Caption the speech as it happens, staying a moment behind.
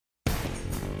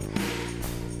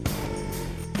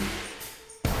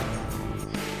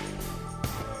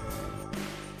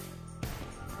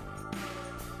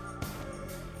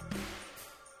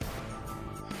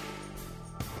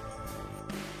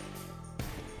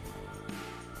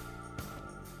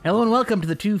Hello and welcome to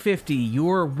the 250,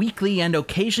 your weekly and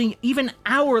occasionally even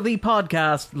hourly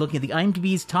podcast looking at the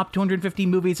IMDb's top 250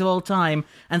 movies of all time,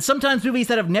 and sometimes movies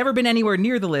that have never been anywhere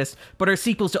near the list, but are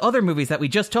sequels to other movies that we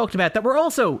just talked about that were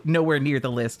also nowhere near the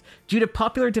list. Due to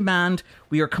popular demand,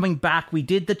 we are coming back. We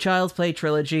did the Child's Play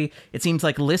trilogy. It seems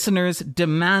like listeners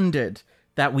demanded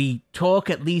that we talk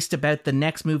at least about the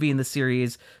next movie in the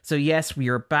series. So yes, we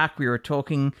are back. We are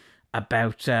talking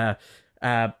about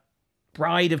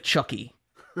Bride of Chucky.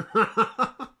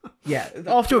 Yeah,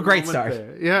 off to a great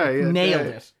start. Yeah, nailed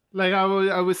it. Like I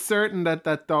was certain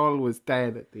that doll was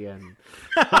dead at the end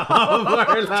of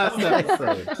our last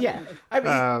episode. Yeah,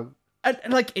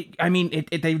 I mean,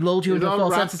 they lulled you into a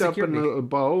false sense of security. Up in a little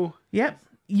bow. Yeah,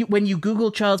 when you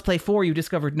Google Child's Play 4, you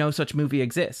discovered no such movie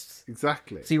exists.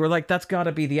 Exactly. So you were like, that's got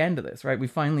to be the end of this, right? We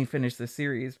finally finished this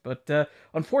series, but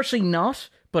unfortunately not.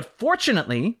 But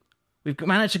fortunately, we've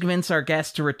managed to convince our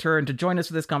guest to return to join us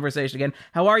for this conversation again.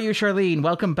 How are you, Charlene?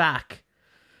 Welcome back.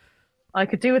 I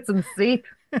could do with some sleep.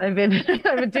 I've been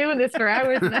doing this for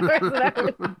hours and hours and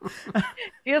hours.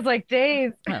 Feels like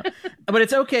days. Oh. But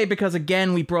it's okay because,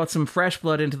 again, we brought some fresh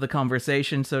blood into the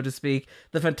conversation, so to speak.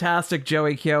 The fantastic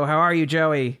Joey Kyo. How are you,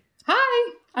 Joey?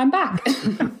 Hi, I'm back.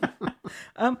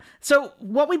 So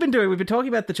what we've been doing, we've been talking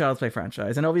about the Child's Play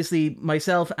franchise, and obviously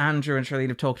myself, Andrew, and Charlene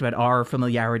have talked about our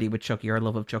familiarity with Chucky, our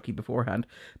love of Chucky beforehand.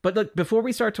 But look, before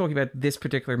we start talking about this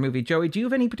particular movie, Joey, do you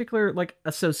have any particular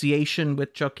association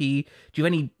with Chucky? Do you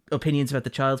have any opinions about the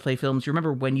Child's Play films? Do you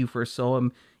remember when you first saw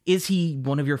him? Is he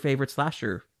one of your favorite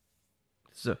slasher?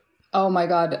 Oh my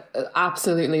God,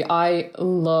 absolutely. I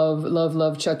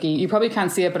love Chucky. You probably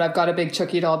can't see it, but I've got a big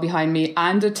Chucky doll behind me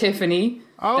and a Tiffany.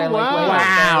 Oh, they're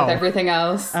wow. With everything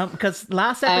else. Because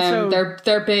last episode...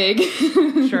 they're big.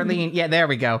 Charlene, yeah, there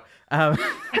we go.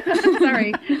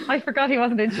 Sorry, I forgot he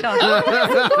wasn't in shot.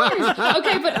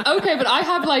 Okay, but I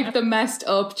have the messed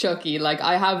up Chucky.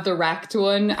 I have the wrecked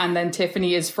one, and then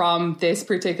Tiffany is from this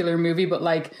particular movie. But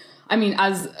I mean,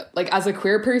 as a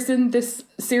queer person, this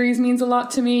series means a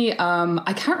lot to me.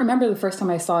 I can't remember the first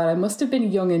time I saw it. I must have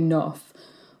been young enough,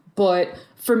 but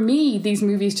for me, these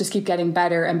movies just keep getting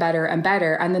better and better and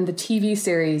better. And then the TV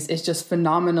series is just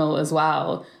phenomenal as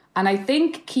well. And I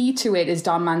think key to it is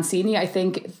Don Mancini. I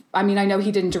know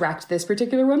he didn't direct this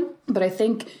particular one, but I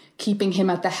think keeping him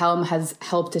at the helm has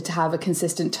helped it to have a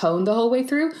consistent tone the whole way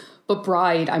through. But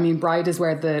Bride is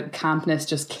where the campness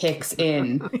just kicks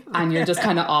in and you're just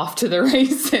kind of off to the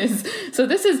races. So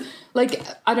this is I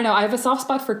don't know, I have a soft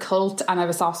spot for Cult and I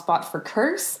have a soft spot for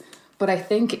Curse. But I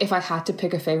think if I had to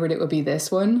pick a favorite, it would be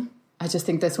this one. I just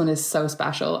think this one is so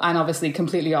special and obviously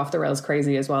completely off the rails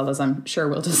crazy as well, as I'm sure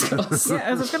we'll discuss. Yeah,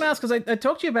 I was going to ask, because I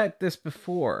talked to you about this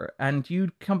before and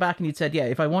you'd come back and you'd said, yeah,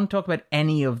 if I want to talk about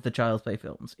any of the Child's Play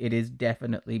films, it is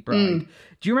definitely Bride.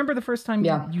 Do you remember the first time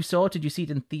you saw it? Did you see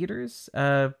it in theaters?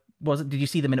 Did you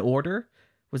see them in order?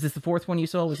 Was this the fourth one you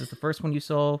saw? Was this the first one you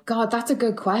saw? God, that's a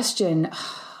good question.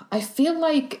 I feel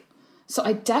like... So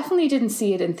I definitely didn't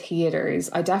see it in theaters.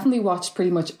 I definitely watched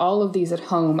pretty much all of these at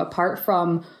home, apart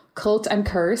from Cult and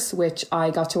Curse, which I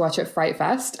got to watch at Fright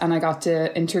Fest, and I got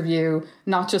to interview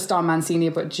not just Don Mancini,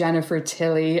 but Jennifer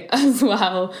Tilly as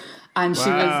well. And she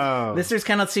was... Listeners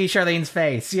cannot see Charlene's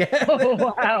face. Yeah.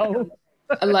 Oh, wow.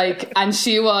 And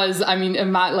she was,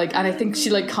 and I think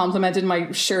she complimented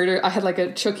my shirt, or I had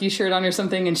a Chucky shirt on or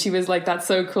something, and she was like, that's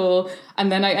so cool. And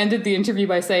then I ended the interview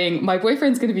by saying, my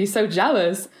boyfriend's going to be so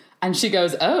jealous. And she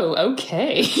goes, oh,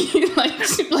 okay.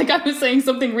 I was saying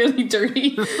something really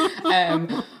dirty.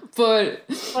 But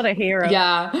what a hero.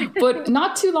 Yeah. But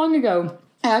not too long ago,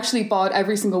 I actually bought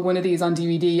every single one of these on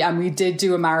DVD, and we did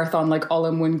do a marathon all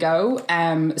in one go.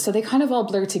 So they kind of all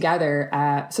blur together.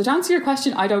 So to answer your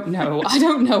question, I don't know. I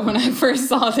don't know when I first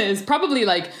saw this. Probably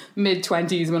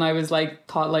mid-20s when I was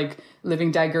thought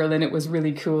Living Dead Girl and it was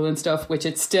really cool and stuff, which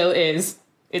it still is.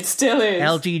 It still is.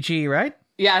 LGG, right?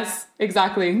 Yes,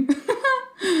 exactly.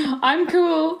 I'm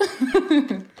cool.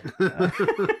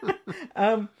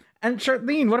 And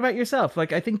Charlene, what about yourself?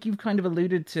 I think you've kind of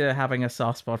alluded to having a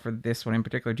soft spot for this one in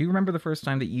particular. Do you remember the first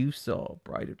time that you saw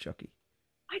Bride of Chucky?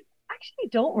 I actually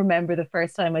don't remember the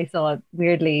first time I saw it,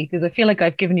 weirdly, because I feel like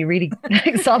I've given you really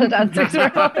solid answers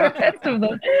for all the rest of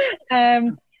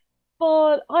them.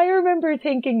 But I remember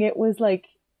thinking it was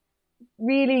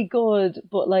really good,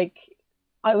 but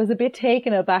I was a bit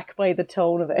taken aback by the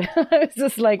tone of it. I was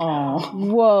just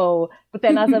whoa. But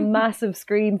then as a massive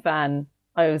Scream fan,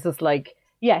 I was just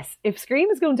yes, if Scream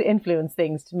is going to influence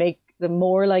things to make them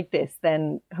more like this,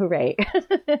 then hooray.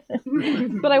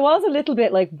 But I was a little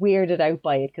bit weirded out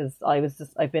by it because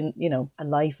I've been, a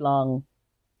lifelong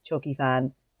Chucky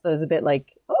fan. So I was a bit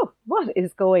oh, what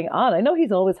is going on? I know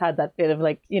he's always had that bit of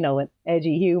like, an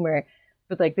edgy humor,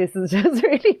 but like this is just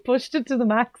really pushed it to the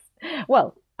max.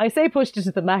 Well, I say pushed it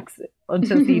to the max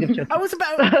until Seed of Chucky. I was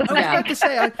about to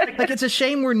say, it's a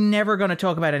shame we're never going to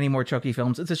talk about any more Chucky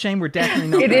films. It's a shame we're definitely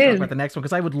not going to talk about the next one,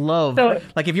 because I would love,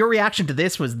 if your reaction to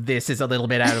this was, this is a little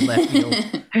bit out of left field.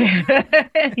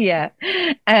 Yeah.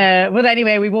 But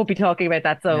anyway, we won't be talking about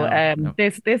that. So No.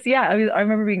 this, I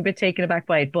remember being a bit taken aback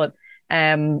by it, but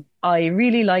I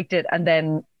really liked it. And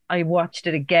then I watched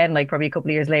it again, like probably a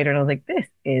couple of years later, and I was like, this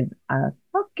is a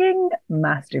fucking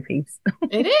masterpiece.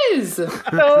 It is.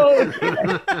 So,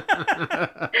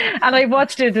 and I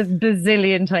watched it a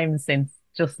bazillion times since,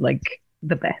 just like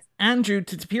the best. Andrew,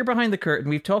 to peer behind the curtain,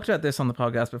 we've talked about this on the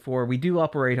podcast before. We do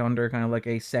operate under kind of like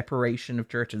a separation of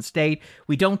church and state.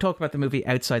 We don't talk about the movie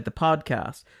outside the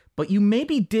podcast. But you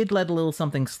maybe did let a little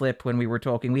something slip when we were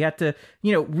talking. We had to,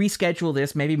 reschedule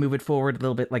this, maybe move it forward a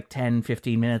little bit, like 10,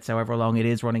 15 minutes, however long it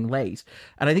is running late.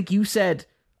 And I think you said,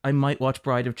 I might watch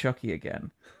Bride of Chucky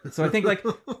again. So I think,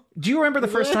 do you remember the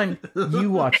first time you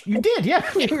watched? You did, yeah.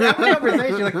 You were having a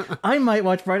conversation, you're like, I might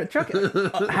watch Bride of Chucky.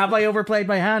 Have I overplayed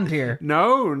my hand here?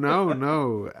 No.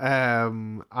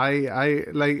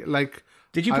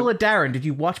 Did you pull a Darren? Did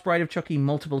you watch Bride of Chucky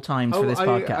multiple times for this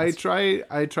podcast?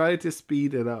 I tried to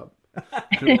speed it up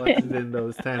to watch it in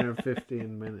those 10 or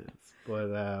 15 minutes, but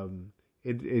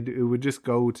it would just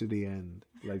go to the end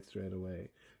like straight away,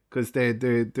 because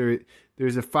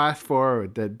there's a fast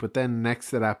forward but then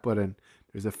next to that button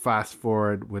there's a fast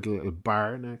forward with a little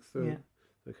bar next to it.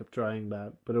 I kept trying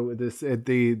that, but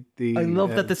I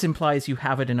love that this implies you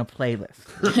have it in a playlist.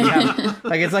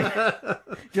 It's like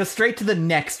just straight to the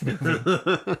next movie.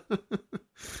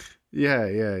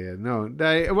 Yeah. No,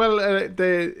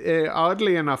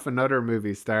 oddly enough, another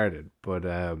movie started, but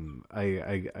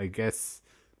I guess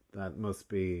that must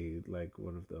be like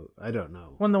one of those. I don't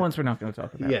know. One of the ones we're not going to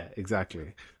talk about. Yeah,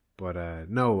 exactly. But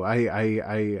no,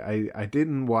 I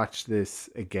didn't watch this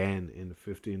again in the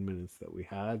 15 minutes that we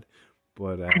had.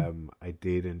 But I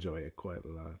did enjoy it quite a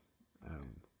lot.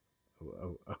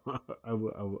 I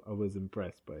was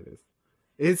impressed by this.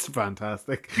 It's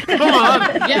fantastic. Come on,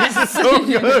 yes. This is so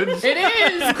good. It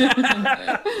is.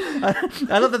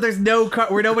 I love that there's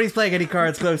where nobody's playing any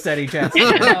cards close to any chance.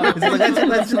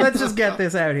 Let's just get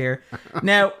this out here.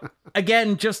 Now,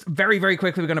 again, just very, very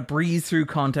quickly, we're going to breeze through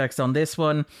context on this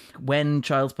one. When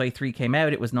Child's Play 3 came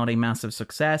out, it was not a massive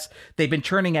success. They've been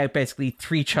churning out basically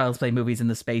 3 Child's Play movies in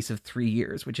the space of 3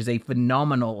 years, which is a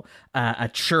phenomenal a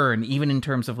churn, even in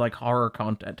terms of like horror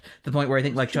content. To the point where I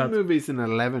think like Child's movies in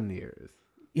 11 years.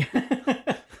 Yeah.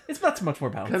 It's not so much more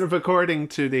balanced. Kind of according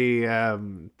to the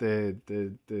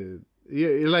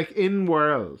like in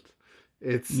world.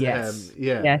 It's yes.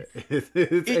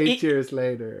 It's 8 years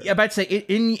later. Yeah, about to say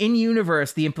in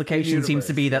universe, the implication seems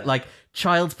to be that like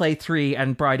Child's Play 3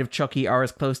 and Bride of Chucky are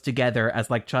as close together as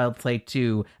like Child's Play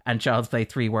 2 and Child's Play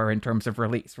 3 were in terms of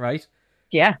release, right?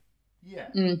 Yeah.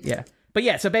 Yeah. But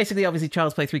yeah, so basically, obviously,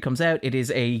 Child's Play 3 comes out. It is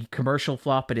a commercial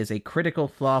flop. It is a critical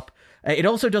flop. It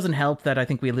also doesn't help that I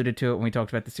think we alluded to it when we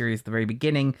talked about the series at the very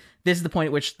beginning. This is the point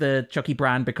at which the Chucky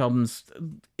brand becomes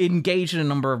engaged in a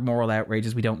number of moral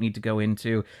outrages we don't need to go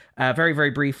into. Very,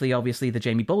 very briefly, obviously, the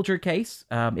Jamie Bulger case.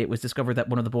 It was discovered that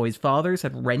one of the boy's fathers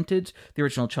had rented the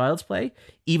original Child's Play,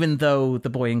 even though the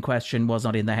boy in question was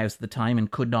not in the house at the time and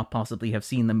could not possibly have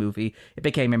seen the movie. It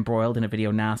became embroiled in a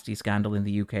video nasty scandal in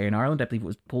the UK and Ireland. I believe it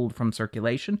was pulled from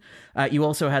circulation. You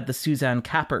also had the Suzanne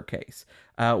Capper case,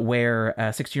 where a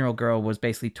 16-year-old girl was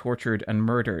basically tortured and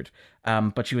murdered,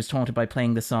 but she was taunted by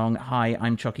playing the song Hi,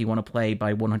 I'm Chucky, Wanna Play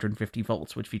by 150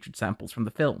 Volts, which featured samples from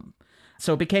the film.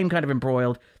 So it became kind of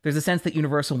embroiled. There's a sense that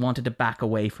Universal wanted to back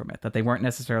away from it, that they weren't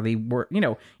necessarily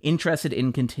interested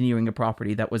in continuing a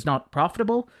property that was not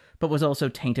profitable, but was also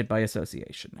tainted by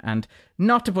association. And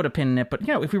not to put a pin in it, but,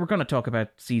 if we were going to talk about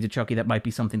Seed of Chucky, that might be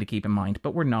something to keep in mind,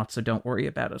 but we're not, so don't worry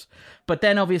about it. But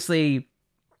then, obviously,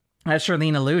 as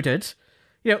Charlene alluded,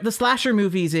 the slasher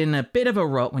movie's in a bit of a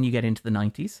rut when you get into the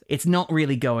 90s. It's not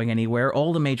really going anywhere.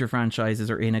 All the major franchises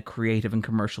are in a creative and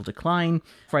commercial decline.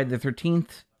 Friday the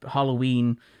 13th,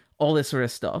 Halloween, all this sort of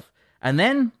stuff. And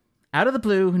then, out of the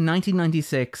blue,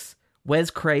 1996, Wes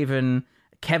Craven,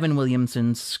 Kevin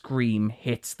Williamson's Scream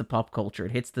hits the pop culture.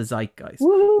 It hits the zeitgeist.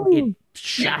 Woo! It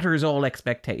shatters all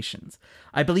expectations.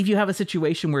 I believe you have a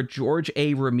situation where George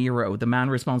A. Romero, the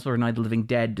man responsible for Night of the Living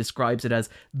Dead, describes it as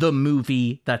the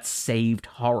movie that saved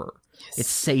horror. Yes. It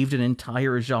saved an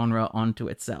entire genre onto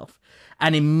itself.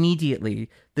 And immediately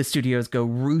the studios go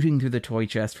rooting through the toy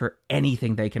chest for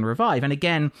anything they can revive. And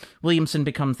again, Williamson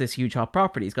becomes this huge hot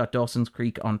property. He's got Dawson's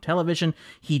Creek on television.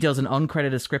 He does an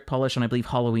uncredited script polish on, I believe,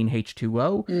 Halloween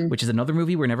H2O, which is another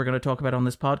movie we're never going to talk about on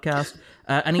this podcast.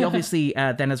 And he obviously,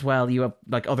 then as well, you have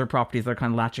like other properties that are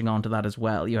kind of latching onto that as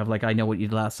well. You have like I Know What You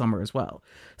Did Last Summer as well.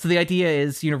 So the idea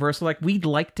is Universal, like, we'd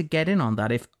like to get in on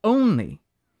that. If only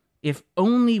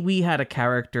we had a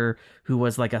character who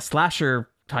was like a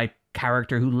slasher type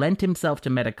character who lent himself to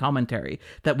meta commentary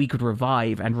that we could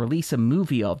revive and release a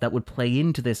movie of that would play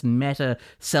into this meta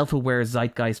self-aware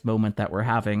zeitgeist moment that we're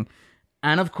having.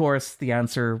 And of course, the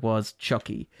answer was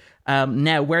Chucky.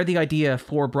 Now, where the idea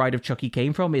for Bride of Chucky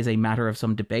came from is a matter of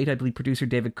some debate. I believe producer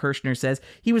David Kirshner says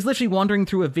he was literally wandering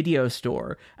through a video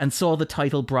store and saw the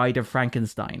title Bride of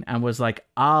Frankenstein and was like,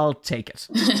 I'll take it.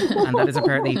 And that is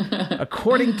apparently,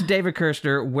 according to David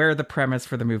Kirshner, where the premise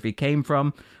for the movie came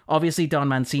from. Obviously, Don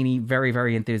Mancini, very,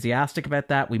 very enthusiastic about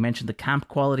that. We mentioned the camp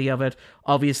quality of it.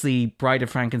 Obviously, Bride of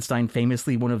Frankenstein,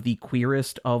 famously one of the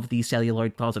queerest of the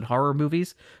celluloid closet horror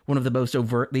movies. One of the most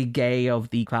overtly gay of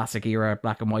the classic era,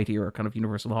 black and white era kind of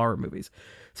Universal horror movies.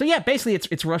 So yeah, basically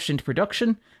it's rushed into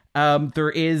production. There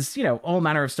is, all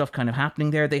manner of stuff kind of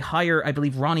happening there. They hire, I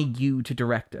believe, Ronny Yu to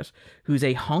direct it, who's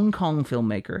a Hong Kong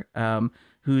filmmaker,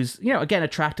 who's, again,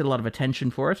 attracted a lot of attention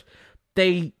for it.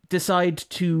 They decide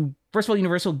to, first of all,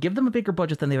 Universal give them a bigger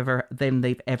budget than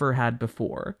they've ever had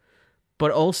before,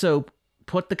 but also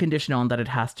put the condition on that it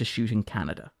has to shoot in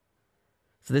Canada.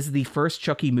 So this is the first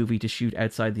Chucky movie to shoot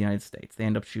outside the United States. They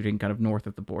end up shooting kind of north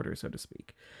of the border, so to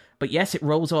speak. But yes, it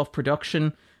rolls off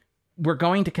production. We're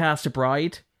going to cast a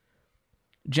bride.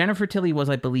 Jennifer Tilly was,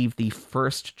 I believe, the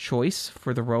first choice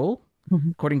for the role.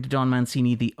 Mm-hmm. According to Don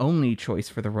Mancini, the only choice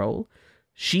for the role.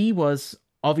 She was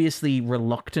obviously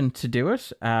reluctant to do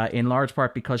it, in large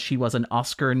part because she was an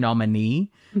Oscar nominee,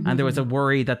 and there was a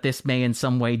worry that this may in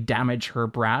some way damage her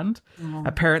brand.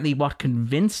 Apparently, what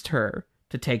convinced her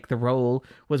to take the role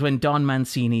was when Don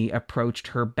Mancini approached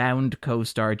her Bound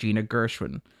co-star Gina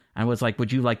Gershwin and was like,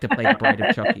 would you like to play the Bride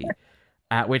of Chucky?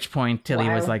 At which point Tilly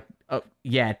was like, oh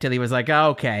yeah, Tilly was like,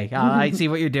 oh, okay, I see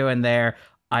what you're doing there.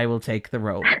 I will take the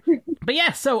role. But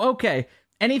yeah, so okay.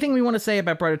 Anything we want to say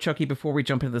about Bride of Chucky before we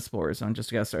jump into the spoilers on just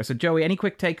to get started? So Joey, any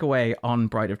quick takeaway on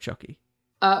Bride of Chucky?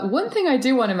 One thing I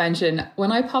do want to mention,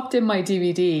 when I popped in my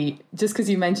DVD, just because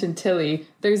you mentioned Tilly,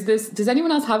 there's this, does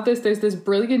anyone else have this? There's this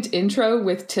brilliant intro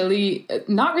with Tilly,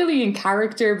 not really in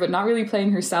character, but not really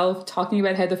playing herself, talking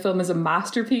about how the film is a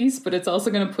masterpiece, but it's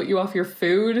also going to put you off your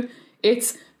food.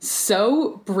 It's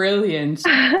so brilliant.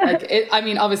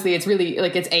 Obviously it's really,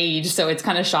 it's aged, so it's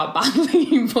kind of shot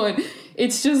badly, but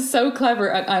it's just so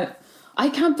clever. I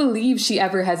can't believe she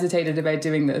ever hesitated about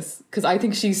doing this, because I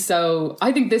think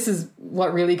I think this is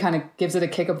what really kind of gives it a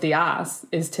kick up the ass,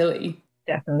 is Tilly.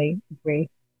 Definitely agree.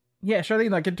 Yeah,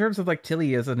 Charlene, in terms of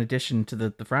Tilly as an addition to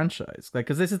the franchise,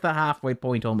 because this is the halfway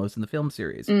point almost in the film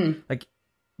series.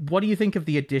 What do you think of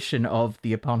the addition of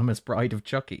the eponymous Bride of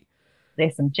Chucky?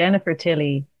 Listen, Jennifer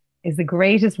Tilly is the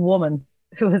greatest woman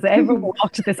who has ever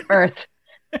walked this earth.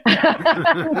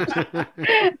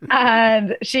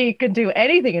 And she can do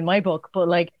anything in my book, but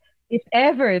if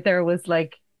ever there was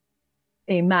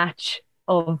a match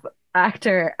of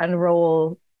actor and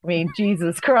role, I mean,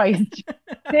 Jesus Christ,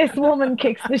 this woman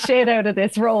kicks the shit out of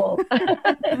this role.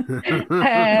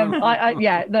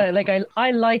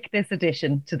 I like this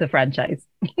addition to the franchise.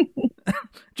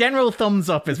 General thumbs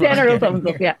up is what General thumbs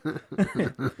up, yeah.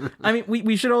 I mean,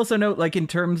 we should also note, in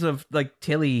terms of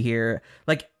Tilly here,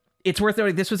 it's worth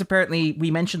noting, this was apparently,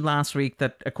 we mentioned last week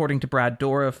that according to Brad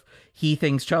Dourif, he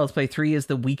thinks Child's Play 3 is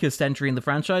the weakest entry in the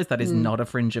franchise. That is not a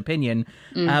fringe opinion.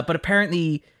 But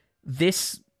apparently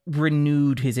this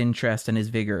renewed his interest and his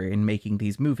vigor in making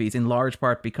these movies, in large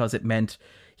part because it meant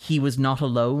he was not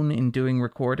alone in doing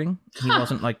recording. He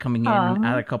wasn't coming in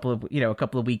at a couple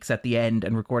of weeks at the end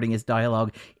and recording his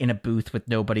dialogue in a booth with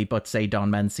nobody but, say,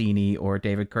 Don Mancini or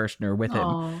David Kirshner with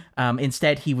him.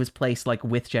 Instead, he was placed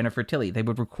with Jennifer Tilly. They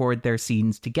would record their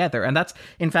scenes together. And that's,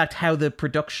 in fact, how the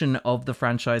production of the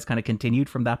franchise kind of continued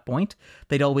from that point.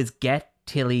 They'd always get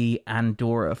Tilly and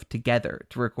Dourif together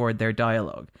to record their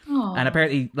dialogue. And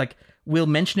apparently, we'll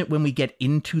mention it when we get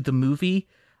into the movie,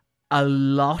 a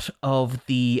lot of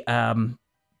the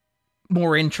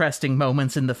more interesting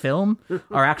moments in the film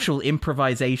are actual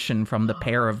improvisation from the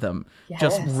pair of them,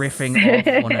 just riffing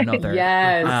off one another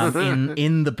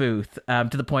in the booth,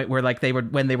 to the point where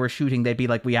when they were shooting, they'd be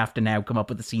like, we have to now come up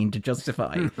with a scene to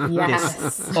justify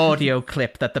this audio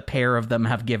clip that the pair of them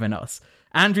have given us.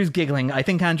 Andrew's giggling. I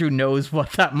think Andrew knows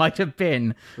what that might have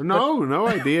been. No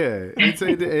idea.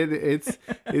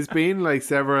 It's been like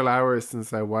several hours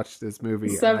since I watched this movie.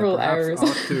 Several hours.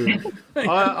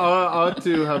 Ought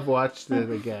to have watched it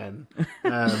again,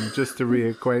 just to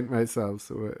reacquaint myself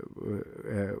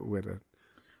with it.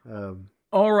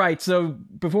 All right. So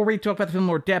before we talk about the film in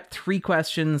more depth, 3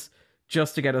 questions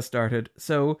just to get us started.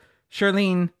 So,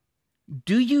 Charlene,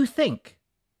 do you think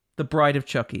The Bride of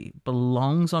Chucky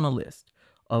belongs on a list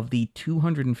of the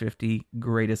 250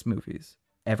 greatest movies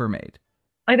ever made?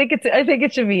 I think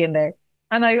it should be in there,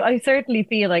 and I certainly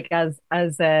feel like as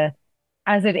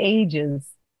it ages,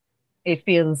 it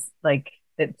feels like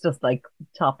it's just like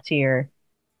top tier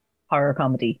horror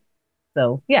comedy.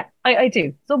 So yeah, I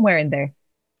do somewhere in there.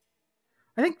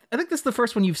 I think this is the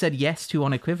first one you've said yes to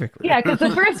unequivocally. Yeah, because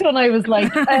the first one I was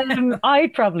like,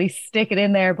 I'd probably stick it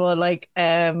in there, but like,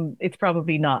 it's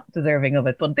probably not deserving of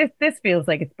it. But this feels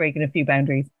like it's breaking a few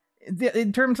boundaries.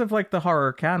 In terms of like the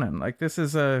horror canon, like this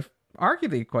is a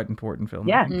arguably quite important film.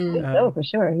 Yeah, so for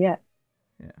sure. Yeah.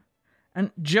 Yeah.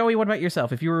 And Joey, what about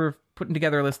yourself? If you were putting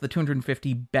together a list of the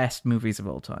 250 best movies of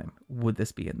all time, would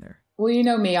this be in there? Well, you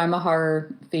know me, I'm a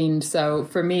horror fiend, so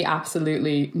for me,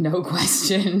 absolutely no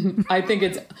question. I think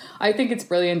it's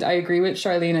brilliant. I agree with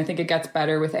Charlene. I think it gets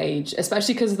better with age,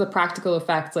 especially because of the practical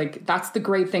effects. Like, that's the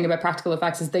great thing about practical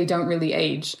effects, is they don't really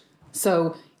age.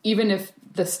 So even if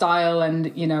the style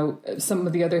and, you know, some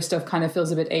of the other stuff kind of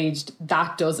feels a bit aged,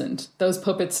 that doesn't. Those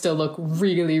puppets still look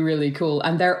really, really cool,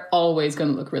 and they're always going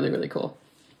to look really, really cool.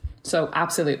 So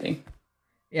absolutely.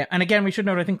 Yeah, and again, we should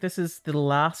note, I think this is the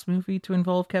last movie to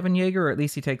involve Kevin Yeager, or at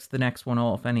least he takes the next one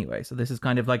off anyway. So this is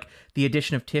kind of like the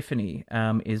addition of Tiffany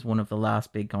is one of the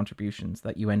last big contributions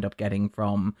that you end up getting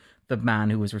from the man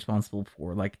who was responsible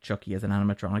for like Chucky as an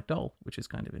animatronic doll, which is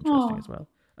kind of interesting as well.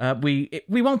 We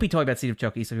won't be talking about Seed of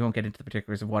Chucky, so we won't get into the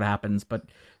particulars of what happens. But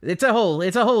it's a whole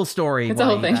story. It's a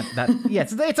whole thing.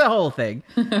 Yes, it's a whole thing.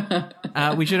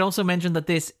 We should also mention that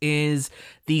this is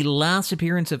the last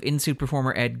appearance of in-suit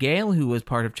performer Ed Gale, who was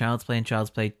part of Child's Play and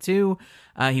Child's Play 2.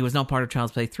 He was not part of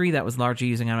Child's Play 3. That was largely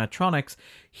using animatronics.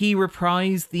 He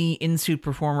reprised the in-suit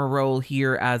performer role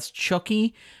here as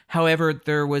Chucky. However,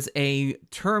 there was a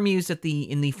term used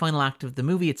in the final act of the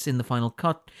movie, it's in the final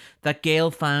cut, that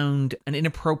Gale found an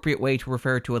inappropriate way to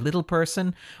refer to a little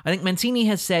person. I think Mancini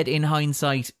has said in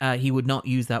hindsight he would not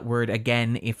use that word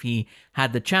again if he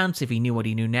had the chance, if he knew what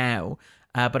he knew now.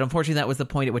 But unfortunately, that was the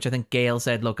point at which I think Gale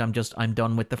said, look, I'm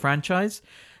done with the franchise.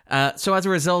 So as a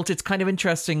result, it's kind of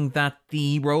interesting that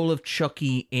the role of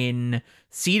Chucky in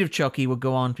Seed of Chucky would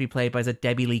go on to be played by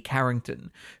Debbie Lee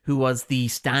Carrington, who was the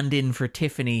stand-in for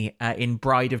Tiffany in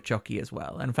Bride of Chucky as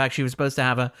well. And in fact, she was supposed to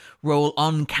have a role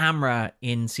on camera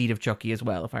in Seed of Chucky as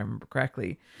well, if I remember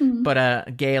correctly. Mm-hmm.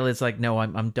 But Gale is like, no,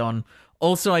 I'm done.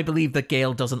 Also, I believe that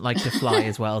Gale doesn't like to fly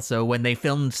as well. So when they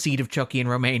filmed Seed of Chucky in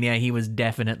Romania, he was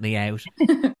definitely out.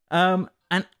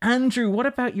 And Andrew, what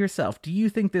about yourself? Do you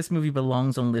think this movie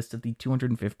belongs on a list of the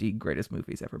 250 greatest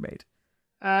movies ever made?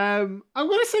 I'm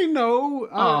gonna say no.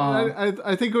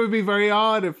 I think it would be very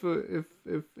odd if it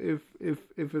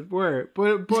were.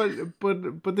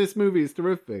 But this movie is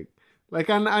terrific. Like,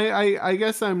 and I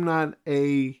guess I'm not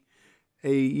a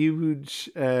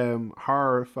huge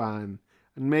horror fan.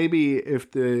 And maybe if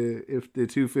the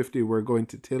 250 were going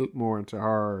to tilt more into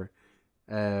horror,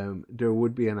 there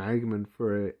would be an argument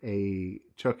for a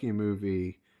Chucky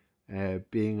movie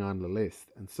being on the list.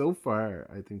 And so far,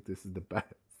 I think this is the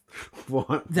best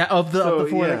one. Of the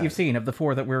four that you've seen, of the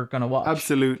four that we're going to watch.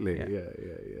 Absolutely,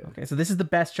 yeah. Okay, so this is the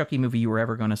best Chucky movie you were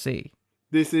ever going to see.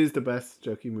 This is the best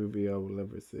Chucky movie I will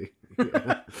ever see.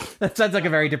 Yeah. That sounds like a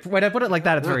very... when I put it like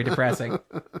that, it's very depressing.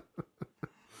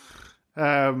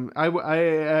 I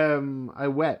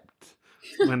wept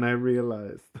when I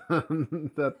realized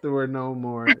that there were no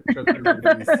more Chucky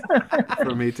movies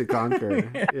for me to conquer.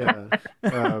 Yeah,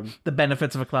 the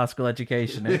benefits of a classical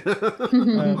education.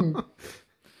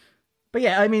 But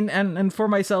yeah, I mean, and for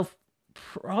myself,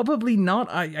 probably not.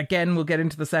 Again, we'll get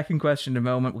into the second question in a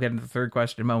moment. We'll get into the third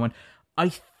question in a moment.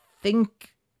 I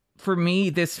think for me,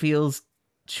 this feels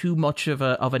too much of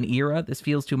an era. This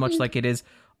feels too much like it is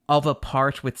of a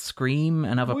part with Scream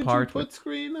and of a part with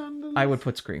Scream on the list? I would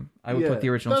put Scream. I would put the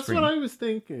original That's Scream. That's what I was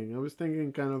thinking. I was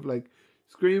thinking kind of like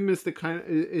Scream is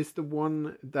the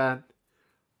one that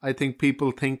I think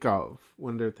people think of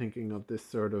when they're thinking of this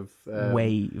sort of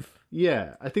wave.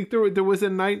 Yeah, I think there was a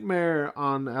Nightmare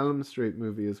on Elm Street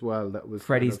movie as well that was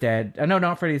Freddy's Dead. No,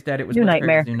 not Freddy's Dead. It was New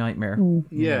Nightmare. New Nightmare.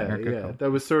 Yeah.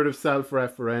 That was sort of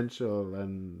self-referential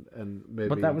and maybe.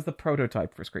 But that was the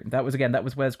prototype for Scream. That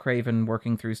was Wes Craven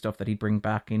working through stuff that he'd bring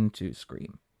back into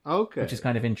Scream. Okay. which is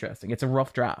kind of interesting. It's a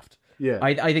rough draft. Yeah.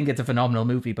 I think it's a phenomenal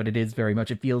movie, but it is very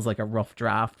much, it feels like a rough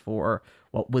draft for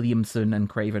what Williamson and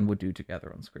Craven would do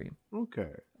together on screen. Okay.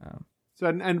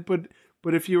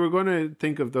 But if you were going to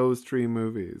think of those three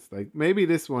movies, like maybe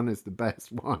this one is the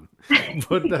best one,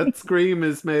 but that Scream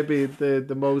is maybe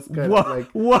the most kind of like.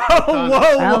 Whoa!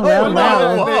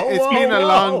 It's been a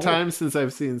long time since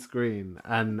I've seen Scream,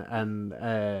 and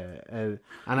I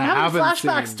haven't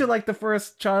flashbacks seen... to like the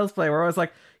first Child's Play, where I was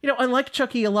like, I like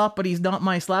Chucky a lot, but he's not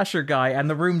my slasher guy,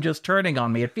 and the room just turning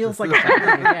on me. It feels like it's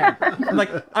happening again. Like,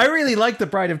 I really like The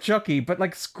Bride of Chucky, but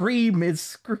like Scream is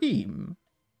Scream.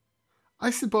 I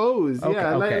suppose, okay,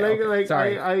 yeah. Okay. Like,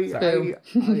 Sorry.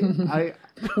 I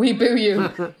We boo you.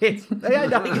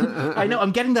 I know.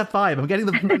 I'm getting that vibe. I'm getting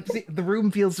the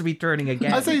room feels to be turning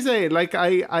again. As I say, like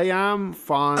I am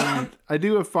fond. I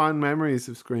do have fond memories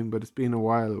of Scream, but it's been a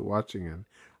while watching it,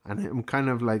 and I'm kind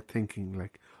of like thinking,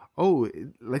 like, oh,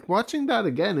 like watching that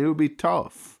again, it would be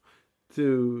tough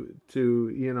to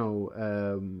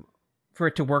for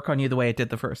it to work on you the way it did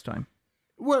the first time.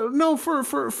 Well, no, for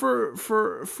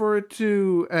it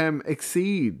to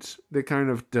exceed the kind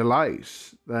of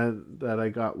delight that I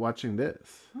got watching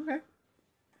this. Okay,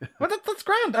 well that's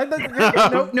grand.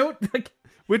 No, like,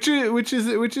 which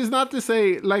is not to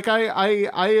say, like,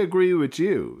 I agree with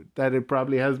you that it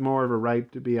probably has more of a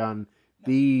right to be on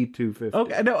the 250.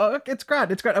 Okay, no, it's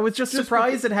grand. It's grand. I was just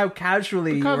surprised at how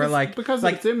casually you were like, because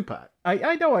of its impact.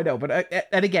 I know, but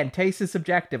and again, taste is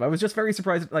subjective. I was just very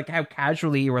surprised at like how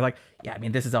casually you were like, yeah, I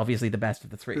mean, this is obviously the best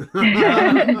of the three.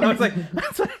 I was like,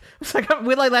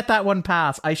 will I let that one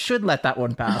pass? I should let that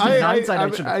one pass.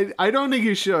 I don't think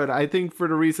you should. I think for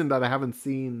the reason that I haven't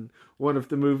seen one of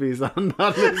the movies on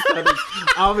that list that is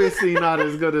obviously not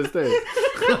as good as this.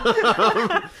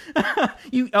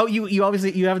 You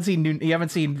obviously you haven't seen New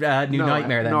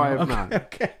Nightmare then. No, I have not.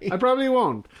 Okay. I probably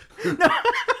won't.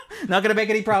 Not gonna make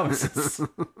any promises.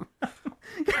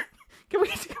 Can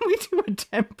we do a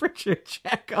temperature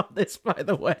check on this, by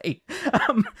the way?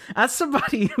 As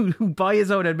somebody who by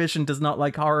his own admission does not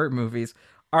like horror movies,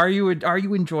 are you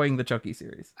enjoying the Chucky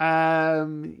series?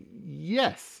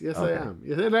 Yes, okay. I am.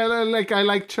 I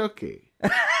like Chucky.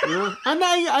 And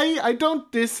I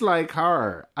don't dislike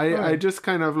horror. I just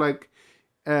kind of like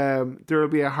there will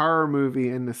be a horror movie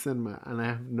in the cinema, and I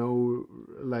have no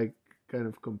like kind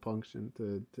of compunction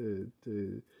to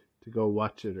go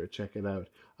watch it or check it out.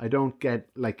 I don't get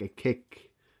like a kick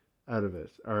out of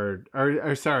it, or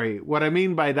sorry, what I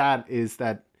mean by that is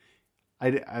that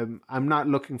I'm not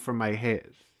looking for my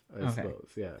hit. I suppose,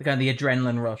 yeah. The kind of the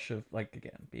adrenaline rush of like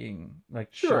again being like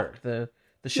sure. shock, the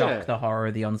shock, the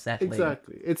horror, the unsettling.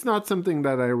 Exactly, it's not something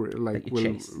that I will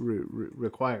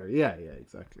require. Yeah,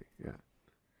 exactly. Yeah.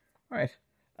 All right.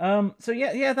 So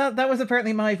that was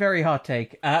apparently my very hot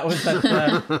take. Was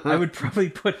that I would probably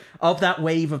put of that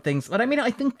wave of things. But I mean,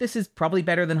 I think this is probably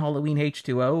better than Halloween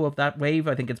H2O of that wave.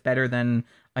 I think it's better than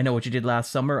I Know What You Did Last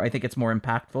Summer. I think it's more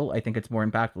impactful. I think it's more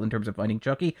impactful in terms of finding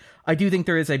Chucky. I do think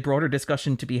there is a broader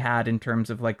discussion to be had in terms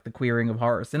of like the queering of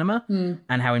horror cinema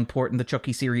and how important the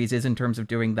Chucky series is in terms of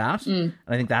doing that. And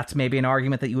I think that's maybe an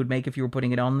argument that you would make if you were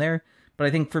putting it on there. But I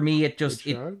think for me, it just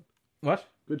what?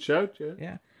 Good shout, yeah.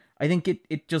 Yeah. I think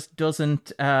it just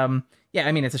doesn't. I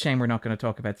mean, it's a shame we're not going to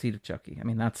talk about Seed of Chucky. I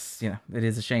mean, that's it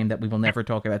is a shame that we will never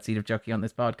talk about Seed of Chucky on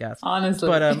this podcast. Honestly,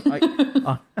 but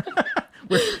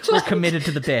we're committed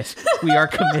to the bit. We are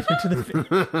committed to the bit.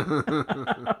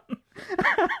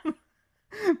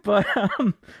 But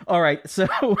all right, so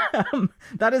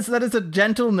that is a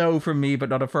gentle no from me, but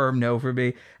not a firm no for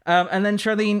me. And then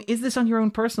Charlene, is this on your own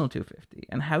personal 250?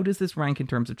 And how does this rank in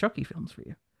terms of Chucky films for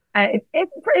you?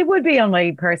 It would be on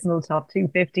my personal top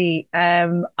 250.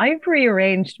 I've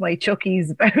rearranged my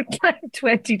Chuckies about like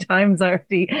 20 times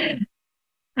already.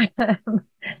 Like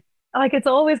it's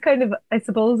always kind of, I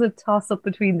suppose, a toss up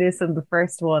between this and the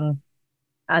first one,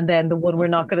 and then the one we're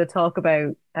not going to talk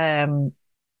about.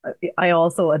 I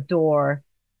also adore.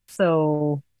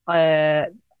 So I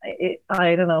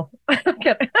don't know.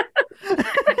 Can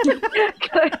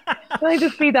I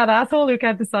just be that asshole who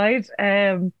can't decide?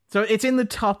 So it's in the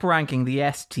top ranking, the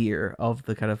S tier of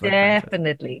the kind of like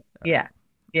definitely, yeah,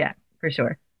 for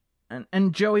sure.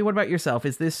 And Joey, what about yourself?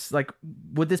 Is this like,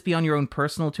 would this be on your own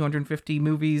personal 250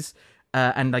 movies?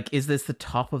 And like, is this the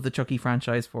top of the Chucky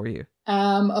franchise for you?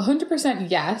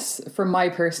 100% yes, for my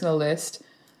personal list.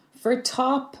 For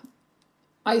top,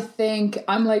 I think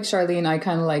I'm like Charlene. I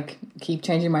kind of like keep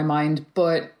changing my mind,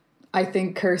 but I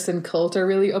think Curse and Cult are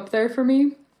really up there for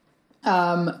me.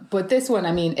 But this one,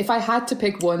 I mean, if I had to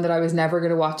pick one that I was never going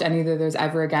to watch any of those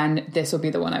ever again, this would be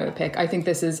the one I would pick. I think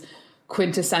this is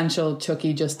quintessential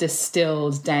Chucky just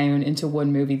distilled down into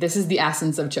one movie. This is the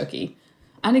essence of Chucky.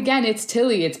 And again, it's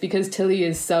Tilly. It's because Tilly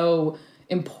is so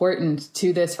important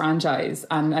to this franchise.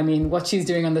 And I mean, what she's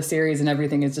doing on the series and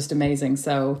everything is just amazing.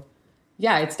 So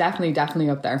yeah, it's definitely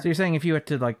up there. So you're saying if you had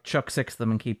to like chuck 6 of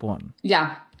them and keep one?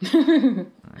 Yeah.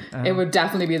 It would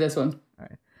definitely be this one. All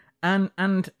right.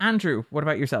 And Andrew, what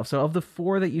about yourself? So of the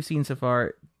 4 that you've seen so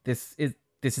far, this is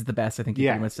the best, I think you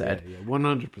pretty much said. Yeah,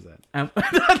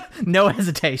 100%. No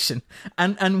hesitation.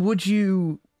 And would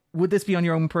this be on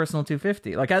your own personal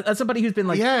 250? Like as somebody who's been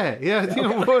like, yeah, I think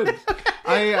I would.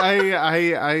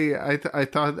 I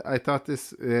thought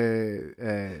this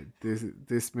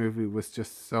movie was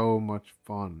just so much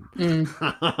fun, and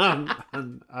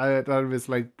I thought it was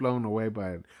like blown away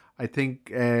by it. I think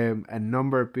a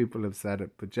number of people have said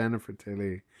it, but Jennifer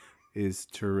Tilly is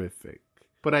terrific.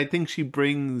 But I think she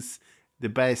brings the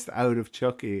best out of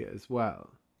Chucky as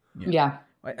well. Yeah.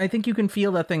 I think you can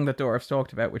feel that thing that Dorff's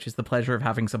talked about, which is the pleasure of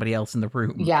having somebody else in the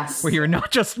room. Yes. Where you're not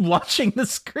just watching the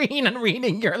screen and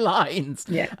reading your lines.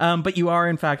 Yeah. But you are,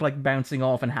 in fact, like bouncing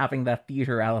off and having that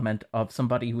theater element of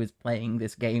somebody who is playing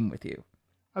this game with you.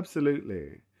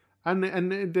 Absolutely.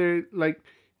 And there, like,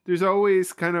 there's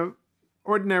always kind of,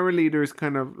 ordinarily there's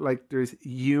kind of like, there's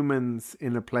humans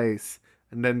in a place,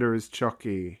 and then there's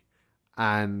Chucky,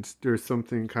 and there's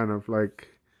something kind of like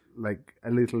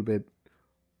a little bit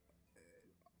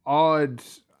odd,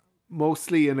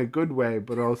 mostly in a good way,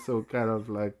 but also kind of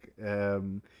like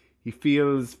he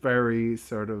feels very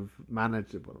sort of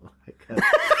manageable, I guess.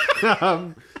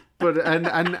 But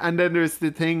and then there's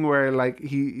the thing where like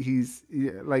he's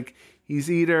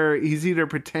either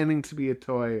pretending to be a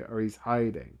toy or he's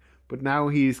hiding. But now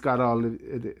he's got all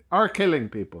or killing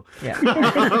people. Yeah,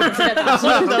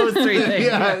 those 3 things.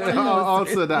 Yeah,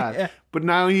 also that. Yeah. But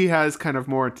now he has kind of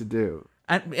more to do.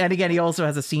 And again, he also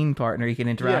has a scene partner he can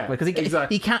interact with, because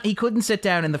he couldn't sit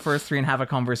down in the first 3 and have a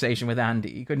conversation with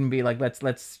Andy. He couldn't be like,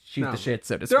 let's shoot the shit,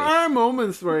 so to speak. There are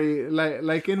moments where he,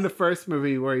 like in the first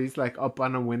movie, where he's like up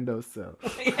on a windowsill,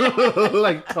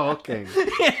 like talking,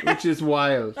 which is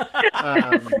wild.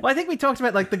 Well, I think we talked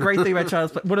about like the great thing about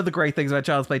Child's Play. One of the great things about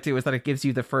Child's Play 2 is that it gives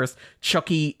you the first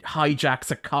Chucky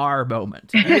hijacks a car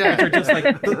moment. Yeah, they're just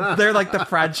like they're like the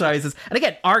franchises, and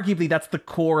again, arguably that's the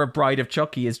core of Bride of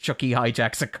Chucky is Chucky hijacks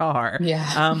a car.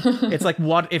 Yeah. It's like,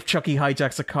 what if Chucky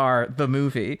hijacks a car, the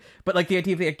movie? But like the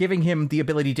idea of giving him the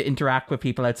ability to interact with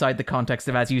people outside the context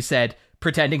of, as you said,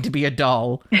 pretending to be a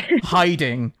doll,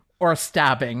 hiding, or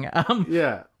stabbing.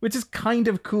 Which is kind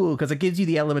of cool, because it gives you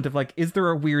the element of like, is there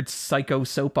a weird psycho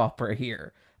soap opera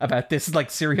here about this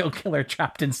like serial killer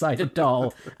trapped inside a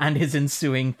doll and his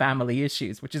ensuing family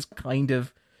issues, which is kind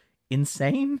of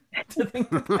insane to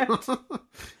think about.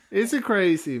 It's a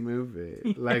crazy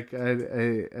movie. Like I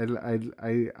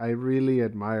really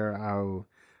admire how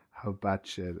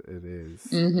batshit it is.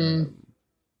 Mm-hmm.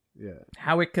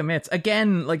 How it commits.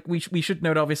 Again, like we should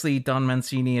note, obviously Don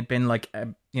Mancini had been like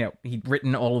he'd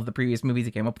written all of the previous movies.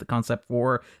 He came up with the concept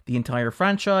for the entire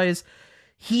franchise.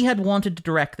 He had wanted to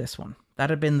direct this one. That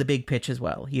had been the big pitch as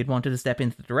well. He had wanted to step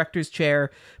into the director's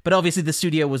chair, but obviously the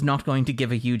studio was not going to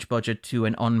give a huge budget to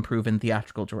an unproven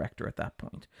theatrical director at that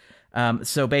point.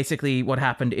 So basically what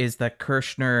happened is that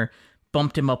Kirshner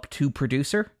bumped him up to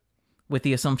producer, with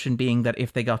the assumption being that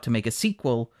if they got to make a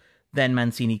sequel, then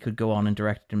Mancini could go on and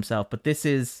direct it himself. But this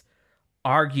is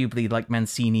arguably like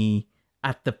Mancini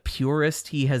at the purest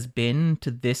he has been to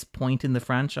this point in the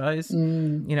franchise.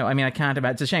 You know, I mean, I can't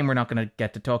imagine. It's a shame we're not going to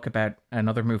get to talk about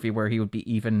another movie where he would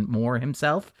be even more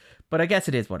himself. But I guess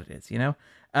it is what it is, you know?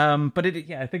 But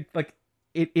I think like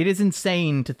it is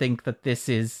insane to think that this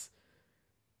is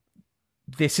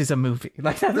a movie.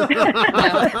 Like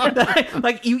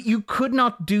you could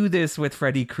not do this with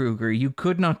Freddy Krueger. You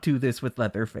could not do this with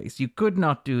Leatherface. You could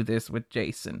not do this with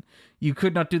Jason. You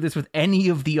could not do this with any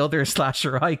of the other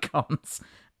slasher icons.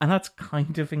 And that's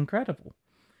kind of incredible.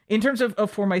 In terms of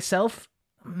for myself,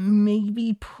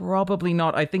 probably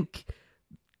not. I think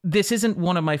this isn't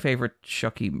one of my favorite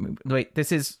Chucky movies. Wait,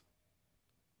 this is...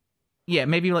 Yeah,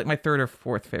 maybe like my 3rd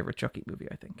or 4th favorite Chucky movie,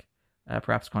 I think.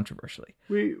 Perhaps controversially.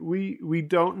 We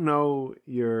don't know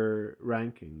your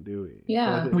ranking, do we?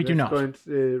 Yeah. We do not. It's going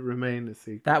to remain a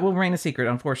secret. That will remain a secret.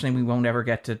 Unfortunately, we won't ever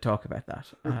get to talk about that.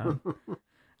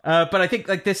 But I think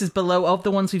like this is below, of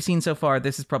the ones we've seen so far,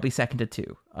 this is probably second to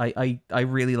 2. I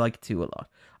really like 2 a lot.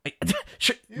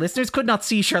 Listeners could not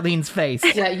see Charlene's face.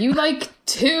 Yeah, you like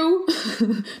 2?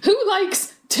 Who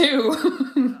likes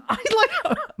 2. I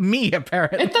like me,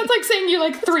 apparently. That's like saying you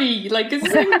like 3. Like, is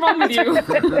there something wrong with you?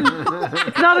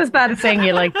 It's not as bad as saying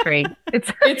you like 3.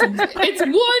 It's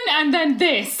 1 and then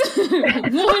this. 1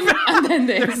 and then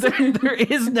this. There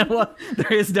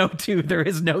is no 2. There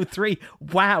is no 3.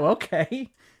 Wow.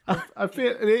 Okay. I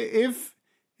feel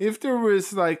if there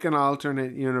was like an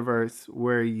alternate universe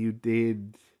where you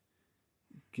did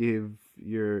give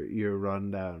your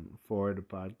rundown for the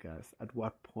podcast, at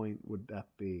what point would that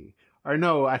be? Or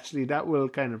no, actually, that will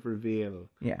kind of reveal.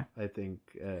 Yeah, I think.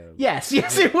 Yes,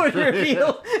 it would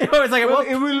reveal. It was like, well,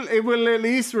 it will at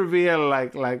least reveal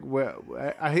like well,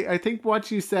 I think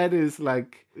what you said is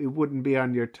like it wouldn't be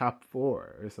on your top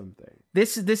 4 or something.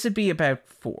 This would be about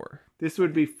 4. This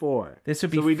would be 4. This would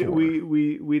be 4.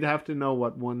 We'd have to know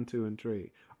what 1, 2, and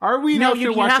 3. Or we no, have to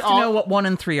you watch have to know what 1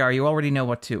 and 3 are. You already know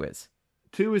what 2 is.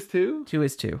 2 is 2? 2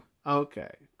 is 2.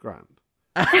 Okay, grand.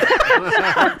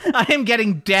 I am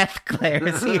getting death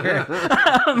glares here.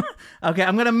 Okay,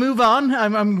 I'm going to move on.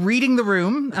 I'm reading the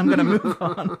room. I'm going to move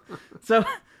on. So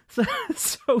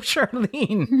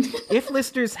Charlene, if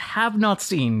listeners have not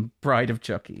seen Bride of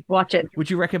Chucky, watch it.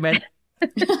 Would you recommend?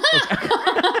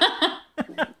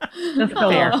 Just go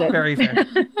Fair, watch it. very fair.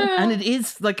 And it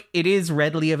is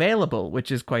readily available,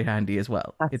 which is quite handy as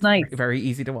well. That's it's nice. Very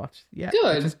easy to watch. Yeah,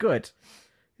 Good. Which is good.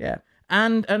 Yeah.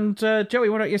 And Joey,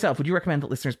 what about yourself? Would you recommend that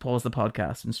listeners pause the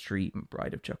podcast and stream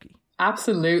Bride of Chucky?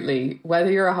 Absolutely.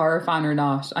 Whether you're a horror fan or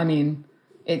not. I mean,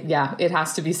 it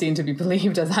has to be seen to be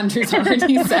believed, as Andrew's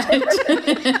already said.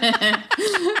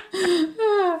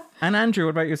 And Andrew,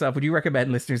 what about yourself? Would you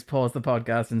recommend listeners pause the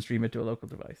podcast and stream it to a local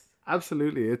device?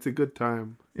 Absolutely, it's a good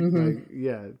time.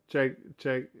 Mm-hmm.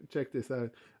 Check this out.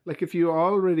 Like, if you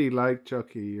already like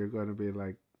Chucky, you're going to be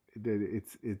like,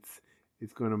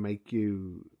 it's going to make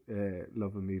you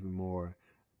love him even more,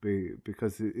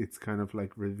 because it's kind of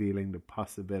like revealing the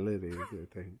possibilities, I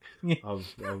think, of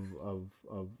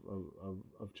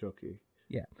Chucky.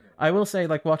 Yeah, I will say,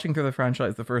 like, watching through the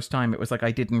franchise the first time, it was like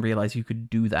I didn't realize you could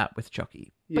do that with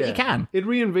Chucky, but you can. It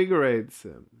reinvigorates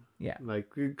him. Yeah, like,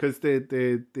 because I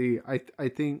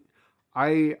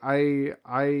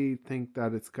think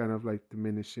that it's kind of like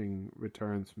diminishing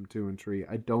returns from 2 and 3.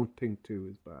 I don't think 2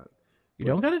 is bad. You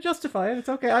don't gotta justify it. It's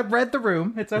okay. I've read the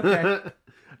room. It's okay.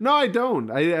 No, I don't.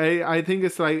 I think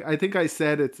it's like, I think I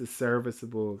said it's a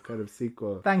serviceable kind of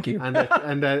sequel. Thank you. And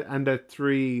that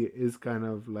 3 is kind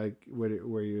of like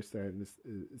where you're starting to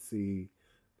see,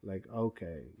 like,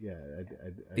 okay, yeah.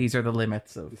 These are the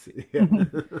limits of. Yeah.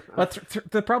 But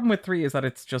the problem with 3 is that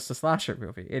it's just a slasher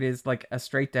movie. It is like a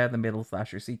straight down the middle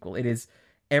slasher sequel. It is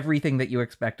everything that you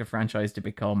expect a franchise to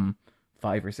become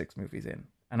 5 or 6 movies in.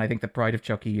 And I think the Bride of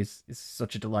Chucky is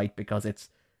such a delight because it's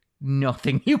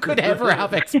nothing you could ever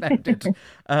have expected,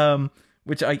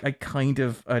 which I kind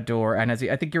of adore. And I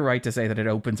think you're right to say that it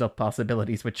opens up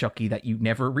possibilities with Chucky that you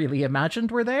never really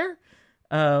imagined were there.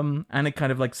 And it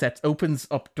kind of like opens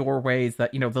up doorways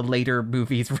that, the later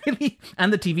movies really,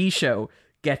 and the TV show,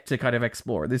 get to kind of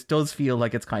explore. This does feel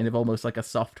like it's kind of almost like a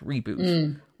soft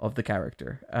reboot of the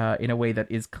character, in a way that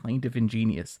is kind of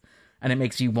ingenious. And it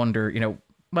makes you wonder,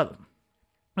 well,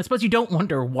 I suppose you don't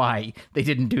wonder why they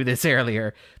didn't do this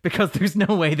earlier, because there's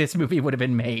no way this movie would have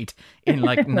been made in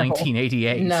like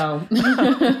 1988. No.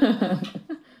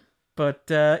 But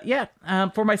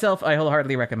for myself, I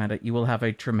wholeheartedly recommend it. You will have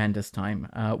a tremendous time.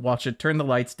 Watch it, turn the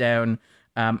lights down,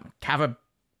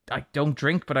 I don't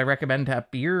drink, but I recommend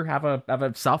have beer, have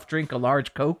a soft drink, a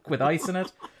large Coke with ice in it.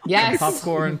 Yes.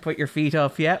 Popcorn, put your feet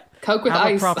up. Yep. Coke with have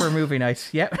ice. A proper movie night.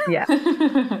 Yep.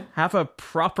 Yeah. Have a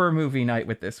proper movie night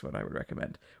with this one, I would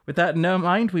recommend. With that in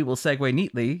mind, we will segue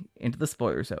neatly into the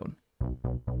spoiler zone.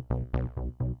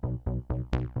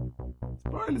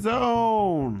 Spoiler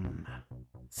zone.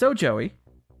 So, Joey,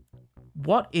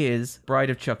 what is Bride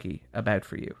of Chucky about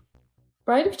for you?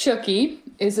 Bride of Chucky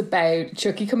is about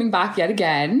Chucky coming back yet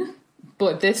again,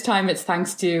 but this time it's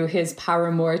thanks to his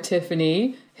paramour,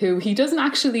 Tiffany, who he doesn't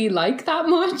actually like that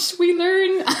much, we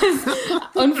learn.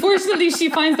 Unfortunately, she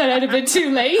finds that out a bit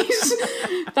too late,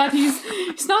 that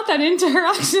he's not that into her,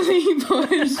 actually.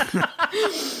 But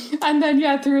and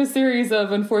then, through a series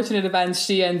of unfortunate events,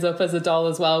 she ends up as a doll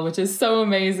as well, which is so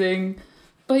amazing.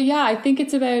 But I think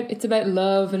it's about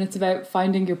love, and it's about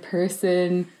finding your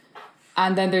person.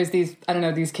 And then there's these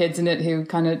kids in it who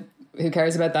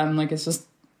cares about them. Like, that's just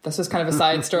kind of a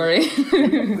side story.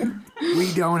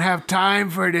 We don't have time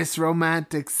for this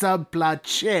romantic subplot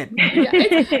shit.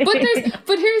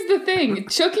 But here's the thing.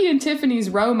 Chucky and Tiffany's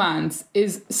romance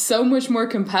is so much more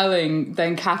compelling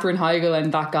than Katherine Heigl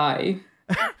and that guy.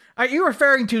 Are you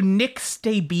referring to Nick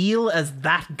Stabile as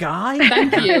that guy?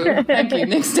 Thank you,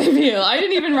 Nick Stabile. I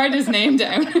didn't even write his name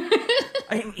down.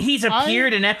 He's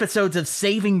appeared in episodes of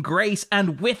Saving Grace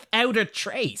and Without a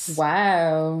Trace.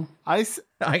 Wow. I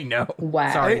know.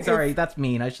 Wow. Sorry, that's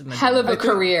mean. I shouldn't have Hell of a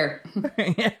career.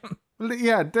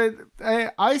 Yeah,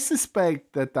 I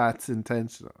suspect that that's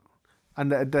intentional.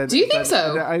 And do you think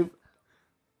so? Like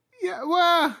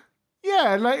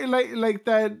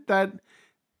that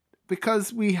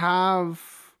because we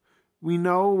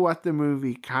know what the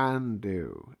movie can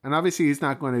do, and obviously he's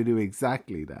not going to do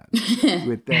exactly that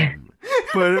with them.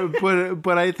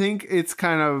 But I think it's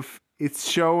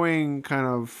showing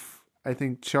I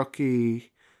think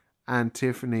Chucky and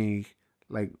Tiffany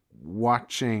like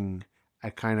watching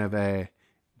a kind of a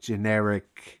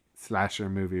generic slasher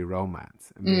movie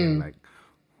romance and being like,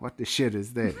 what the shit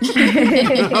is this?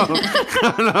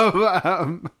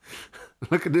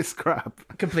 Look at this crap.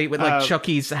 Complete with like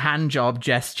Chucky's hand job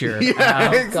gesture.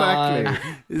 Yeah,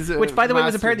 exactly. Which, by the way,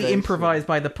 was apparently improvised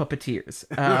by the puppeteers.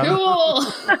 Cool.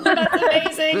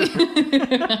 That's amazing.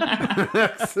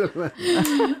 Excellent.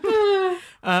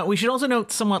 We should also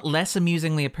note, somewhat less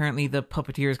amusingly, apparently the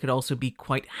puppeteers could also be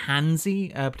quite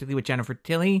handsy, particularly with Jennifer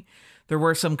Tilly. There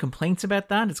were some complaints about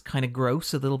that. It's kind of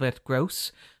gross, a little bit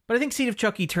gross. But I think Seed of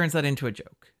Chucky turns that into a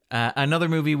joke. Another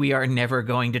movie we are never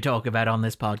going to talk about on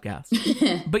this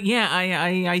podcast. But yeah,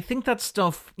 I think that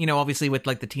stuff, obviously with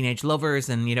like the teenage lovers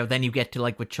and, then you get to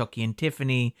like with Chucky and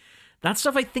Tiffany, that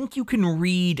stuff I think you can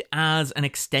read as an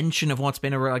extension of what's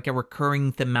been a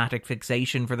recurring thematic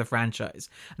fixation for the franchise.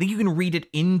 I think you can read it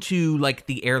into like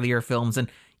the earlier films,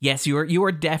 and yes, you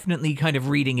are definitely kind of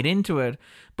reading it into it,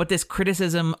 but this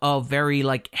criticism of very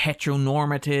like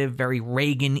heteronormative, very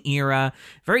Reagan era,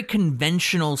 very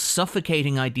conventional,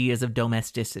 suffocating ideas of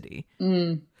domesticity.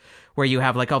 Where you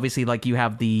have like, obviously, like you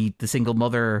have the single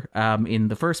mother in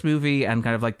the first movie, and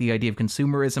kind of like the idea of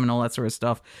consumerism and all that sort of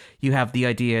stuff. You have the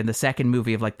idea in the second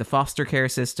movie of like the foster care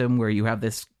system, where you have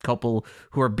this couple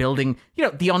who are building,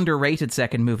 the underrated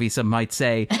second movie, some might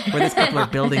say, where this couple are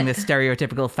building this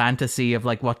stereotypical fantasy of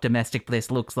like what domestic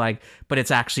bliss looks like, but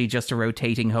it's actually just a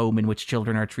rotating home in which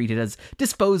children are treated as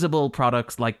disposable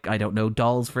products, like, I don't know,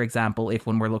 dolls, for example, if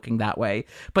when we're looking that way.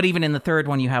 But even in the third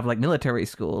one, you have like military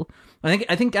school. I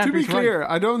think to be clear, right.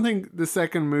 I don't think the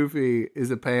second movie is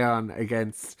a paean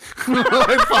against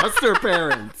foster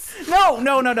parents. No.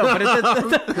 But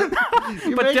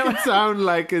you make it sound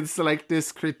like it's like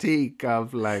this critique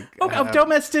of like of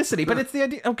domesticity. But it's the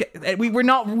idea. Okay,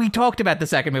 we talked about the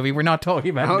second movie. We're not talking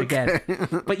about it again.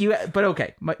 But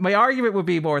okay, my argument would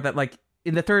be more that like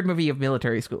in the third movie of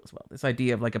military school as well, this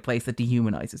idea of like a place that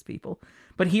dehumanizes people.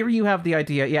 But here you have the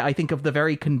idea. I think of the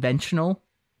very conventional.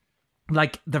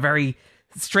 Like the very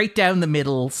straight down the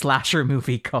middle slasher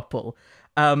movie couple.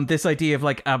 This idea of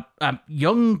like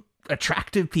young,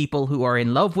 attractive people who are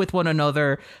in love with one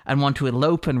another and want to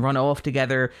elope and run off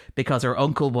together because their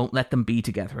uncle won't let them be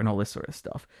together and all this sort of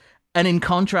stuff. And in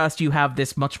contrast, you have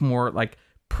this much more like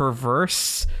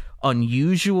perverse,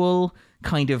 unusual,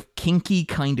 kind of kinky,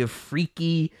 kind of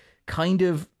freaky, kind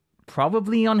of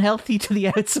probably unhealthy to the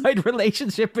outside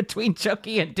relationship between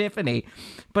Chucky and Tiffany.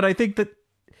 But I think that,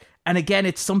 and again,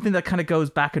 it's something that kind of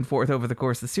goes back and forth over the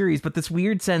course of the series, but this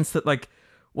weird sense that like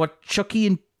what Chucky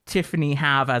and Tiffany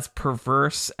have as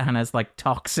perverse and as like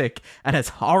toxic and as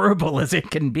horrible as it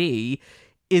can be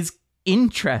is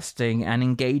interesting and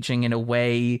engaging in a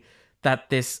way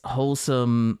that this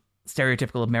wholesome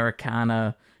stereotypical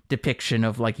Americana depiction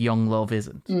of like young love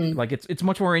isn't. Like it's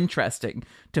much more interesting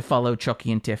to follow Chucky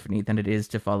and Tiffany than it is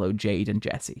to follow Jade and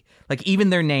Jesse. Like even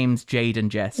their names, Jade and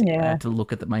Jesse, I had to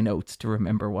look at my notes to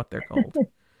remember what they're called.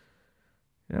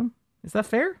 Is that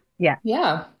fair? Yeah,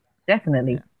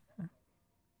 definitely. Yeah.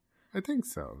 I think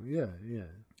so. Yeah.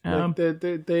 Like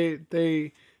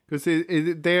they because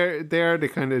they're the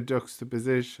kind of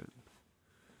juxtaposition,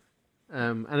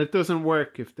 and it doesn't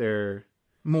work if they're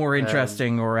more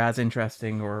interesting or as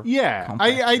interesting or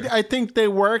I think they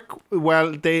work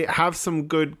well. They have some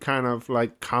good kind of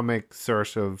like comic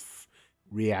sort of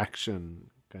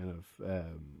reaction kind of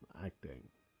acting.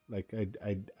 Like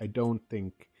I don't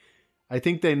think, I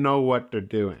think they know what they're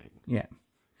doing. Yeah,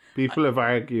 people have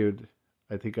argued,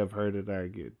 I think I've heard it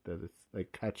argued, that it's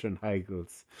like Katrin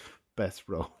Heigl's best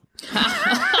role.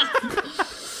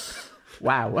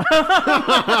 Wow.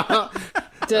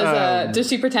 Does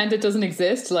she pretend it doesn't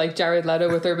exist, like Jared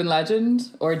Leto with Urban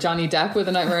Legend or Johnny Depp with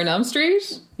A Nightmare on Elm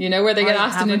Street? Where they get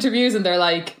asked in interviews and they're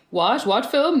like,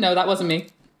 what film? No, that wasn't me.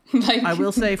 Like, I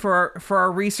will say for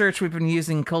our research, we've been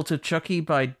using Cult of Chucky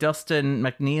by Dustin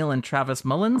McNeil and Travis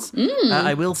Mullins.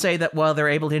 I will say that while they're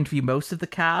able to interview most of the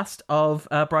cast of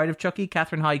Bride of Chucky,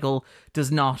 Katherine Heigl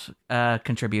does not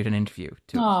contribute an interview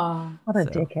to it. What a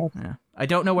dickhead. Yeah. I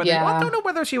don't know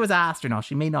whether she was asked or not.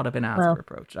 She may not have been asked or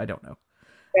approached. I don't know.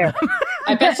 Fair.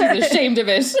 I bet she's ashamed of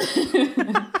it.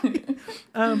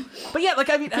 But yeah, like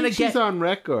I mean, and again, she's on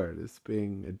record as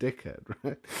being a dickhead,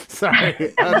 right?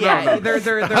 Sorry. yeah, there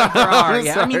are.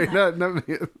 Yeah, Sorry, I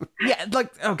mean, yeah,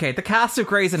 like okay, the cast of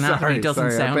Grey's Anatomy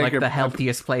doesn't sound like the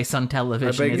healthiest place on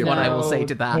television. Is what I will say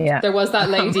to that. Yeah. There was that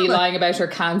lady lying about her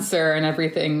cancer and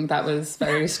everything. That was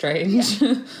very strange.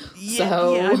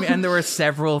 Yeah, I mean, and there were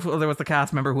several. There was the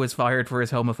cast member who was fired for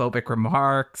his homophobic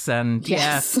remarks, and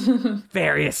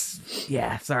various.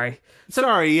 Yeah, sorry.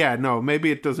 Sorry, yeah, no,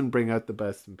 maybe it doesn't bring out the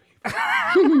best in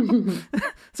people.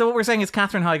 So what we're saying is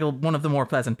Katherine Heigl, one of the more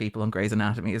pleasant people on Grey's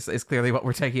Anatomy, is clearly what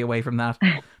we're taking away from that.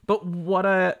 But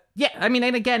I mean,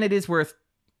 and again, it is worth.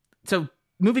 So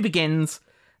movie begins.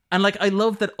 And, like, I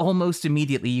love that almost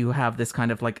immediately you have this kind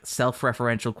of, like,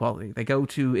 self-referential quality. They go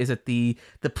to, is it the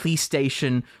police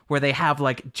station where they have,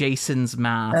 like, Jason's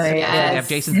mask. They have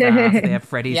Jason's mask. They have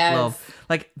Freddy's glove.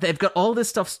 Like, they've got all this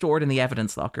stuff stored in the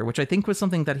evidence locker, which I think was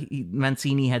something that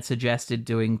Mancini had suggested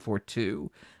doing for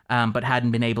 2, but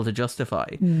hadn't been able to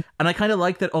justify. And I kind of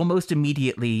like that almost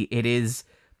immediately it is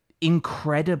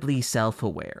incredibly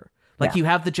self-aware. Like, you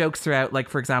have the jokes throughout, like,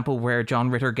 for example, where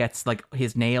John Ritter gets, like,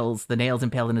 the nails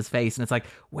impaled in his face, and it's like,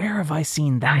 where have I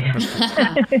seen that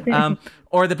before?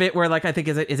 Or the bit where, like, I think,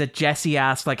 is it Jesse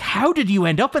asked, like, how did you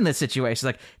end up in this situation? It's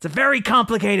like, it's a very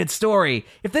complicated story.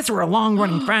 If this were a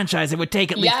long-running franchise, it would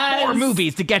take at least 4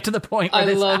 movies to get to the point where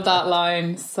I love that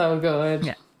line. So good.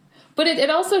 Yeah. But it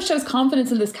also shows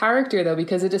confidence in this character, though,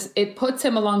 because it puts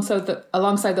him alongside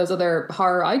those other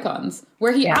horror icons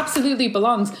where he absolutely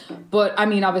belongs. But I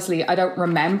mean, obviously, I don't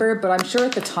remember, but I'm sure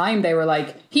at the time they were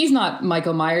like, he's not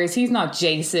Michael Myers, he's not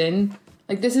Jason.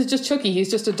 Like, this is just Chucky, he's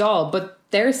just a doll. But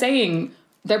they're putting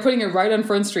it right on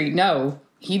Front Street. No,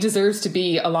 he deserves to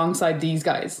be alongside these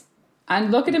guys.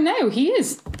 And look at him now, he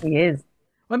is. He is.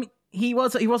 Well, I mean, he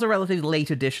was a relatively late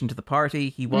addition to the party.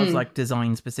 He was like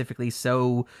designed specifically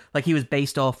so, like, he was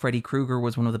based off Freddy Krueger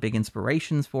was one of the big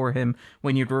inspirations for him.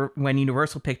 When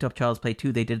Universal picked up Child's Play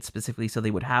 2, they did it specifically so they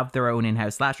would have their own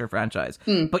in-house slasher franchise.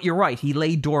 But you're right, he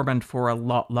lay dormant for a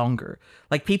lot longer.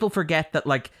 Like, people forget that,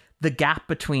 like, the gap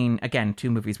between, again,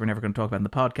 2 movies we're never going to talk about in the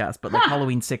podcast, but like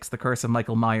Halloween 6, The Curse of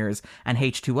Michael Myers, and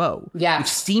H2O, which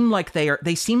seem like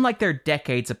they're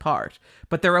decades apart,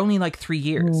 but they're only like 3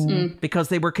 years because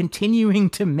they were continuing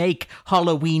to make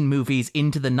Halloween movies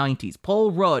into the 90s.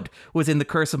 Paul Rudd was in The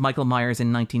Curse of Michael Myers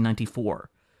in 1994,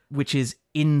 which is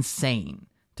insane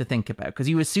to think about, because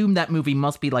you assume that movie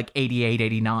must be like 88,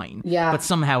 89. Yeah. But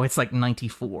somehow it's like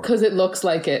 94. Because it looks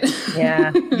like it.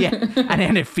 Yeah. Yeah. And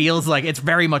then it feels like it's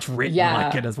very much written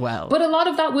like it as well. But a lot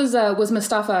of that was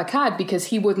Mustafa Akkad, because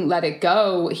he wouldn't let it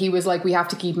go. He was like, we have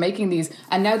to keep making these.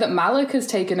 And now that Malik has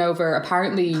taken over,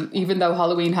 apparently, even though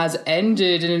Halloween has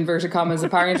ended, in inverted commas,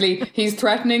 apparently, he's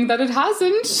threatening that it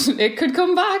hasn't. It could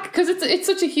come back, because it's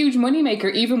such a huge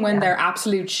moneymaker, even when they're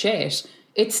absolute shit.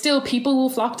 It's still, people will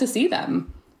flock to see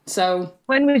them. So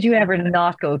when would you ever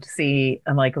not go to see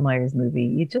a Michael Myers movie?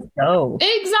 You just go.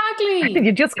 Exactly.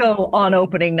 You just go on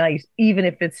opening night, even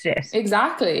if it's shit.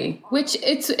 Exactly.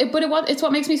 It's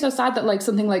what makes me so sad that, like,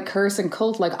 something like Curse and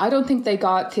Cult, like, I don't think they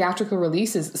got theatrical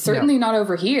releases. Certainly not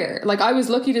over here. Like, I was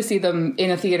lucky to see them in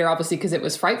a theater, obviously, because it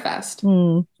was Fright Fest.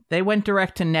 They went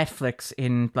direct to Netflix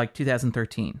in like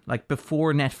 2013. Like,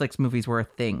 before Netflix movies were a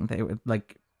thing, they would,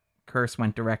 like, Curse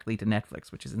went directly to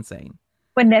Netflix, which is insane.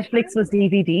 When Netflix was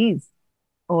DVDs,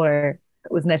 or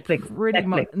was Netflix?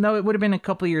 No, it would have been a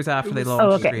couple of years after they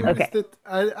launched streaming. Okay.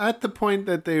 At the point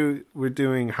that they were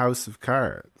doing House of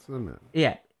Cards, wasn't it?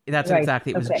 Yeah, that's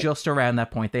exactly. It was just around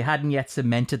that point. They hadn't yet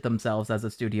cemented themselves as a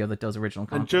studio that does original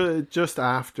content. And just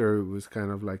after, it was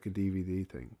kind of like a DVD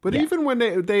thing. But even when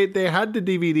they had the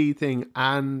DVD thing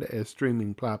and a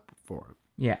streaming platform.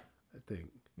 Yeah. I think.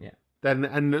 Yeah. Then,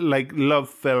 and like Love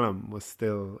Film was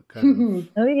still kind of...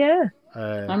 Oh, yeah.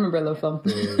 I remember Love Film.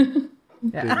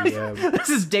 This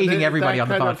is dating everybody on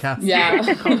the podcast.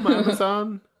 Yeah. Come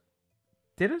Amazon.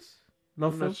 Did it?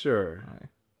 Love Film? Not sure. Right.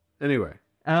 Anyway.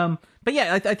 But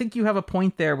yeah, I think you have a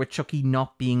point there with Chucky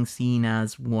not being seen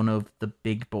as one of the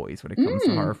big boys when it comes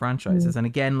to horror franchises. And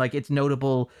again, like, it's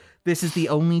notable, this is the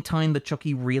only time that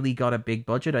Chucky really got a big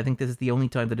budget. I think this is the only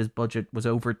time that his budget was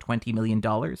over $20 million.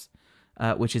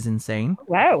 which is insane.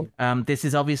 Wow. This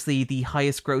is obviously the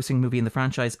highest grossing movie in the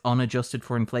franchise, unadjusted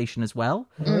for inflation as well.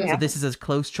 So this is as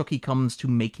close Chucky comes to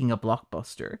making a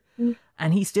blockbuster.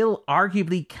 And he still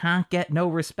arguably can't get no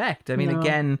respect. I mean,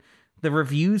 again, the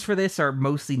reviews for this are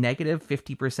mostly negative,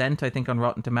 50%, I think, on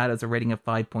Rotten Tomatoes, a rating of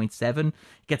 5.7.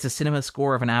 Gets a cinema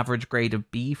score of an average grade of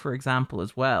B, for example,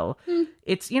 as well.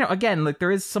 It's, again, like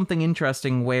there is something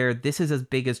interesting where this is as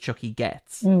big as Chucky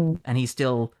gets. And he's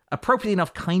still, appropriately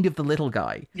enough, kind of the little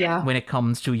guy when it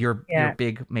comes to your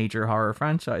big major horror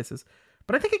franchises.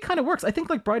 But I think it kind of works. I think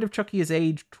like Bride of Chucky has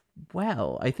aged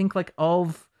well. I think like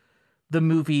of the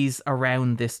movies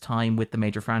around this time with the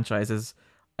major franchises,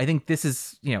 I think this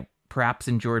is, perhaps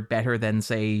endured better than,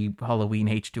 say, Halloween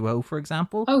H2O, for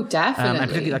example. Oh, definitely. And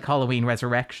particularly like Halloween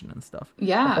Resurrection and stuff.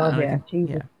 Yeah.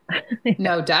 Jesus.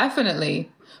 No, definitely.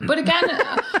 But again,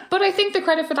 but I think the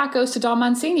credit for that goes to Don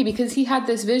Mancini, because he had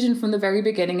this vision from the very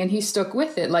beginning and he stuck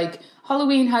with it. Like,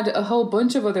 Halloween had a whole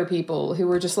bunch of other people who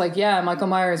were just like, yeah, Michael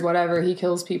Myers, whatever, he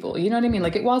kills people. You know what I mean?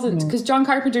 Like, it wasn't, because John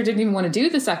Carpenter didn't even want to do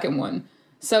the second one.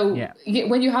 So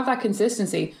when you have that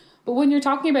consistency... But when you're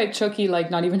talking about Chucky,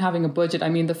 like, not even having a budget, I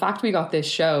mean, the fact we got this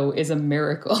show is a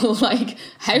miracle. Like,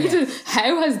 how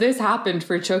has this happened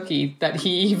for Chucky that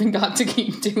he even got to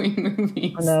keep doing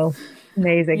movies? I know.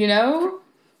 Amazing.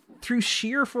 Through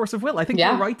sheer force of will. I think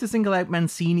you're right to single out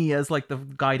Mancini as, like, the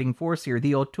guiding force here,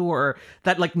 the auteur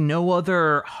that, like, no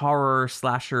other horror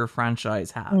slasher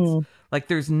franchise has. Like,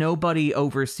 there's nobody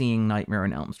overseeing Nightmare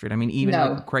on Elm Street. I mean, even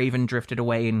like, Craven drifted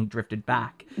away and he drifted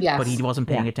back. Yes. But he wasn't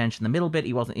paying attention in the middle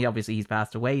bit. Obviously, he's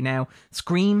passed away now.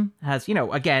 Scream has,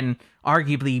 again,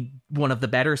 arguably one of the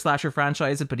better slasher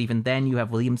franchises, but even then you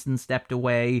have Williamson stepped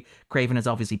away. Craven has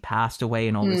obviously passed away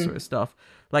and all this sort of stuff.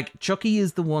 Like, Chucky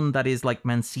is the one that is, like,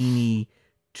 Mancini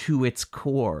to its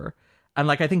core. And,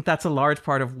 like, I think that's a large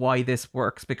part of why this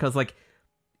works, because, like,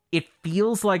 it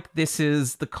feels like this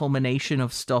is the culmination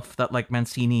of stuff that, like,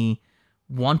 Mancini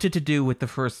wanted to do with the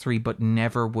first three, but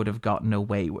never would have gotten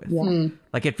away with.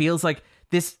 Like, it feels like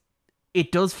this,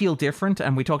 it does feel different.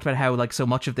 And we talked about how, like, so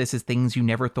much of this is things you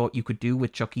never thought you could do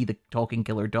with Chucky, the talking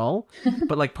killer doll.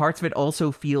 But, like, parts of it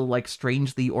also feel, like,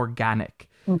 strangely organic.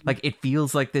 Like, it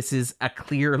feels like this is a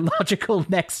clear, logical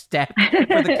next step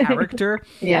for the character.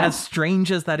 As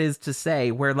strange as that is to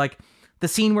say, where, like, the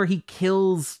scene where he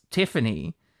kills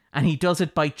Tiffany, and he does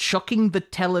it by chucking the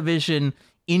television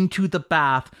into the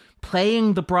bath,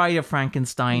 playing The Bride of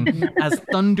Frankenstein as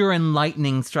thunder and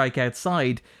lightning strike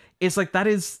outside. It's like, that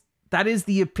is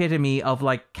the epitome of,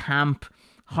 like, camp,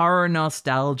 horror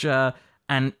nostalgia,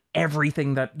 and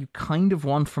everything that you kind of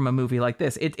want from a movie like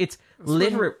this. It's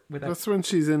literate. That's when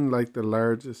she's in, like, the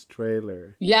largest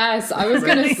trailer. Yes, I was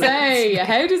going to say,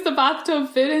 how does the bathtub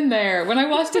fit in there? When I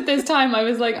watched it this time, I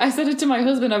was like, I said it to my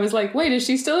husband, I was like, wait, is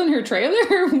she still in her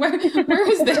trailer? Where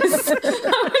is this?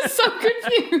 I was so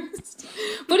confused.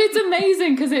 But it's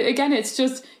amazing because, it's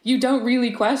just, you don't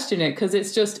really question it because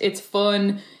it's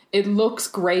fun. It looks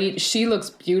great. She looks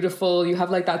beautiful. You have,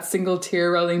 like, that single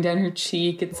tear rolling down her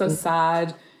cheek. It's so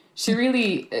sad.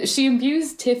 She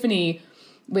imbues Tiffany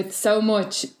with so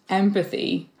much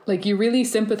empathy. Like, you really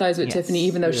sympathize with Tiffany,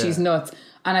 even though she's nuts.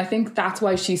 And I think that's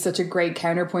why she's such a great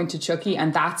counterpoint to Chucky.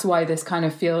 And that's why this kind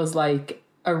of feels like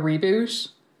a reboot.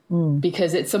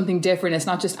 Because it's something different. It's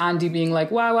not just Andy being like,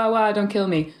 wow, don't kill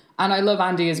me. And I love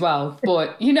Andy as well.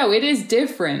 But, it is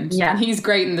different. Yeah. And he's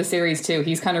great in the series too.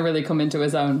 He's kind of really come into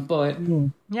his own. But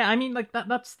yeah, I mean, like,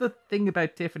 that's the thing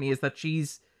about Tiffany, is that she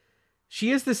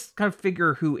is this kind of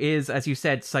figure who is, as you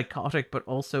said, psychotic, but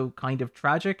also kind of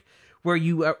tragic, where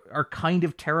you are kind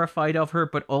of terrified of her,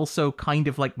 but also kind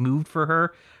of, like, moved for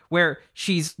her, where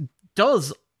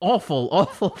does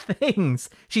awful things.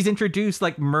 She's introduced,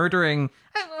 like, murdering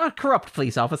a corrupt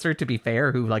police officer, to be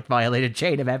fair, who, like, violated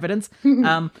chain of evidence.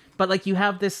 But, like, you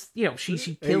have this,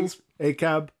 she kills a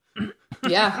cab.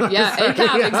 Yeah,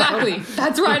 ACAB, exactly.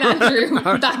 That's right, Andrew.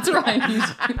 That's right.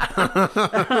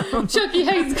 Chucky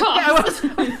hates cops.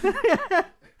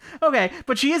 Okay,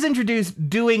 but she is introduced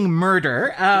doing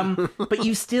murder, but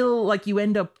you still, like, you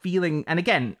end up feeling, and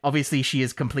again, obviously she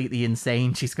is completely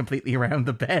insane, she's completely around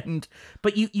the bend,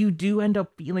 but you do end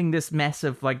up feeling this mess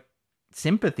of, like,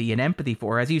 sympathy and empathy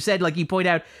for her. As you said, like, you point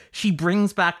out, she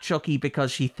brings back Chucky because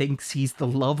she thinks he's the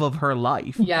love of her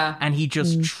life. Yeah. And he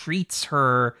just treats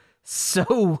her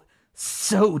so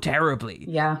terribly.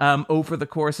 Yeah. Over the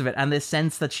course of it. And this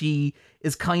sense that she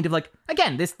is kind of like,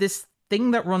 again, this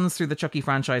thing that runs through the Chucky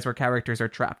franchise where characters are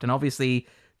trapped. And obviously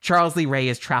Charles Lee Ray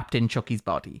is trapped in Chucky's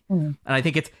body. And I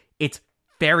think it's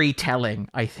very telling,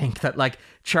 I think, that, like,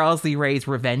 Charles Lee Ray's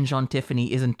revenge on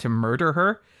Tiffany isn't to murder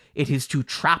her. It is to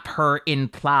trap her in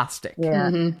plastic.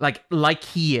 Yeah. Like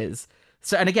he is.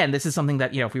 So, and again, this is something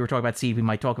that, if we were talking about Steve, we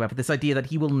might talk about, but this idea that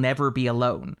he will never be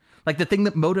alone. Like, the thing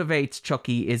that motivates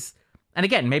Chucky is, and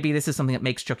again, maybe this is something that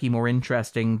makes Chucky more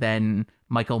interesting than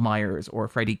Michael Myers or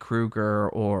Freddy Krueger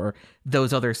or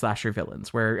those other slasher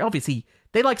villains, where obviously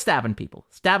they like stabbing people.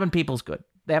 Stabbing people's good.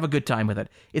 They have a good time with it.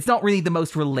 It's not really the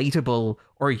most relatable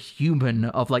or human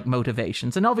of like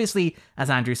motivations. And obviously,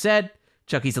 as Andrew said,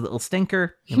 Chucky's a little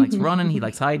stinker. He likes running, he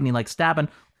likes hiding, he likes stabbing,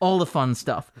 all the fun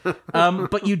stuff.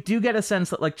 But you do get a sense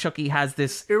that like Chucky has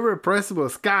this irrepressible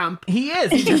scamp. He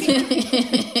is. He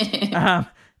just,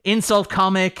 insult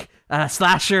comic,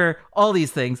 slasher, all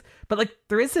these things. But like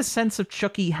there is this sense of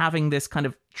Chucky having this kind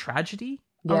of tragedy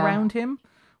around him,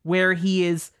 where he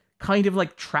is kind of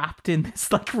like trapped in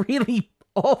this like really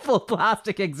awful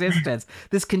plastic existence,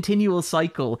 this continual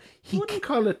cycle. I wouldn't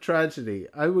call it tragedy.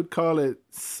 I would call it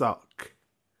suck.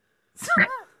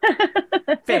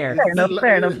 Fair enough.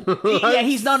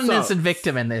 He's not an innocent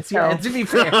victim in this. Yeah, to be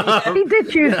fair. He did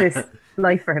choose this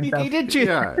life for himself. He did choose.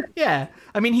 Yeah.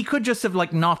 I mean, he could just have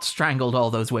like not strangled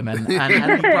all those women,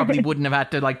 and he probably wouldn't have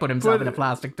had to like put himself in a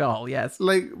plastic doll. Yes.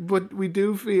 But we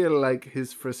do feel like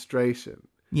his frustration.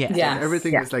 Yes.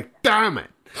 Everything is like, damn it.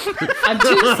 I'm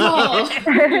too small.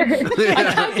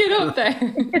 I can't get up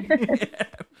there.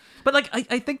 But like,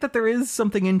 I think that there is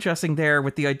something interesting there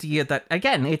with the idea that,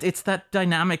 again, it's that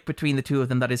dynamic between the two of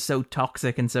them that is so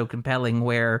toxic and so compelling,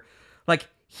 where like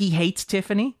he hates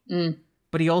Tiffany,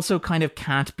 but he also kind of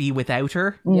can't be without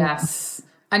her. Yes.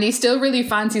 And he still really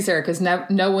fancies her because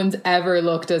no one's ever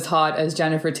looked as hot as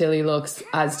Jennifer Tilly looks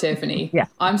as Tiffany. Yeah.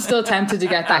 I'm still tempted to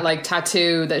get that like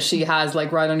tattoo that she has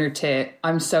like right on her tit.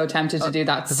 I'm so tempted to do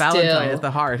that. The Valentine is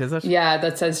the heart, is it? Yeah,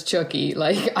 that says Chucky.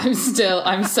 Like I'm so.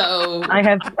 I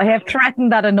have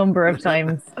threatened that a number of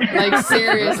times. Like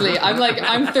seriously,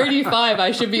 I'm 35.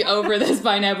 I should be over this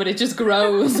by now, but it just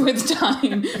grows with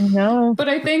time. No. But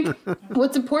I think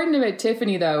what's important about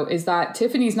Tiffany though is that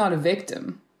Tiffany's not a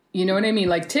victim. You know what I mean?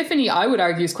 Like Tiffany, I would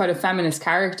argue, is quite a feminist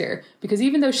character because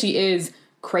even though she is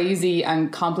crazy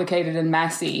and complicated and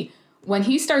messy, when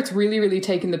he starts really, really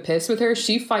taking the piss with her,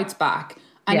 she fights back.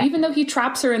 And even though he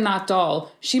traps her in that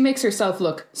doll, she makes herself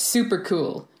look super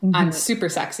cool and super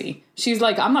sexy. She's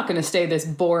like, I'm not going to stay this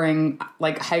boring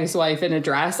like housewife in a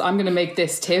dress. I'm going to make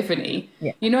this Tiffany.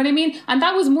 Yeah. You know what I mean? And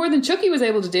that was more than Chucky was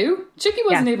able to do. Chucky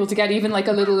wasn't able to get even like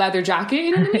a little leather jacket.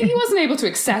 You know what I mean? He wasn't able to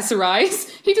accessorize.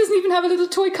 He doesn't even have a little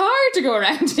toy car to go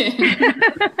around in.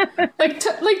 like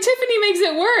Tiffany makes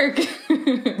it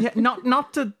work.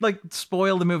 Not to like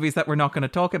spoil the movies that we're not going to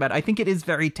talk about. I think it is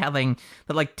very telling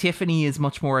that like Tiffany is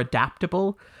much more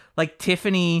adaptable. Like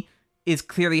Tiffany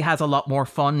clearly has a lot more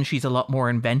fun. She's a lot more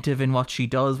inventive in what she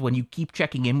does. When you keep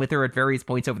checking in with her at various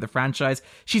points over the franchise,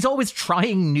 she's always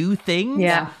trying new things.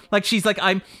 Yeah. Like she's like,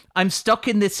 I'm stuck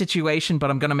in this situation,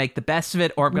 but I'm going to make the best of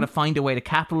it, or I'm going to find a way to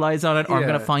capitalize on it, or I'm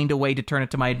going to find a way to turn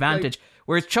it to my advantage.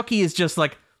 Whereas Chucky is just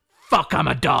like, fuck, I'm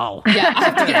a doll. Yeah, I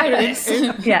have to get out of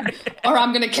this. Yeah. Or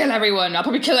I'm going to kill everyone. I'll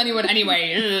probably kill anyone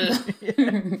anyway.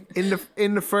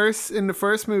 In the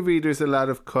first movie, there's a lot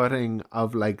of cutting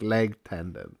of like leg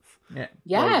tendons. Yeah.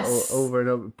 Yes. Like, over and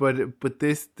over. But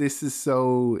this is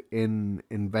so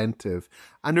inventive.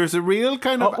 And there's a real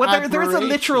kind of there's a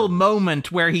literal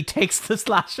moment where he takes the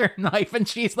slasher knife and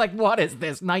she's like, what is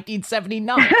this,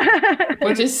 1979?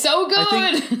 Which is so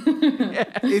good.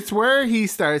 It's where he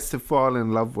starts to fall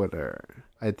in love with her,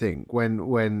 I think,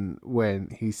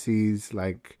 when he sees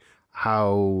like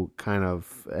how kind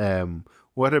of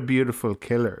what a beautiful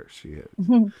killer she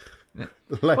is.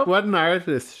 Like what an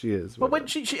artist she is. But when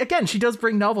she does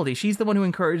bring novelty. She's the one who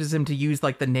encourages him to use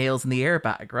like the nails in the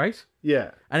airbag, right?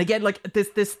 Yeah. And again, like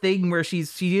this thing where she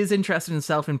is interested in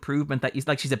self-improvement,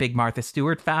 that she's a big Martha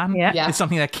Stewart fan. Yeah. It's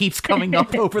something that keeps coming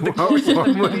up over the course.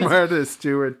 What would Martha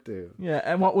Stewart do? Yeah,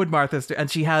 and what would Martha Stewart?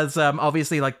 And she has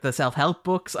obviously like the self-help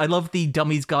books. I love the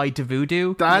Dummy's Guide to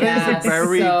Voodoo. That is a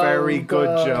very, very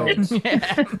good joke.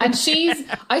 Yeah. And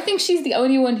I think she's the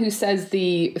only one who says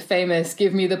the famous,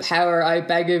 give me the power, I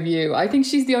beg of you. I think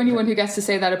she's the only one who gets to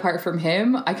say that apart from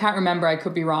him. I can't remember, I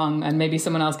could be wrong, and maybe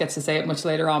someone else gets to say it much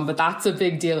later on, but that's a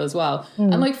big deal as well.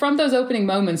 And like from those opening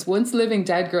moments, once Living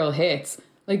Dead Girl hits,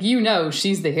 like, you know,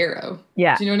 she's the hero.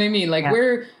 Yeah. Do you know what I mean? Like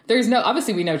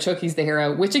obviously we know Chucky's the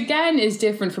hero, which again is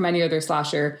different from any other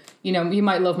slasher. You know, you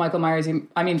might love Michael Myers.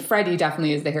 Freddy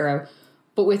definitely is the hero.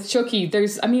 But with Chucky,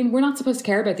 we're not supposed to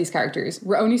care about these characters.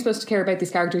 We're only supposed to care about these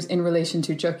characters in relation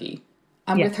to Chucky.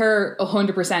 And with her,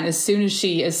 100%, as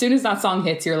soon as that song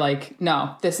hits, you're like,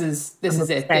 no, this is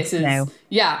it. This is now.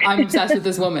 Yeah, I'm obsessed with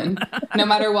this woman, no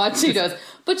matter what she does.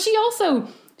 But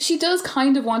she does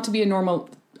kind of want to be a normal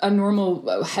a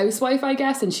normal housewife, I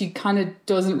guess, and she kind of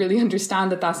doesn't really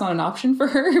understand that that's not an option for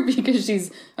her because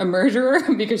she's a murderer,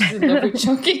 because she's in love with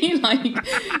Chucky. Like,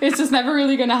 it's just never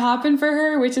really going to happen for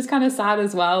her, which is kind of sad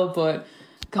as well. But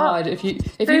God, if you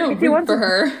don't root for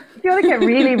her, if you want to get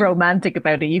really romantic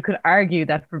about it, you could argue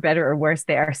that for better or worse,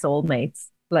 they are soulmates.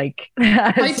 Like,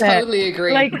 I totally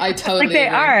agree. Like they agree.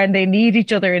 are, and they need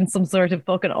each other in some sort of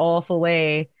fucking awful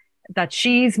way that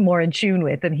she's more in tune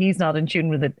with, and he's not in tune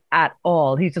with it at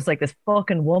all. He's just like this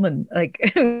fucking woman, like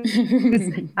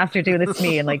after doing this to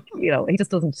me, and like, you know, he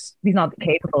just doesn't. He's not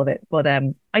capable of it. But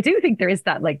I do think there is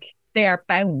that, like, they are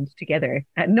bound together.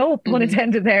 No pun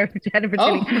intended there, Jennifer.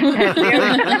 Oh.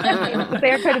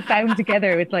 They are kind of bound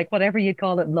together with, like, whatever you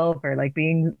call it, love, or like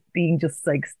being just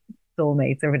like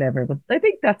soulmates or whatever. But I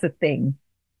think that's a thing.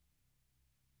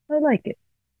 I like it.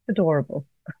 It's adorable.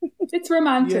 It's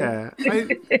romantic. Yeah,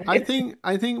 I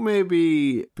think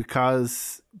maybe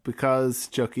because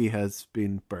Chucky has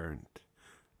been burned.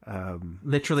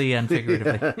 Literally and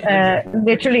figuratively.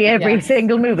 Literally every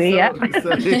single movie,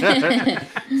 So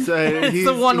It's he's,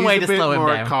 the one way he's to a bit slow him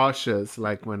more down. cautious,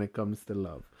 like when it comes to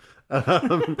love.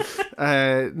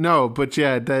 No, but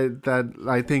yeah, that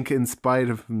I think in spite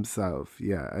of himself,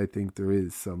 yeah, I think there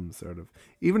is some sort of,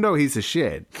 even though he's a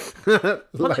shit,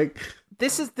 like.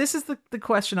 This is the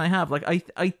question I have. Like,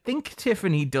 I think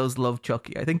Tiffany does love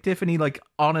Chucky. I think Tiffany, like,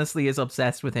 honestly is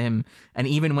obsessed with him. And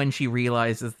even when she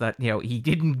realizes that, you know, he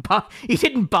didn't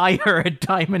buy her a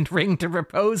diamond ring to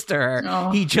propose to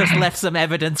her, he just left some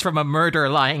evidence from a murder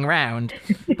lying around.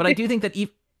 But I do think that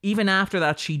even after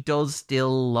that, she does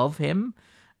still love him.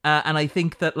 And I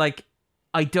think that, like,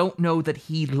 I don't know that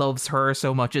he loves her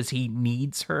so much as he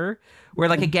needs her. Where,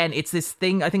 like, again, it's this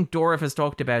thing, I think Dorif has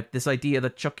talked about, this idea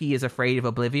that Chucky is afraid of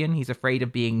oblivion. He's afraid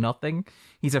of being nothing.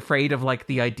 He's afraid of, like,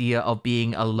 the idea of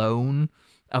being alone,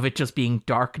 of it just being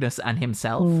darkness and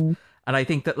himself. And I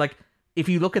think that, like, if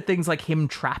you look at things like him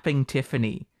trapping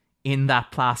Tiffany in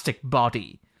that plastic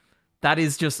body, that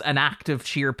is just an act of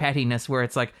sheer pettiness where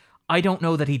it's like, I don't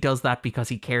know that he does that because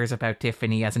he cares about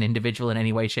Tiffany as an individual in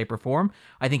any way, shape, or form.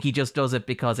 I think he just does it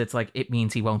because it's like, it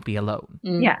means he won't be alone.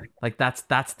 Yeah. Like, that's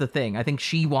the thing. I think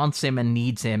she wants him and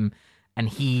needs him, and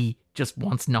he just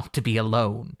wants not to be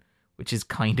alone, which is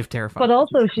kind of terrifying. But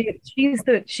also, she's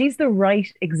the right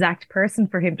exact person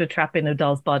for him to trap in a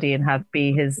doll's body and have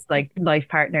be his, like, life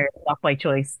partner, not by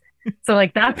choice. So,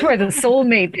 like, that's where the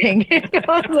soulmate thing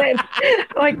comes in.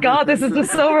 Oh my God, this is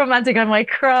just so romantic. I might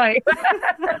cry.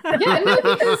 Yeah, no,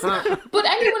 but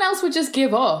anyone else would just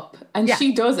give up, and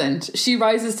she doesn't. She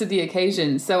rises to the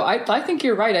occasion. So I think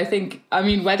you're right. I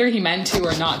mean, whether he meant to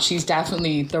or not, she's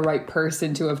definitely the right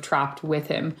person to have trapped with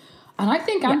him. And I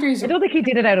think Andrew's. I don't think he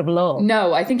did it out of love.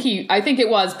 No, I think it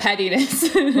was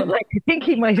pettiness. But, like, I think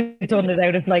he might have done it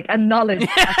out of, like, a knowledge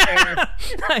factor.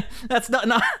 That's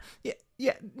not.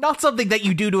 Yeah, not something that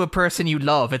you do to a person you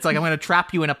love. It's like, I'm going to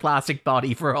trap you in a plastic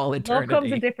body for all eternity. Love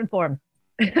comes in different form.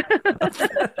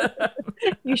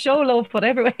 You show love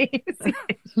whatever way you see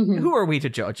it. Who are we to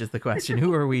judge is the question.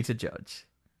 Who are we to judge?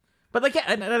 But, like,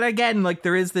 and again, like,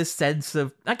 there is this sense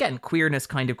of, again, queerness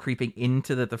kind of creeping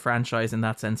into the franchise in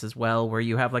that sense as well, where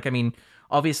you have, like, I mean,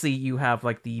 obviously you have,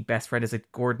 like, the best friend is,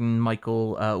 like, Gordon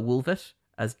Michael Woolvett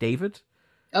as David.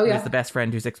 Oh, yeah. Who's the best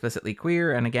friend who's explicitly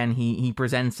queer, and again, he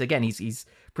presents, again, he's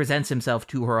presents himself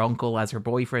to her uncle as her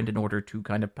boyfriend in order to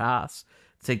kind of pass,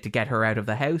 to get her out of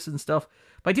the house and stuff.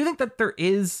 But I do think that there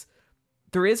is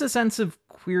a sense of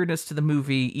queerness to the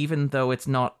movie, even though it's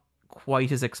not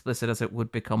quite as explicit as it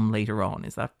would become later on.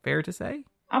 Is that fair to say?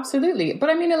 Absolutely. But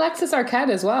I mean, Alexis Arquette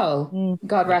as well.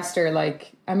 God rest her.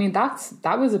 Like, I mean, that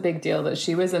was a big deal that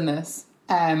she was in this.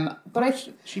 But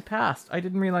she passed. I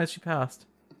didn't realize she passed.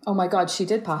 Oh my God, she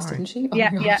did pass, didn't she? Oh yeah.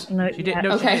 No, she did.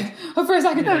 No, okay. She did. Oh, for a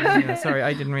second. Yeah, sorry,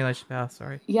 I didn't realize she passed.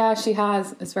 Sorry. Yeah, she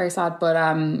has. It's very sad, but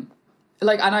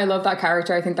like, and I love that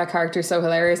character. I think that character is so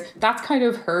hilarious. That's kind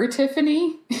of her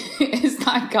Tiffany, is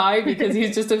that guy, because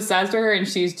he's just obsessed with her and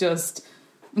she's just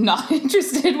not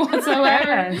interested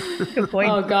whatsoever. Yeah, good point.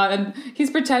 Oh God, and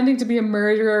he's pretending to be a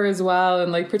murderer as well,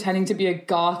 and like pretending to be a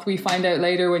goth. We find out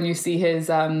later when you see his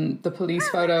the police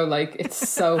photo. Like, it's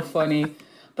so funny.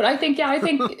 But I think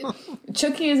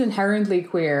Chucky is inherently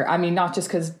queer. I mean, not just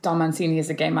because Don Mancini is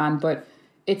a gay man, but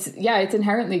it's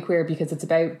inherently queer because it's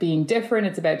about being different.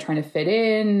 It's about trying to fit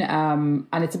in, and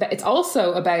it's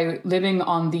also about living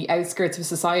on the outskirts of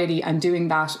society and doing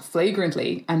that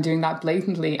flagrantly and doing that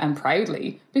blatantly and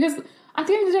proudly. Because at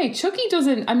the end of the day, Chucky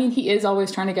doesn't. I mean, he is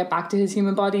always trying to get back to his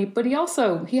human body, but he has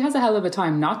a hell of a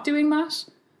time not doing that.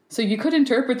 So you could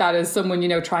interpret that as someone,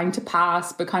 trying to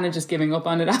pass, but kind of just giving up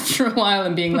on it after a while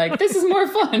and being like, this is more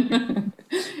fun.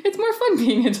 It's more fun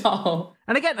being a doll.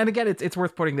 And again, it's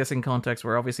worth putting this in context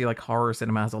where obviously like horror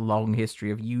cinema has a long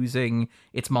history of using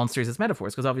its monsters as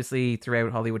metaphors, because obviously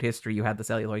throughout Hollywood history you had the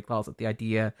celluloid closet, the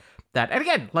idea that, and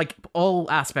again, like all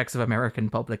aspects of American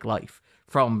public life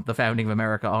from the founding of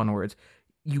America onwards,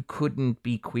 you couldn't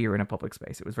be queer in a public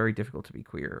space. It was very difficult to be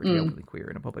queer or to be openly queer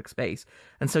in a public space.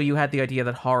 And so you had the idea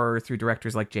that horror through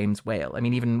directors like James Whale, I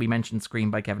mean, even we mentioned Scream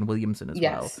by Kevin Williamson as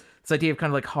well. This idea of kind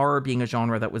of like horror being a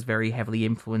genre that was very heavily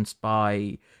influenced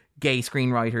by gay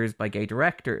screenwriters, by gay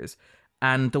directors.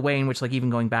 And the way in which, like,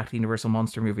 even going back to the Universal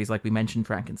monster movies, like we mentioned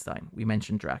Frankenstein, we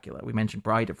mentioned Dracula, we mentioned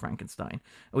Bride of Frankenstein,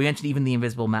 we mentioned even The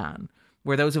Invisible Man,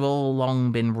 where those have all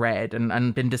long been read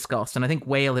and been discussed. And I think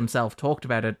Whale himself talked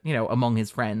about it, you know, among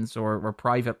his friends or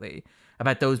privately,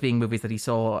 about those being movies that he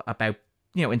saw about,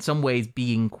 you know, in some ways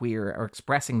being queer or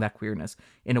expressing that queerness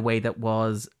in a way that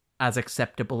was as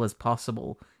acceptable as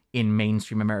possible in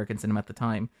mainstream American cinema at the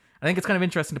time. I think it's kind of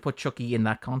interesting to put Chucky in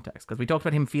that context, because we talked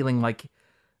about him feeling like,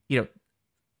 you know,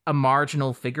 a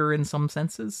marginal figure in some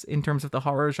senses in terms of the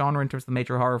horror genre, in terms of the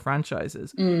major horror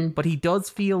franchises. But he does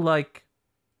feel like,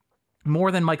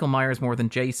 more than Michael Myers, more than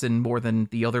Jason, more than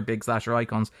the other big slasher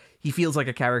icons, he feels like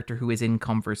a character who is in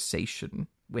conversation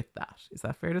with that. Is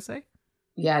that fair to say?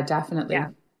 Yeah, definitely.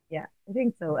 Yeah, I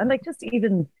think so. And like, just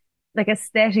even like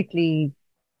aesthetically,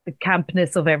 the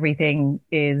campness of everything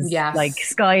is like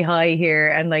sky high here.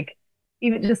 And like,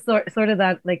 even just sort of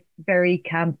that like very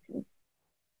camp,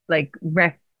 like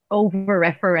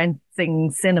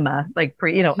over-referencing cinema, like,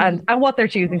 you know, and what they're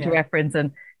choosing to reference.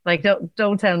 And like,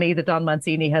 don't tell me that Don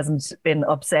Mancini hasn't been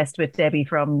obsessed with Debbie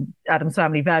from Addams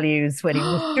Family Values when he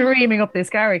was dreaming up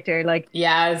this character. Like,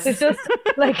 yes, it's just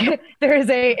like there is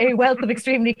a wealth of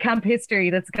extremely camp history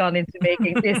that's gone into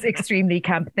making this extremely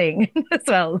camp thing as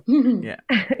well. Yeah.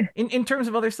 In terms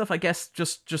of other stuff, I guess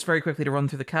just very quickly to run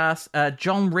through the cast,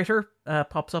 John Ritter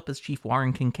pops up as Chief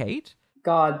Warren Kincaid.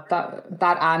 God,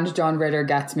 that and John Ritter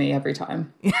gets me every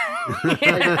time.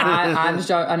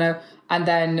 And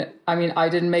then, I mean, I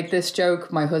didn't make this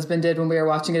joke. My husband did when we were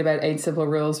watching it about 8 Simple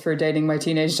Rules for Dating My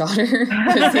Teenage Daughter.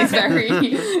 Because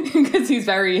he's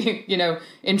very, you know,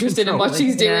 interested in what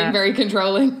she's doing, very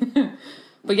controlling.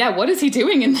 But yeah, what is he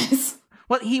doing in this?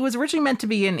 Well, he was originally meant to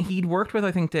be in, he'd worked with,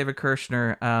 I think, David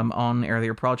Kirshner on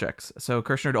earlier projects. So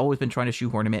Kirshner had always been trying to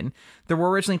shoehorn him in. There were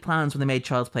originally plans when they made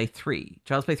Child's Play 3.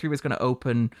 Child's Play 3 was going to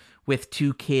open with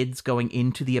 2 kids going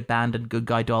into the abandoned Good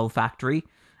Guy doll factory.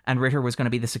 And Ritter was going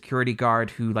to be the security guard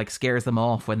who, like, scares them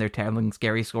off when they're telling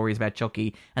scary stories about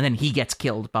Chucky. And then he gets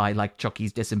killed by, like,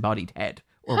 Chucky's disembodied head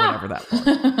or whatever that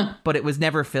was. But it was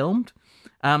never filmed.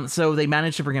 So they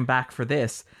managed to bring him back for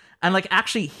this. And, like,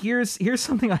 actually, here's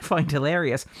something I find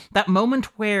hilarious. That moment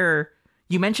where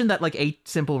you mentioned that, like, 8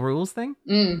 Simple Rules thing.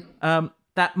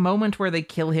 That moment where they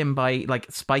kill him by,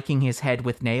 like, spiking his head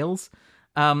with nails.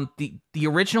 The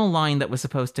original line that was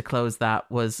supposed to close that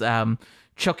was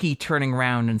Chucky turning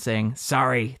around and saying,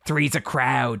 "Sorry, 3's a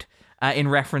crowd," in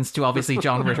reference to obviously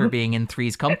John Ritter being in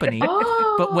 3's company.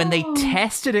 But when they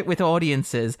tested it with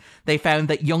audiences, they found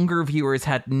that younger viewers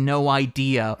had no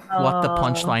idea what the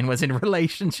punchline was in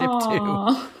relationship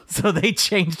to. So they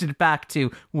changed it back to,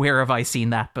 "Where have I seen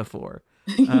that before?"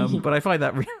 But I find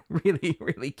that really,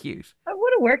 really cute. It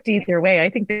would have worked either way. I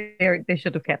think they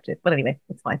should have kept it. But anyway,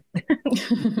 it's fine.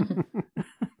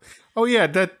 Oh yeah,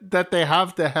 that they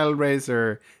have the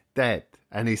Hellraiser dead,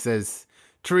 and he says,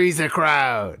 "Three's a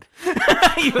crowd."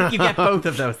 you get both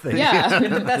of those things. Yeah,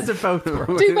 the best of both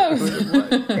worlds. Do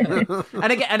both.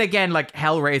 and again, like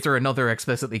Hellraiser, another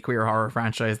explicitly queer horror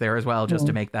franchise there as well, just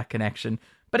to make that connection.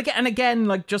 But again,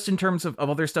 like, just in terms of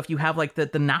other stuff, you have like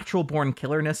the natural born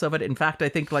killerness of it. In fact, I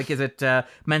think, like, is it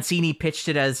Mancini pitched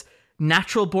it as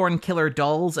Natural Born Killer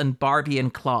Dolls and Barbie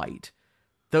and Clyde.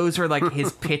 Those are like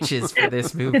his pitches for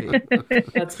this movie.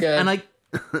 That's good. And I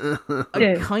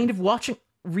kind of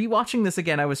rewatching this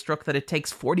again, I was struck that it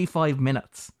takes 45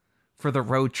 minutes for the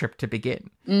road trip to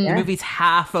begin. The movie's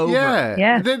half over.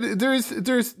 Yeah.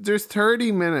 There's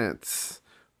 30 minutes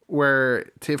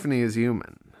where Tiffany is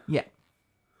human. Yeah.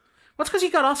 Well, it's because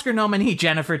you got Oscar nominee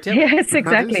Jennifer Tilly. Yes,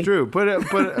 exactly. That's true,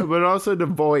 but also the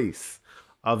voice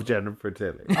of Jennifer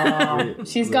Tilly. Oh,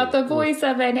 she's got the voice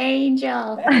of an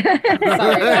angel. Sorry,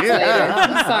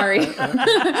 that's later. Sorry.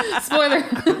 Spoiler.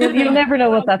 You'll never know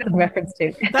what that's in reference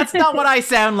to. That's not what I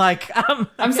sound like.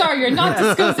 I'm sorry, you're not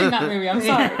discussing that movie. I'm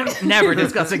sorry. Never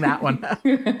discussing that one.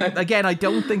 Again, I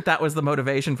don't think that was the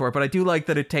motivation for it, but I do like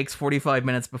that it takes 45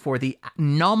 minutes before the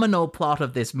nominal plot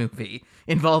of this movie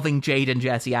involving Jade and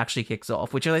Jesse actually kicks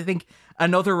off, which I think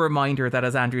another reminder that,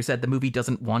 as Andrew said, the movie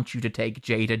doesn't want you to take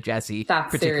Jade and Jesse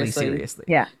particularly seriously.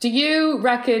 Yeah. Do you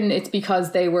reckon it's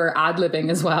because they were ad-libbing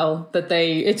as well, that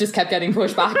it just kept getting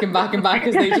pushed back and back and back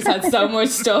because they just had so much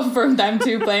stuff from them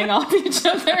two playing off each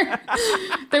other?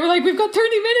 They were like, we've got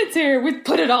 30 minutes here, we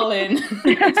put it all in.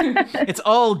 It's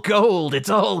all gold. It's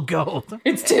all gold.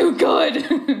 It's too good.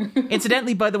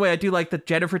 Incidentally, by the way, I do like that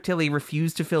Jennifer Tilly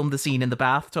refused to film the scene in the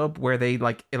bathtub where they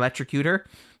like electrocute her,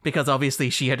 because obviously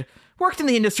she had worked in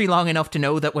the industry long enough to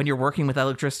know that when you're working with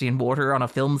electricity and water on a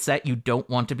film set, you don't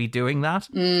want to be doing that.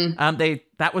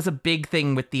 That was a big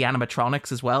thing with the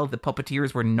animatronics as well. The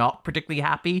puppeteers were not particularly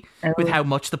happy with how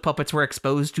much the puppets were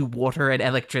exposed to water and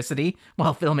electricity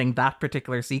while filming that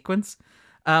particular sequence.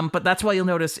 But that's why you'll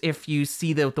notice if you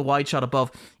see the wide shot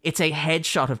above, it's a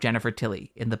headshot of Jennifer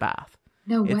Tilly in the bath.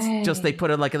 No way. It's just they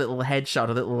put a little headshot,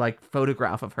 a little like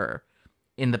photograph of her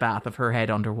in the bath of her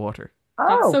head underwater.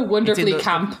 That's so wonderfully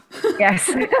camp. Yes.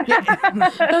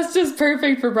 That's just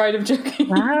perfect for Bride of Chucky.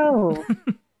 Wow.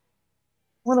 I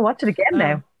want to watch it again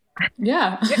now.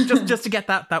 Yeah. just to get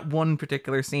that one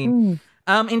particular scene.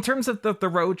 In terms of the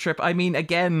road trip, I mean,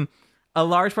 again, a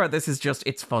large part of this is just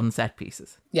it's fun set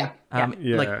pieces. Yeah.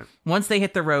 Like once they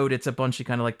hit the road, it's a bunch of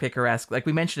kind of like picaresque, like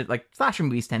we mentioned it, like slasher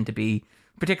movies tend to be.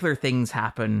 Particular things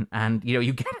happen, and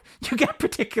you get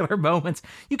particular moments.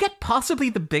 You get possibly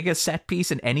the biggest set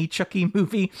piece in any Chucky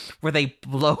movie where they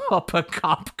blow up a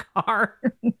cop car,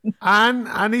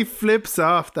 and he flips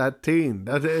off that teen.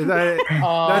 That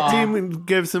teen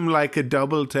gives him like a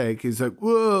double take. He's like,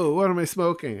 "Whoa, what am I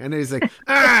smoking?" And he's like,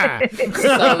 "Ah!"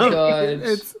 So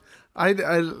good.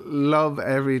 I love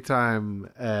every time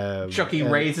Chucky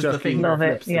raises Chucky the thing,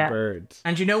 flips the bird.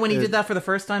 And you know when he did that for the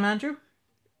first time, Andrew?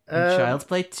 Child's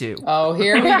Play 2. Oh,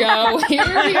 here we go.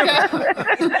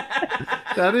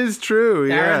 That is true.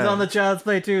 Darren's on the Child's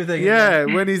Play 2 thing. Yeah,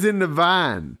 when he's in the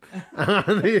van.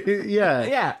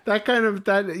 Yeah. That kind of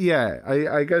that. Yeah,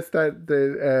 I guess that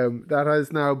that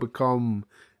has now become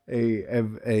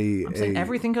I'm saying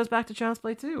everything goes back to Child's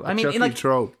Play 2. I mean, Chucky like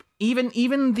trope.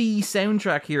 Even the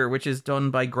soundtrack here, which is done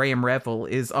by Graham Revel,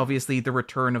 is obviously the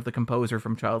return of the composer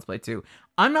from Child's Play 2.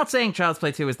 I'm not saying Child's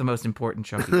Play 2 is the most important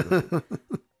Chucky movie.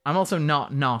 I'm also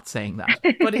not saying that.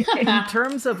 But in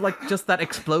terms of like just that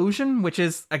explosion, which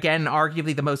is again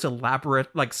arguably the most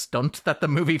elaborate like stunt that the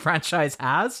movie franchise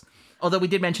has. Although we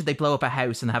did mention they blow up a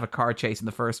house and have a car chase in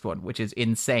the first one, which is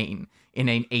insane in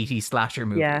an 80s slasher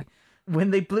movie. Yeah. When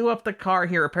they blew up the car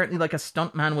here, apparently like a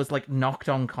stuntman was like knocked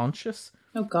unconscious.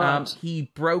 Oh god.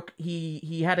 He got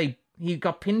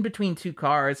pinned between two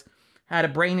cars, had a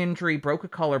brain injury, broke a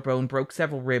collarbone, broke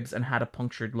several ribs, and had a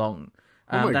punctured lung.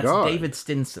 That's God. David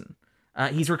Stinson.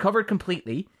 He's recovered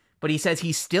completely, but he says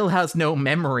he still has no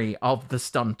memory of the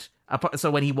stunt. So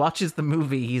when he watches the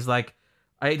movie, he's like,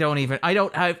 I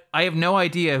have no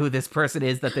idea who this person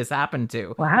is that this happened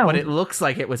to. Wow. But it looks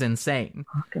like it was insane.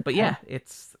 But yeah,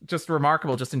 it's just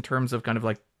remarkable just in terms of kind of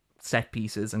like set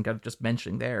pieces and kind of just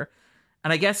mentioning there.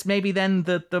 And I guess maybe then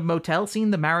the motel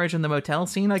scene, the marriage and the motel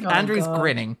scene, like Andrew's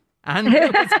grinning. Andrew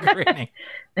is grinning.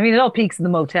 I mean, it all peaks in the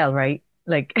motel, right?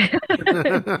 Like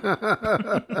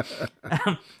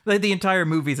the entire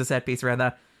movie is a set piece around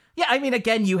that. Yeah, I mean,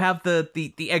 again, you have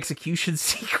the execution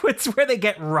sequence where they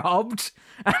get robbed,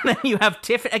 and then you have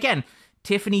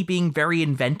Tiffany being very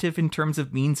inventive in terms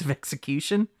of means of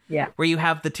execution. Yeah, where you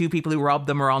have the two people who robbed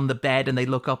them are on the bed and they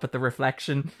look up at the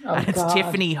reflection, and it's God.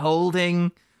 Tiffany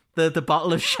holding the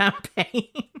bottle of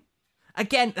champagne.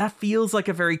 Again, that feels like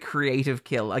a very creative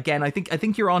kill. Again, I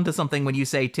think you're onto something when you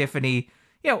say Tiffany.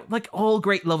 You know, like all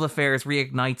great love affairs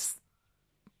reignites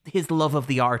his love of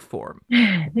the art form,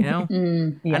 you know?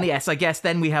 Yeah. And yes, I guess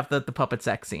then we have the puppet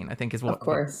sex scene, I think is what. Of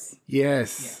course.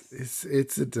 Yes.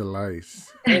 It's a delight.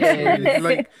 It is.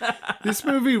 Like, this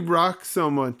movie rocks so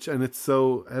much and it's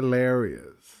so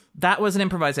hilarious. That was an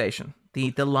improvisation.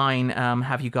 The line,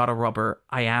 have you got a rubber?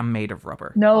 I am made of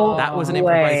rubber. No, that was an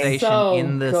improvisation so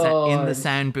in the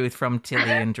sound booth from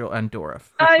Tilly and Dorff.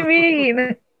 I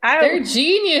mean, they're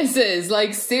geniuses.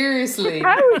 Like seriously,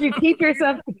 how would you keep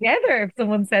yourself together if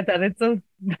someone said that? It's so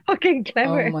fucking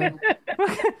clever.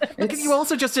 Can you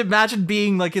also just imagine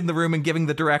being like in the room and giving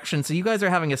the direction? So you guys are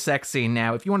having a sex scene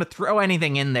now. If you want to throw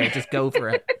anything in there, just go for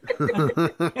it.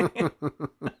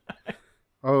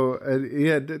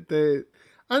 Yeah.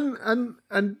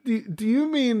 And do you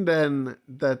mean then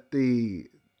that the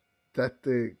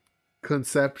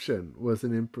conception was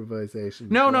an improvisation.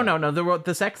 No.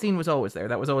 The sex scene was always there.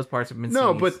 That was always part of Mincy's.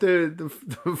 No, but the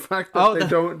fact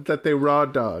that that they raw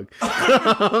dog,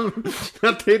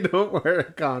 that they don't wear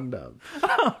a condom.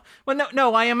 Oh, well,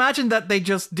 no. I imagine that they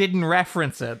just didn't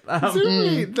reference it.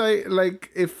 Certainly, like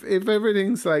if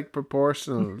everything's like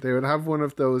proportional, they would have one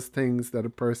of those things that a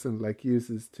person like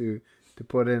uses to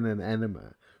put in an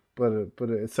enema. But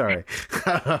sorry.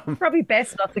 Probably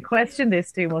best not to question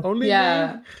this too much. Only Yeah.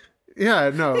 men? Yeah,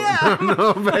 no,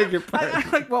 beg your pardon.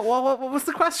 Like, what was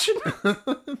the question?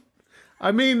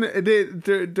 I mean, there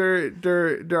aren't.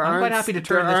 I'm quite happy to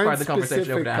turn this part of the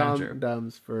conversation over to Andrew.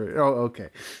 Condoms for. Oh, okay.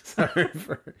 Sorry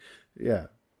for. Yeah.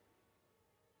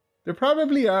 There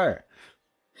probably are.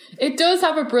 It does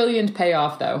have a brilliant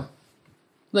payoff, though.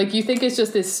 Like, you think it's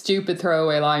just this stupid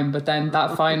throwaway line, but then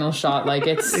that final shot, like,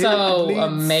 it's so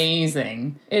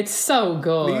amazing. It's so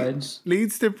good.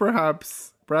 Leads to perhaps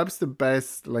the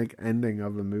best like ending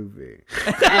of a movie.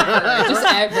 Ever. Just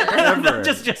ever.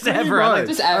 just ever. Like,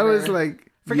 just ever. I was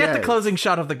like, forget the closing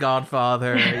shot of The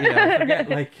Godfather. Forget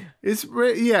like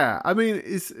yeah. I mean,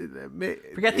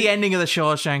 forget the ending of The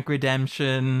Shawshank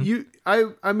Redemption.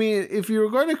 I mean, if you were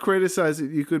going to criticize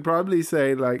it, you could probably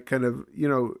say like kind of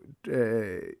you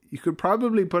could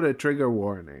probably put a trigger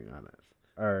warning on it,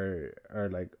 or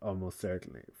like almost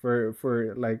certainly for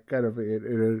like kind of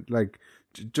it like.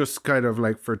 Just kind of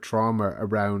like for trauma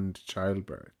around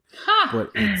childbirth,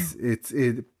 but it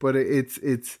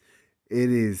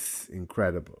is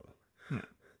incredible.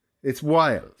 It's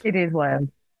wild. It is wild.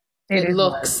 It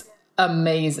looks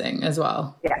amazing as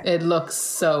well. Yeah. It looks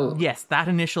so. Yes, that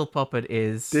initial puppet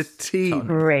is the teeth.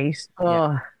 Great.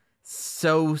 Oh. Yeah.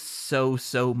 So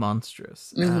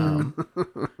monstrous.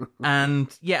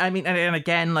 And yeah, I mean, and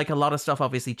again, like a lot of stuff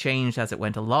obviously changed as it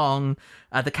went along.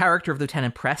 The character of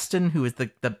Lieutenant Preston, who is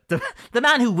the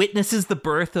man who witnesses the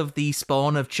birth of the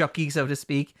spawn of Chucky, so to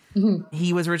speak,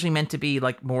 he was originally meant to be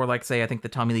like more like, say, I think the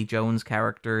Tommy Lee Jones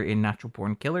character in Natural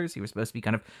Born Killers. He was supposed to be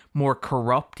kind of more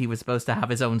corrupt. He was supposed to have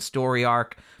his own story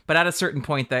arc, but at a certain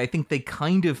point, I think they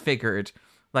kind of figured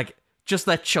like, just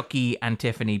let Chucky and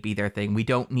Tiffany be their thing. We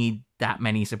don't need that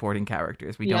many supporting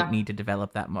characters. We don't need to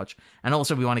develop that much. And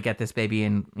also we want to get this baby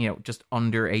in, just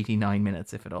under 89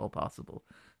 minutes, if at all possible.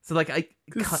 So like,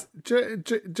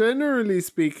 generally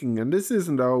speaking, and this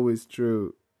isn't always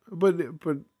true, but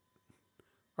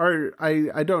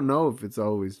I don't know if it's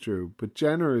always true, but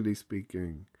generally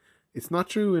speaking, it's not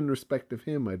true in respect of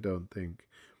him, I don't think.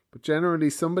 But generally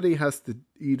somebody has to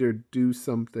either do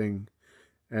something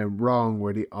wrong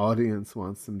where the audience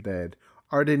wants them dead,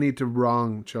 or they need to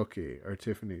wrong Chucky or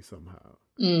Tiffany somehow,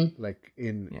 like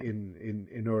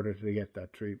in order to get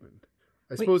that treatment.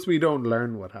 I suppose we don't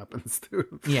learn what happens to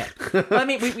him. Yeah, well, I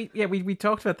mean, we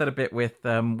talked about that a bit with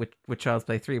Child's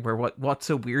Play 3, where what's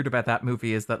so weird about that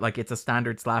movie is that like it's a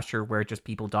standard slasher where just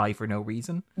people die for no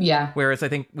reason. Yeah. Whereas I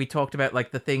think we talked about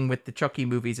like the thing with the Chucky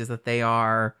movies is that they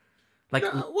are. Like,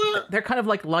 they're kind of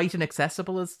like light and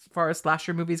accessible as far as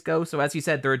slasher movies go. So as you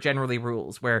said, there are generally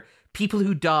rules where people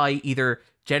who die either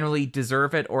generally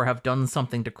deserve it or have done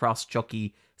something to cross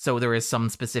Chucky. So there is some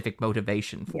specific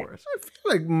motivation for it. I feel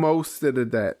like most of the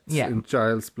deaths in Yeah.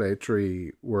 Child's Play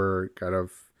 3 were kind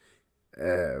of...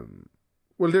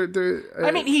 well, they're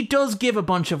I mean, he does give a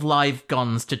bunch of live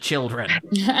guns to children.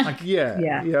 Like,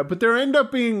 yeah. But there end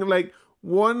up being like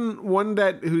one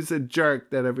that who's a jerk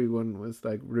that everyone was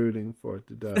like rooting for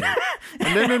to die,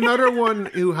 and then another one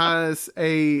who has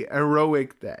a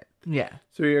heroic death. yeah.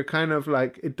 So you're kind of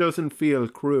like, it doesn't feel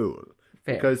cruel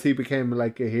because he became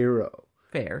like a hero.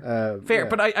 Fair. Yeah.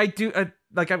 But I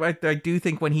do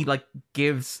think when he like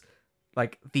gives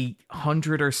like the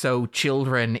 100 or so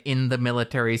children in the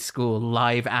military school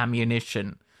live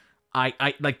ammunition,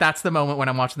 I like that's the moment when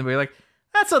I'm watching the movie like,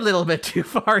 that's a little bit too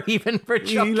far even for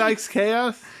Chucky. He likes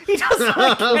chaos. He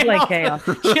does like chaos.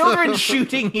 Children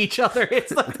shooting each other.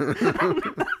 It's like,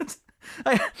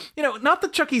 not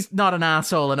that Chucky's not an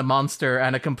asshole and a monster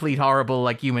and a complete horrible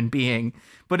like human being,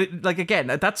 but it, like again,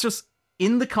 that's just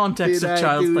in the context of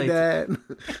Child's Play.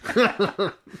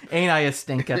 Ain't I a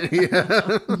stinker?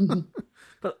 Yeah.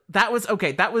 But that was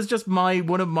okay. That was just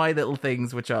one of my little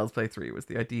things with Child's Play 3 was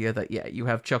the idea that you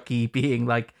have Chucky being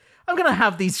like, I'm going to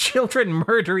have these children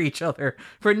murder each other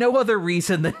for no other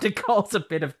reason than to cause a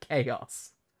bit of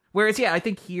chaos. Whereas, I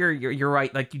think here you're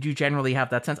right. Like, you do generally have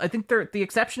that sense. I think the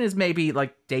exception is maybe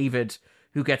like David,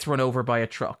 who gets run over by a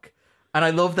truck. And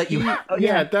I love that you...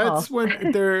 That's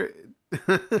when they're...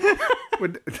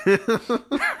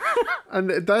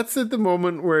 and that's at the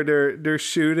moment where they're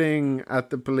shooting at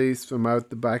the police from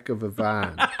out the back of a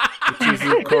van. The is,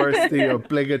 of course, the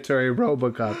obligatory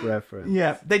RoboCop reference.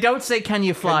 Yeah, they don't say, "Can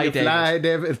you fly,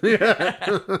 David?"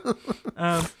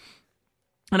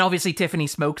 And obviously Tiffany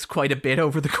smokes quite a bit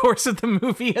over the course of the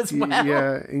movie as well.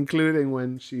 Yeah, including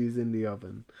when she's in the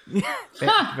oven.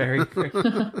 Very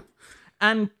true.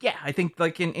 And yeah, I think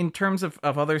like in terms of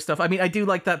other stuff, I mean, I do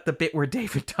like that the bit where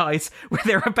David dies, where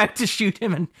they're about to shoot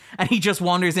him and he just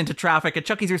wanders into traffic, and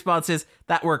Chucky's response is,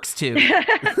 "That works too."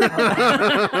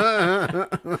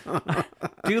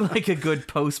 Do like a good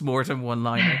post-mortem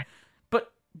one-liner.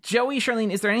 But Joey,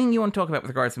 Charlene, is there anything you want to talk about with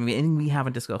regards to the movie? Anything we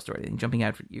haven't discussed or anything jumping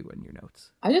out for you and your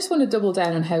notes? I just want to double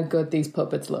down on how good these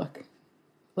puppets look.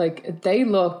 Like, they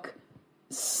look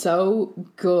so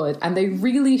good, and they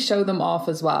really show them off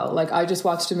as well. Like, I just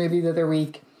watched a movie the other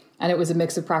week and it was a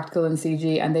mix of practical and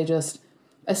CG, and they just,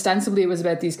 ostensibly it was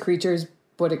about these creatures,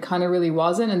 but it kind of really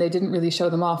wasn't, and they didn't really show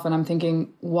them off. And I'm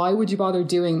thinking, why would you bother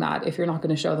doing that if you're not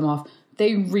going to show them off?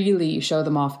 They really show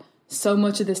them off. So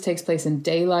much of this takes place in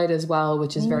daylight as well,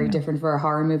 which is very different for a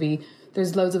horror movie.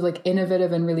 There's loads of like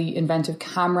innovative and really inventive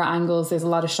camera angles. There's a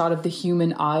lot of shot of the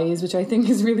human eyes, which I think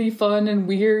is really fun and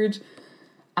weird.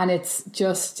 And it's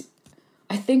just,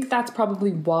 I think that's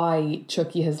probably why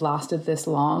Chucky has lasted this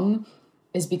long,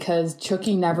 is because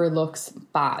Chucky never looks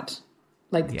bad.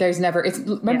 Like there's never,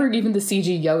 remember even the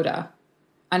CG Yoda,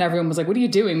 and everyone was like, "What are you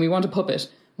doing? We want a puppet."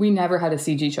 We never had a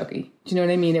CG Chucky. Do you know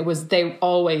what I mean? It was, they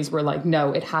always were like,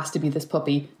 "No, it has to be this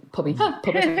puppy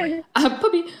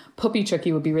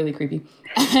Chucky would be really creepy."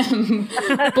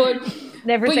 But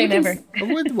never say never. I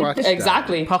would watch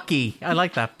exactly. Pucky. I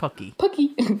like that. Pucky.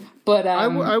 But I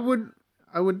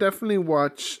would definitely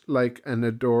watch like an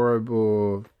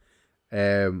adorable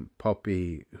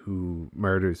puppy who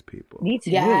murders people. Me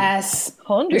too. Yes.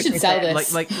 100%. We should sell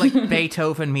this. Like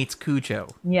Beethoven meets Cujo.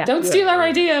 Yeah. Don't steal our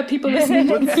idea, people listening.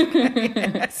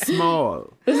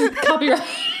 Small. This is copyright.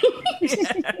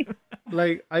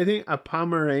 Like, I think a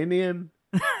Pomeranian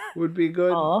would be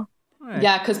good. Aw.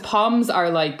 Yeah, because Poms are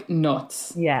like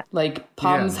nuts. Yeah. Like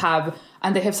Poms have,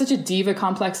 and they have such a diva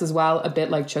complex as well, a bit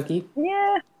like Chucky.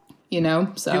 Yeah. You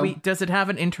know, so does it have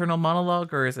an internal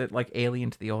monologue, or is it like alien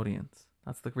to the audience?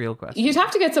 That's the real question. You'd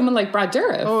have to get someone like Brad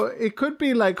Dourif. Oh, it could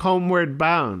be like Homeward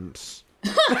Bound.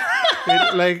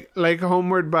 like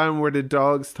Homeward Bound, where the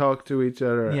dogs talk to each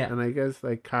other, and I guess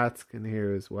like cats can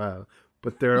hear as well.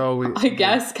 But they're always... I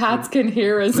guess cats can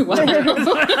hear as well. I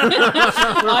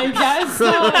guess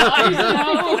so. I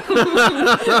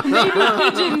don't know. Maybe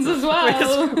pigeons as well. We're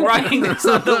just writing this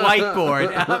on the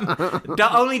whiteboard.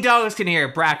 Only dogs can hear,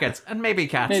 brackets, and maybe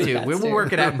cats too. Cats We'll too.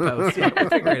 work it out in post. Yeah, we'll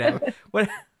figure it out.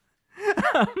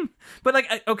 But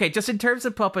like, okay, just in terms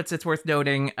of puppets, it's worth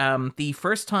noting the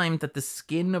first time that the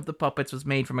skin of the puppets was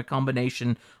made from a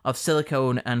combination of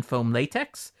silicone and foam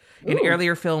latex. In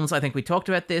earlier films, I think we talked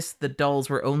about this, the dolls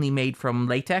were only made from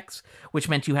latex, which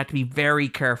meant you had to be very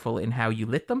careful in how you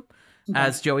lit them. Okay.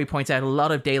 As Joey points out, a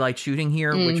lot of daylight shooting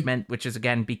here, which is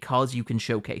again because you can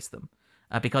showcase them.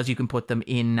 Because you can put them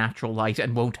in natural light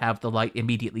and won't have the light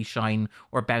immediately shine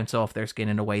or bounce off their skin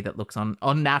in a way that looks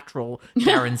unnatural,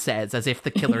 Darren says, as if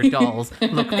the killer dolls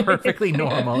look perfectly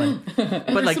normal.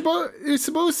 But like, it's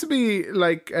supposed to be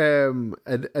like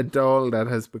a doll that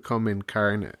has become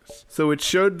incarnate, so it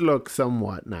should look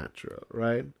somewhat natural,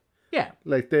 right? Yeah,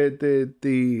 like the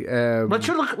but it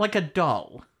should look like a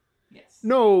doll. Yes.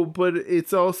 No, but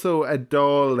it's also a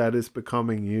doll that is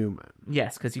becoming human.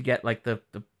 Yes, because you get like the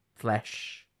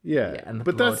flesh. Yeah, and the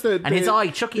but blood. that's the and his eye,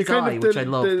 Chucky's eye, which I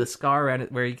love, the scar around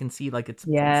it where you can see like it's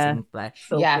pulsing flesh.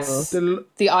 So yes, cool.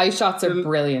 the eye shots are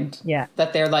brilliant. Yeah,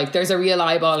 that they're like, there's a real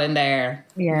eyeball in there.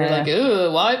 Yeah, you're like,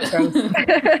 ooh, what?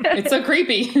 It's so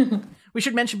creepy. We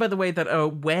should mention, by the way,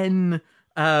 that when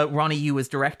Ronny Yu was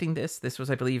directing this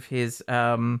was, I believe, his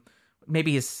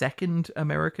maybe his second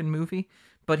American movie,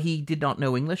 but he did not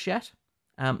know English yet.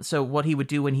 So what he would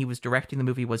do when he was directing the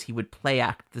movie was he would play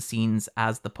act the scenes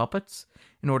as the puppets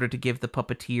in order to give the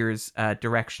puppeteers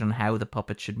direction on how the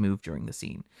puppets should move during the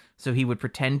scene. So he would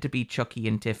pretend to be Chucky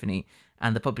and Tiffany,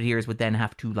 and the puppeteers would then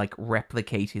have to like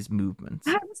replicate his movements.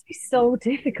 That must be so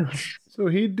difficult. So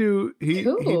he did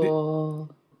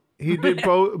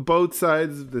both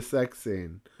sides of the sex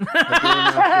scene.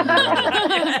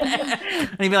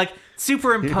 And he'd be like,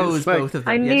 superimpose like, both of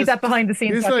them. I need that behind the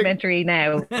scenes documentary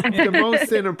now. The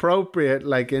most inappropriate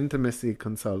like intimacy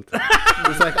consultant.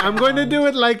 It's like, I'm going to do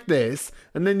it like this,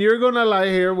 and then you're going to lie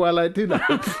here while I do that.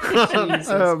 Jesus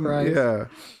Christ. Yeah.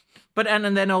 But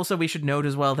and then also we should note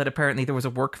as well that apparently there was a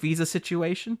work visa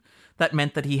situation that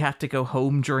meant that he had to go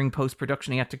home during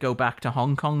post-production. He had to go back to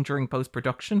Hong Kong during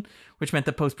post-production, which meant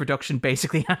that post-production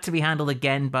basically had to be handled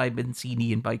again by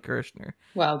Mancini and by Kirshner.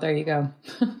 Well, there you go.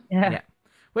 Yeah.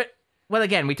 Well,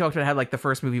 again, we talked about how like the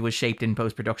first movie was shaped in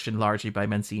post-production largely by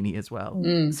Mancini as well.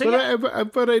 So,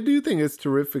 but I do think it's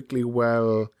terrifically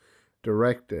well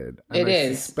directed. And It I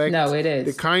is. suspect No, it is.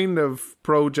 the kind of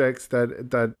projects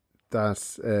that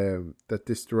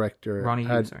this director Ronny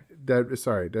Yu,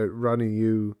 that Ronny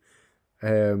Yu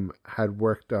had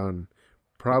worked on.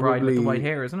 Probably Bride with the White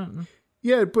Hair, isn't it?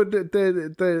 Yeah, but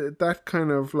the that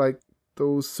kind of like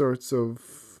those sorts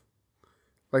of,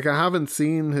 like, I haven't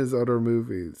seen his other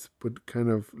movies, but kind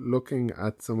of looking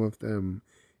at some of them,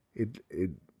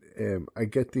 I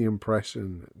get the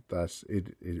impression that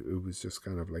it was just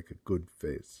kind of like a good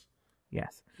fit.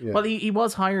 Yes. Yeah. Well, he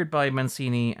was hired by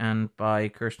Mancini and by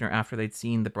Kirshner after they'd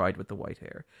seen The Bride with the White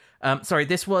Hair.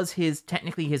 This was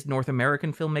technically his North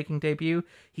American filmmaking debut.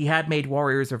 He had made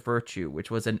Warriors of Virtue,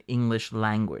 which was an English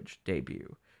language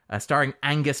debut, starring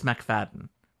Angus MacFadden.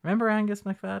 Remember Angus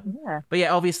MacFadden? Yeah. But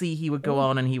yeah, obviously he would go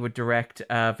on and he would direct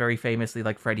very famously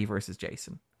like Freddy vs.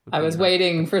 Jason. I was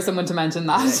waiting for someone to mention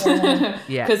that.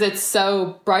 Yeah. Because it's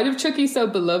so, Bride of Chucky so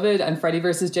beloved and Freddy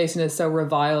vs. Jason is so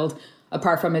reviled.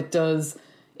 Apart from it is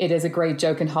a great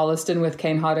joke in Holliston with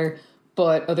Kane Hodder.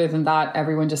 But other than that,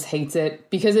 everyone just hates it.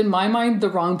 Because in my mind, the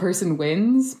wrong person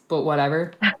wins, but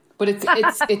whatever. But it's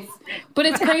crazy. But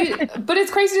it's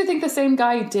crazy to think the same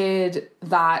guy did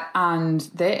that and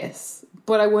this.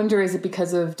 But I wonder, is it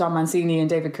because of Don Mancini and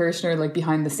David Kirshner, like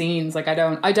behind the scenes? Like I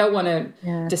don't want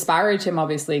to disparage him,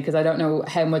 obviously, because I don't know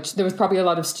how much. There was probably a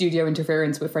lot of studio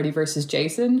interference with Freddy versus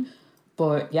Jason.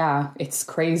 But yeah, it's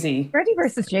crazy. Freddy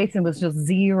versus Jason was just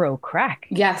zero crack.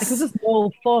 Yes. It was just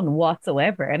no fun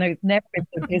whatsoever. And I've never been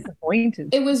so disappointed.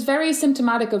 It was very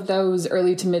symptomatic of those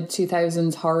early to mid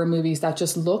 2000s horror movies that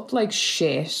just looked like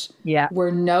shit. Yeah.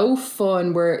 Were no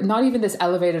fun. Were not even this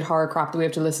elevated horror crap that we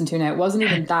have to listen to now. It wasn't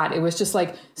even that. It was just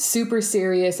like super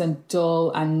serious and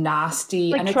dull and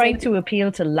nasty. Like and trying to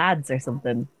appeal to lads or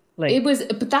something. Like, it was,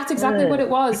 but that's exactly what it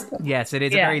was. Yes, it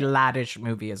is a very laddish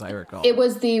movie, as I recall. It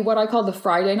was what I call the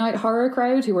Friday night horror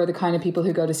crowd, who are the kind of people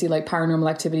who go to see like Paranormal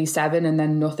Activity 7 and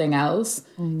then nothing else.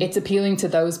 It's appealing to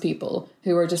those people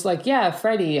who are just like, yeah,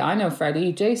 Freddy, I know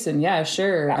Freddy, Jason, yeah,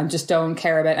 sure, and just don't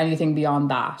care about anything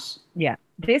beyond that. Yeah,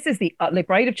 this is like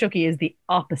Bride of Chucky is the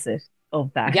opposite of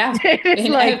that. Yeah,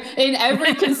 in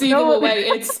every conceivable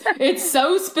way. It's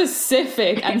so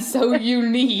specific and so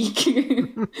unique.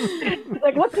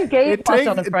 Like, what's your game watch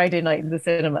on a Friday night in the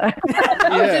cinema?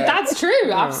 That's true.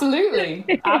 Absolutely.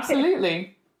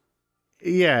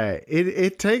 Yeah,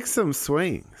 it takes some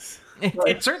swings.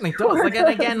 It certainly does. Like, and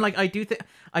again, like I do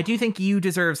think you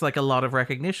deserves like a lot of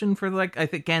recognition for like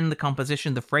again the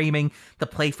composition, the framing, the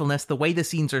playfulness, the way the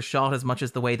scenes are shot, as much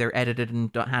as the way they're edited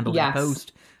and handled in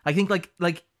post. I think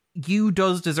like you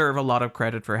does deserve a lot of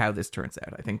credit for how this turns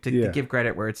out. I think to give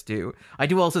credit where it's due. I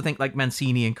do also think like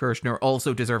Mancini and Kirshner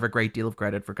also deserve a great deal of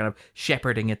credit for kind of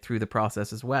shepherding it through the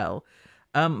process as well.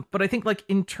 But I think like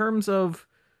in terms of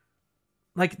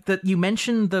like that, you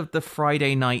mentioned the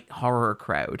Friday night horror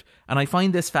crowd, and I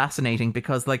find this fascinating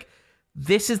because like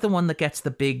this is the one that gets the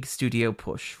big studio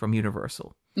push from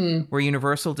Universal, where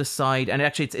Universal decide, and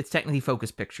actually it's technically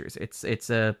Focus Pictures. It's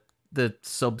the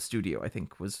sub studio, I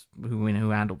think, was who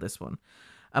handled this one.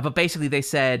 But basically they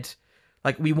said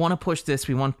like, we want to push this.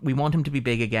 We want him to be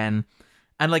big again.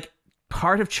 And like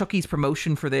part of Chucky's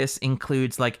promotion for this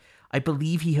includes like, I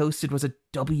believe he hosted was a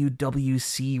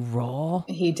WWC Raw.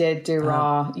 He did do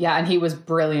Raw. Yeah, and he was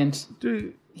brilliant.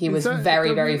 He was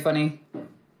very, very funny.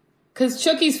 Because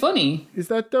Chucky's funny. Is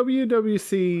that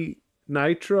WWC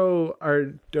Nitro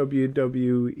or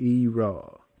WWE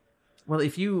Raw? Well,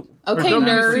 if you... Okay,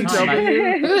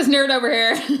 nerd. Who's nerd over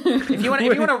here? If you want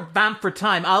to vamp for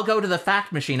time, I'll go to the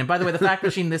fact machine. And by the way, the fact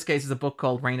machine in this case is a book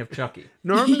called Reign of Chucky.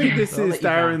 Normally this is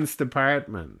Darren's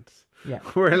department. Yeah.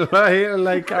 Where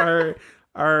like our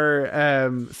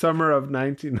summer of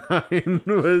 '99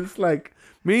 was like,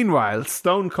 meanwhile,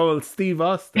 Stone Cold Steve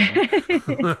Austin.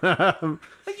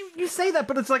 You say that,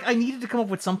 but it's like I needed to come up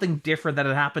with something different that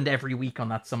had happened every week on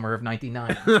that summer of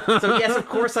 '99. So yes, of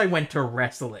course I went to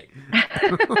wrestling.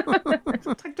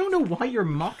 I don't know why you're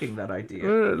mocking that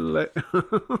idea.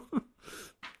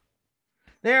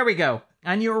 There we go.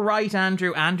 And you're right,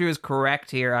 Andrew. Andrew is correct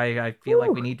here. I feel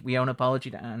like we owe an apology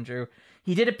to Andrew.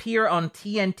 He did appear on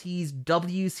TNT's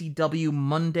WCW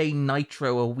Monday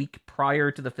Nitro a week prior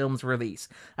to the film's release.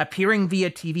 Appearing via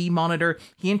TV monitor,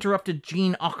 he interrupted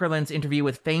Gene Okerlund's interview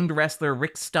with famed wrestler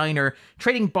Rick Steiner,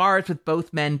 trading bars with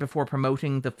both men before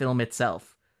promoting the film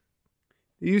itself.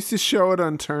 He used to show it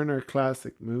on Turner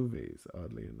Classic Movies,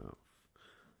 oddly enough.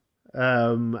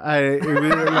 It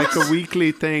was like a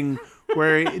weekly thing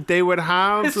where they would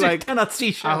have like cannot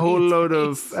see a whole load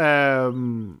of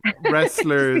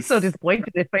wrestlers. I'd be so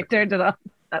disappointed if I turned it off.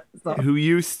 Who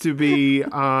used to be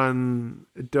on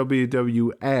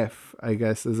WWF, I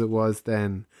guess, as it was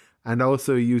then, and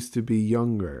also used to be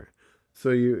younger. So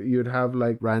you'd have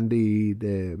like Randy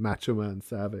the Macho Man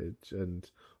Savage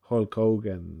and Hulk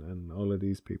Hogan and all of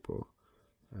these people.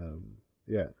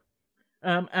 Yeah.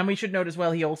 And we should note as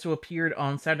well, he also appeared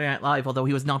on Saturday Night Live, although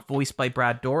he was not voiced by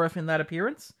Brad Dourif in that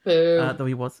appearance. Boo. Though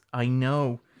he was, I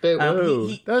know.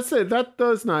 Boo. That's it. That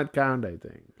does not count, I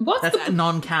think. That's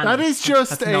non-canon. That is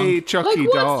just a Chucky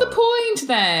doll. What's the point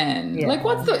then? Yeah.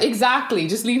 Like, exactly?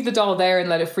 Just leave the doll there and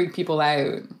let it freak people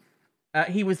out.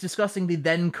 He was discussing the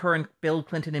then current Bill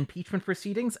Clinton impeachment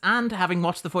proceedings, and having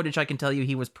watched the footage, I can tell you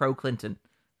he was pro-Clinton.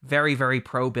 Very, very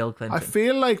pro-Bill Clinton. I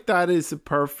feel like that is a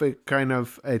perfect kind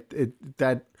of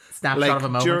that snapshot like, of a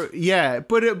moment.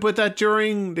 But that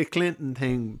during the Clinton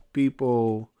thing,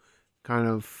 people kind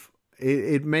of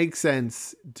it makes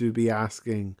sense to be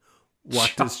asking,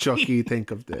 what does Chucky think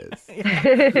of this?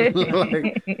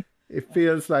 Like, it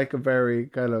feels like a very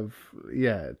kind of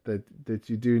that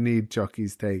you do need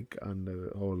Chucky's take on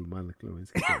the whole Monica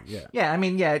Lewinsky thing. Yeah, I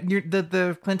mean,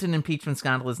 the Clinton impeachment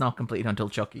scandal is not complete until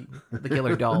Chucky, the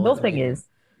killer doll. Nothing is.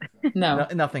 No,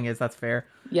 nothing is. That's fair.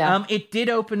 Yeah. It did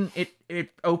open. It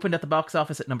opened at the box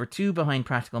office at number 2 behind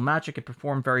Practical Magic. It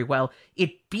performed very well.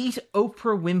 It beat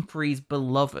Oprah Winfrey's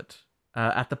Beloved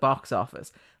at the box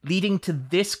office, leading to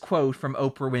this quote from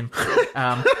Oprah Winfrey.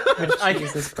 I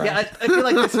feel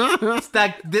like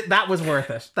that was worth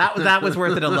it. That was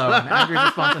worth it alone. Andrew's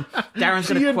response. Darren's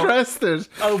going to quote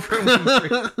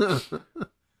Oprah Winfrey.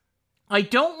 I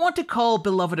don't want to call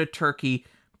Beloved a turkey,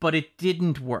 but it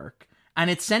didn't work. And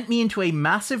it sent me into a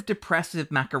massive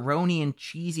depressive macaroni and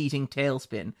cheese eating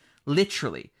tailspin.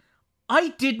 Literally. I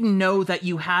didn't know that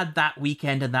you had that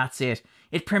weekend and that's it.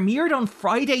 It premiered on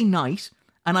Friday night,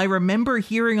 and I remember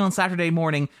hearing on Saturday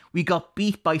morning we got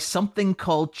beat by something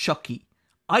called Chucky.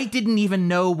 I didn't even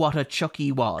know what a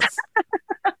Chucky was.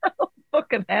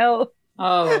 Fucking hell.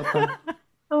 Oh.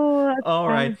 All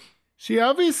right. She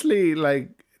obviously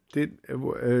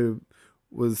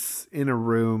was in a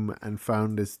room and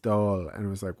found this doll and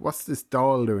was like, what's this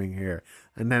doll doing here?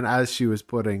 And then as she was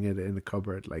putting it in the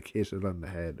cupboard, like hit it on the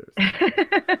head or something.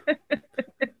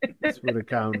 This would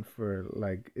account for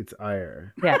like its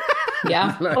ire. Yeah.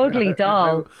 Yeah. Like, Ugly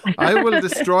doll. I will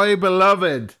destroy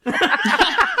Beloved.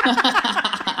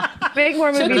 Make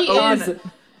more movies.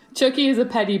 Chucky is a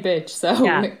petty bitch, so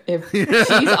Yeah. if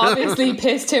she's obviously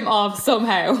pissed him off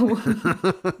somehow.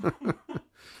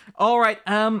 All right.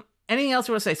 Anything else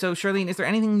you want to say? So, Charlene, is there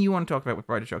anything you want to talk about with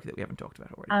Bride of Chucky that we haven't talked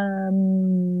about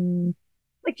already?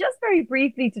 Like just very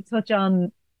briefly to touch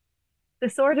on the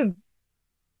sort of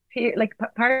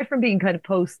apart from being kind of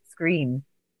post-Scream,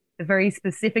 the very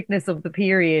specificness of the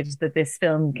period that this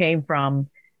film came from,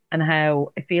 and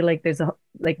how I feel like there's a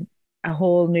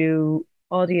whole new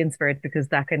audience for it because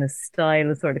that kind of style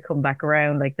has sort of come back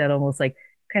around, like that almost like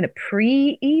kind of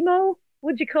pre-emo,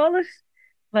 would you call it?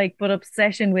 Like, but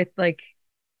obsession with like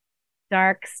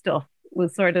dark stuff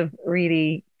was sort of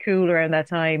really cool around that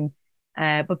time.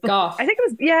 But goth. I think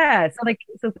it was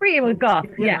so pre-emo goth,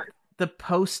 yeah. The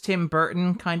post Tim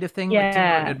Burton kind of thing, Yeah. like Tim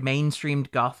Burton had mainstreamed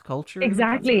goth culture.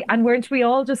 Exactly. And weren't we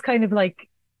all just kind of like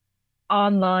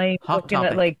online Hot looking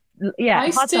Topic. at like I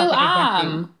Hot still Topic,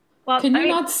 exactly. am. Well, Can you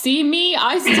not see me?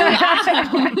 I still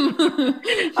am.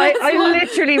 I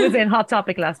literally was in Hot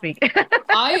Topic last week.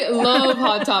 I love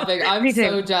Hot Topic. I'm Me too.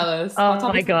 so jealous. Oh Hot my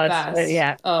Topic's the god. best.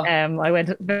 Yeah. Oh. I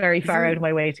went very far out of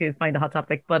my way to find a Hot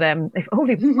Topic, but if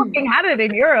only we fucking had it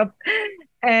in Europe.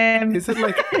 Is it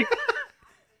like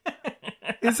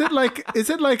is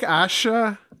it like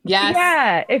Asha? Yes.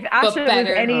 Yeah, if Asha was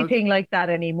better. anything like that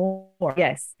anymore.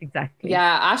 Yes, exactly.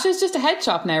 Yeah, Asha's just a head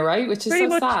shop now, right? Which is Pretty so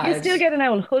much. sad. You still get an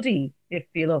old hoodie if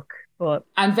you look, but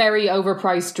And very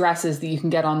overpriced dresses that you can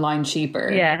get online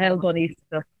cheaper. yeah, Hell Bunny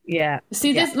stuff. Yeah.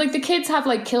 See, this like the kids have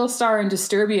like Killstar and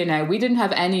Disturbia now. We didn't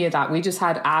have any of that. We just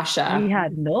had Asha. We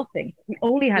had nothing. We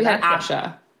only had, We had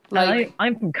Asha. Asha. And Like,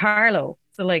 I'm from Carlow,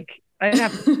 so like I'd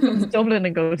have to come to Dublin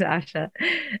and go to Asha.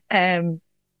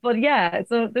 But yeah,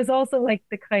 so there's also like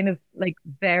the kind of like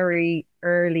very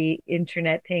early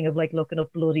internet thing of like looking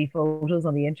up bloody photos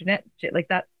on the internet, shit like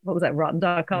that. What was that?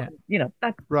 Rotten.com. Yeah. You know,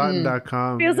 that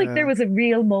Rotten.com. feels like there was a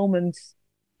real moment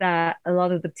that a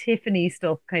lot of the Tiffany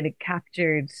stuff kind of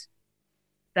captured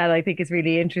that I think is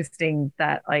really interesting,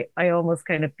 that I almost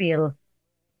kind of feel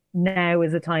now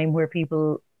is a time where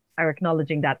people are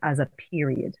acknowledging that as a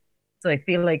period. So I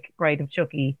feel like Bride of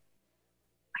Chucky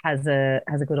has a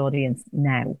good audience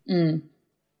now.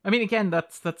 I mean, again,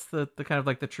 that's the kind of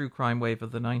like the true crime wave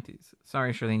of the 90s.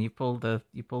 Sorry, Charlene, you pulled the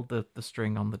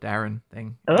string on the Darren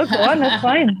thing. Oh, go on, that's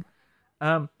fine.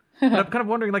 But I'm kind of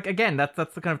wondering, like, again, that's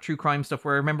the kind of true crime stuff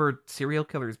where I remember serial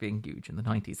killers being huge in the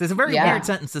 90s. It's a very weird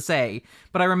sentence to say,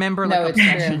 but I remember like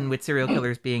obsession with serial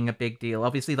killers being a big deal.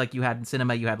 Obviously, like you had in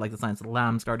cinema, you had like The Silence of the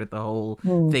Lambs started the whole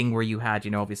thing where you had,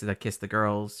 you know, obviously that Kiss the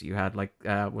Girls, you had like,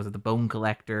 was it The Bone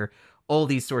Collector? All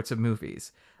these sorts of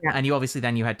movies. Yeah. And you obviously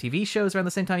then you had TV shows around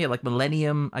the same time. You had like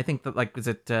Millennium. I think that like, was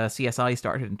it CSI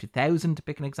started in 2000 to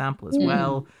pick an example as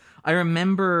well. I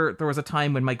remember there was a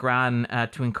time when my gran,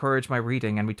 to encourage my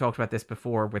reading, and we talked about this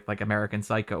before with like American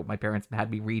Psycho. My parents had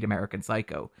me read American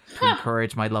Psycho to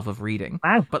encourage my love of reading.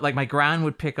 Wow. But like my gran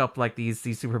would pick up like these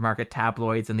supermarket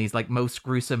tabloids and these like most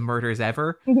gruesome murders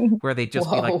ever, where they'd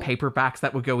just be like paperbacks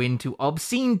that would go into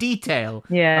obscene detail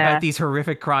about these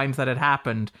horrific crimes that had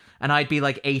happened. And I'd be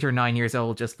like 8 or 9 years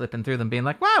old just flipping through them being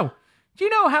like, wow, do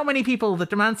you know how many people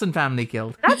the Manson family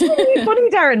killed? That's really funny,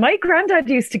 Darren. My granddad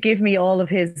used to give me all of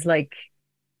his like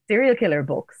serial killer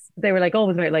books. They were like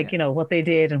always about like, you know, what they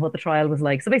did and what the trial was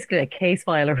like. So basically a case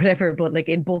file or whatever, but like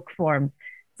in book form.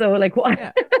 So like what?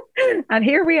 Yeah. And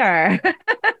here we are.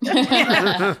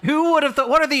 Who would have thought?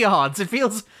 What are the odds? It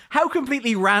feels how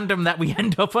completely random that we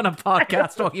end up on a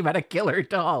podcast talking about a killer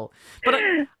doll. But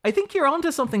I think you're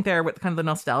onto something there with kind of the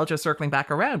nostalgia circling back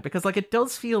around, because like it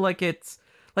does feel like it's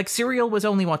like Serial was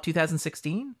only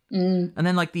 2016, and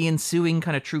then like the ensuing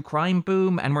kind of true crime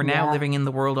boom, and we're now living in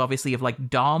the world obviously of like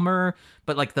Dahmer,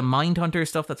 but like the Mindhunter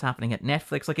stuff that's happening at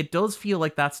Netflix. Like it does feel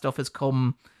like that stuff has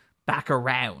come back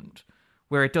around,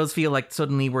 where it does feel like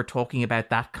suddenly we're talking about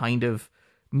that kind of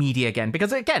media again.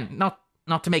 Because again, not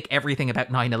to make everything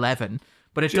about 9/11,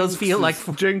 but it does feel like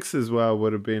Jinx as well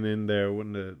would have been in there,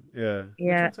 wouldn't it? Yeah.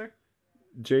 Yeah.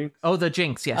 Jinx. Oh, the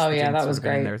Jinx. Yes. Oh the yeah, Jinx that was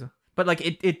great. But like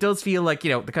it does feel like, you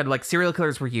know, the kind of like serial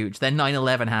killers were huge. Then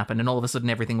 9/11 happened, and all of a sudden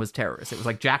everything was terrorists. It was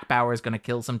like Jack Bauer's going to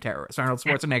kill some terrorists. Arnold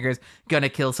Schwarzenegger's going to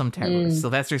kill some terrorists.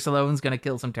 Sylvester Stallone's going to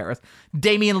kill some terrorists.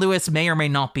 Damian Lewis may or may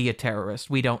not be a terrorist.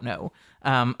 We don't know.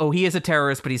 He is a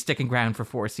terrorist, but he's sticking around for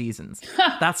 4 seasons.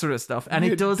 That sort of stuff. And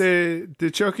it does.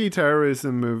 The Chucky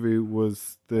terrorism movie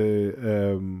was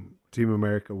the Team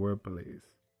America World Police.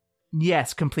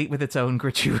 Yes, complete with its own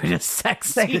gratuitous sex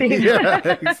scene.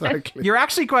 Yeah, exactly. You're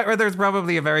actually quite right. There's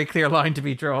probably a very clear line to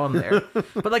be drawn there.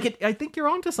 But like, I think you're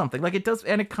onto something. Like it does,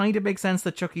 and it kind of makes sense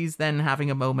that Chucky's then having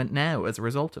a moment now as a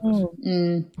result of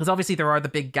it. Because obviously there are the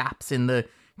big gaps in the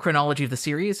chronology of the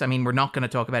series. I mean, we're not going to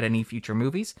talk about any future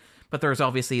movies, but there's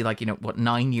obviously like, you know,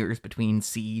 9 years between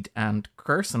Seed and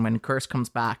Curse, and when Curse comes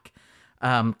back,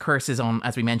 Curse is on,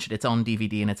 as we mentioned, it's on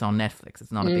DVD and it's on Netflix.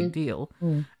 It's not a big deal.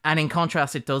 And in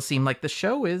contrast, it does seem like the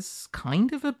show is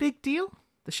kind of a big deal.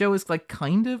 The show is like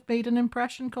kind of made an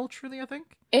impression culturally, I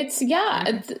think. It's,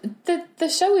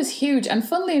 the show is huge. And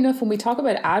funnily enough, when we talk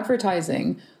about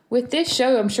advertising, with this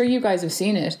show, I'm sure you guys have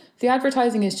seen it, the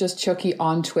advertising is just Chucky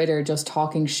on Twitter just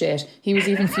talking shit. He was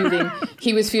even feuding.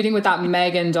 He was feuding with that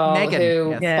Megan doll,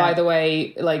 who, by the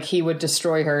way, like he would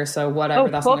destroy her. So whatever.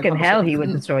 That's fucking hell, he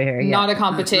would destroy her. Yeah. Not a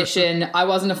competition. I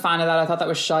wasn't a fan of that. I thought that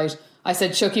was shite. I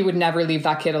said Chucky would never leave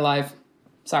that kid alive.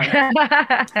 Sorry. Megan's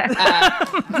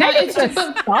a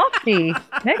softie.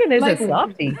 Megan is a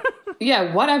softie.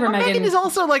 Yeah, whatever. Megan is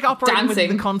also like operating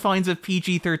within the confines of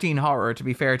PG-13 horror, to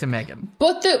be fair to Megan.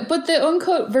 But the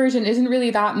uncut version isn't really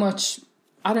that much,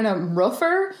 I don't know,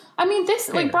 rougher. I mean, this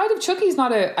like Bride of Chucky's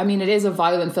not I mean, it is a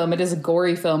violent film, it is a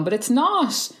gory film, but it's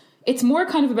not. It's more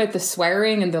kind of about the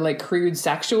swearing and the like crude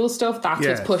sexual stuff. That's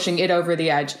what's pushing it over the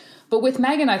edge. But with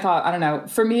Megan, I thought, I don't know,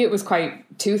 for me it was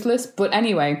quite toothless. But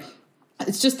anyway,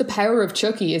 it's just the power of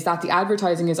Chucky is that the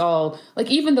advertising is all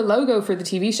like, even the logo for the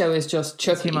TV show is just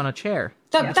Chucky. It's him on a chair.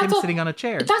 That's him all, sitting on a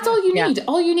chair. That's all you need.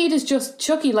 All you need is just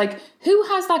Chucky. Like, who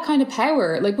has that kind of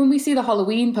power? Like when we see the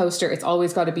Halloween poster, it's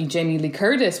always got to be Jamie Lee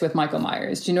Curtis with Michael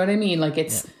Myers. Do you know what I mean? Like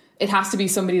it has to be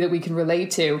somebody that we can relate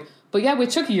to. But yeah,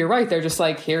 with Chucky, you're right. They're just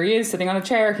like, here he is sitting on a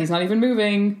chair. He's not even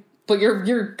moving. But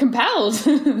you're compelled.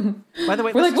 By the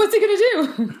way, we're like, what's he going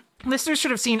to do? Listeners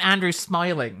should have seen Andrew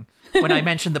smiling when I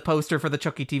mentioned the poster for the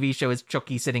Chucky TV show is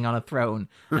Chucky sitting on a throne.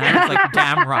 And I was like,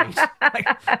 damn right.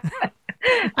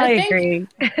 I agree.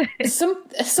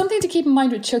 Something to keep in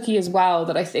mind with Chucky as well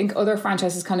that I think other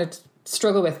franchises kind of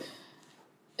struggle with.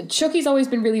 Chucky's always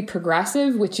been really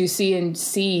progressive, which you see in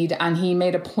Seed, and he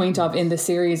made a point of in the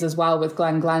series as well with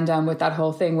Glenn Glendam, with that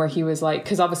whole thing where he was like,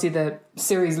 because obviously the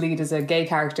series lead is a gay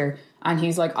character, and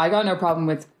he's like, I got no problem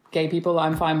with gay people,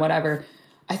 I'm fine, whatever.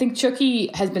 I think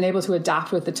Chucky has been able to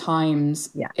adapt with the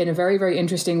times in a very, very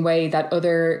interesting way that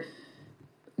other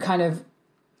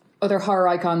horror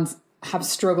icons have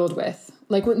struggled with.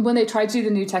 Like when they tried to do the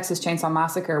new Texas Chainsaw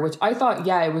Massacre, which I thought,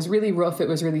 yeah, it was really rough. It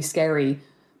was really scary.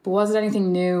 But was it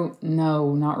anything new?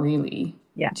 No, not really.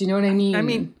 Yeah. Do you know what I mean? I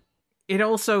mean, it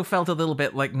also felt a little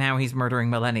bit like Now He's Murdering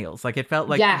Millennials. Like, it felt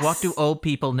like, Yes. what do old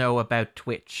people know about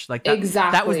Twitch? Like, that,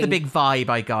 Exactly. That was the big vibe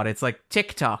I got. It's like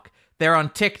TikTok. They're on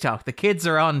TikTok. The kids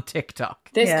are on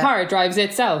TikTok. This car drives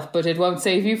itself, but it won't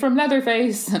save you from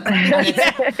Leatherface. But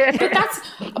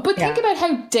think about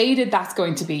how dated that's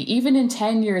going to be. Even in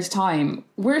 10 years' time,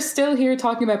 we're still here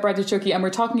talking about Bride of Chucky, and we're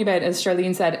talking about, as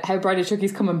Charlene said, how Bride of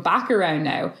Chucky's coming back around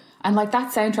now. And like,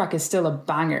 that soundtrack is still a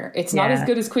banger. It's not as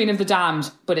good as Queen of the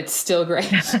Damned, but it's still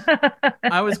great.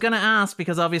 I was going to ask,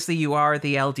 because obviously you are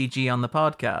the LDG on the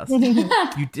podcast.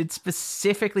 You did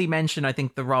specifically mention, I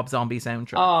think, the Rob Zombie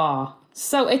soundtrack. Oh,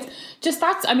 so it's just,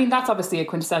 that's obviously a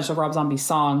quintessential Rob Zombie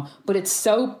song, but it's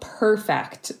so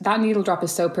perfect. That needle drop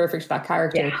is so perfect for that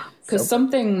character. Because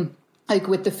something like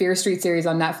with the Fear Street series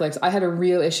on Netflix, I had a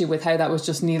real issue with how that was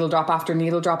just needle drop after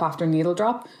needle drop after needle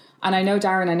drop. And I know,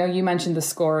 Darren, I know you mentioned the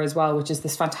score as well, which is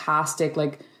this fantastic,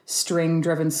 like,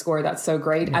 string-driven score that's so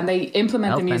great. And they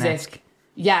implement the music.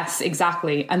 Yes,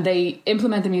 exactly. And they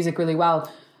implement the music really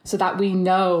well so that we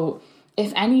know,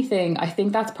 if anything, I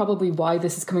think that's probably why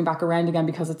this is coming back around again,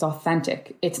 because it's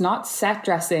authentic. It's not set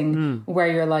dressing where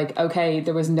you're like, okay,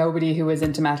 there was nobody who was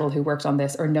into metal who worked on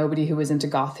this, or nobody who was into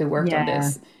goth who worked on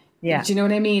this. Yeah. Do you know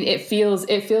what I mean? It feels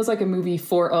like a movie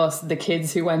for us, the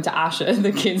kids who went to Asha,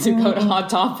 the kids who go to Hot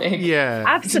Topic. Yeah.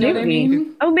 Absolutely. You know what I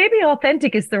mean? Oh, maybe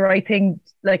authentic is the right thing.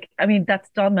 Like, I mean, that's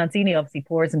Don Mancini obviously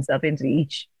pours himself into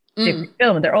each different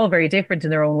film, and they're all very different in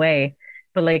their own way.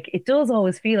 But like, it does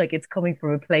always feel like it's coming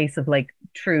from a place of like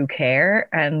true care,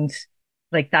 and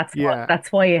like that's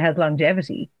why it has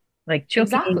longevity. Like,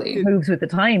 Chucky moves with the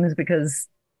times because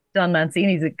Don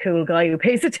Mancini's a cool guy who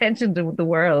pays attention to the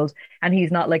world, and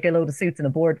he's not like a load of suits in a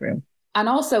boardroom. And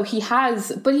also he has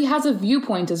a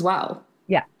viewpoint as well.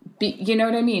 Yeah. You know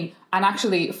what I mean? And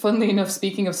actually, funnily enough,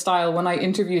 speaking of style, when I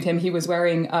interviewed him, he was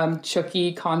wearing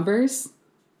Chucky Converse.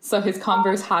 So his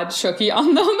Converse had Chucky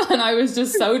on them, and I was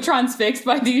just so transfixed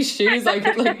by these shoes, I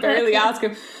could like barely ask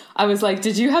him. I was like,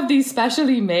 did you have these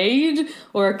specially made,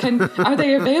 or are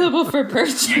they available for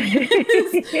purchase?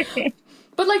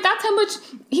 But like, that's how much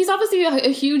he's obviously a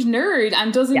huge nerd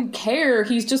and doesn't care.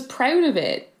 He's just proud of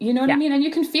it. You know what I mean? And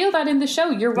you can feel that in the show.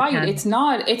 You're right. It's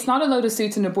not a load of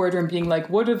suits in a boardroom being like,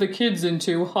 what are the kids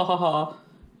into? Ha ha ha.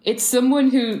 It's someone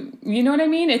who, you know what I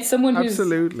mean? It's someone who's...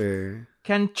 Absolutely.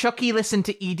 Can Chucky listen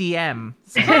to EDM?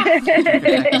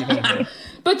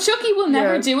 But Chucky will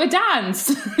never do a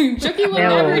dance. Chucky will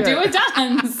never do a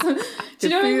dance. Do you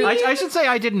know what I mean? I should say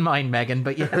I didn't mind Megan,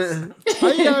 but yes.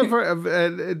 But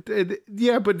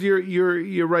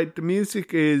you're right. The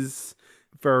music is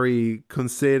very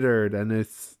considered and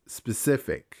it's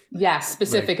specific. Yes,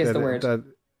 specific is the word.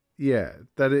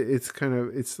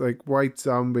 It's like White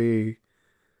Zombie,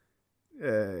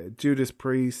 Judas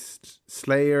Priest,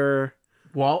 Slayer.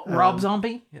 Rob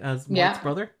Zombie as Mark's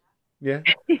brother. Yeah.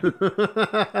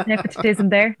 Nepotism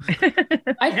there.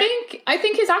 I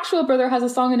think his actual brother has a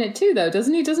song in it too, though,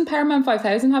 doesn't he? Doesn't Paramount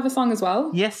 5000 have a song as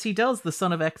well? Yes, he does. The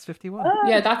son of X51. Oh.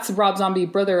 Yeah, that's Rob Zombie,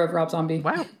 brother of Rob Zombie.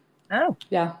 Wow. Oh.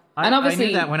 Yeah. And obviously, I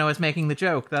knew that when I was making the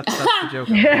joke. That's the joke.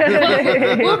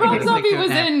 Well, Rob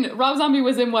Zombie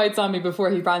was in White Zombie before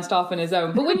he branched off on his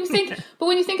own. But when you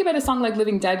think about a song like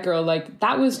Living Dead Girl, like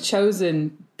that was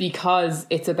chosen because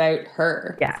it's about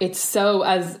her. Yeah. It's so,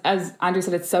 as Andrew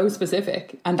said, it's so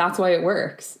specific, and that's why it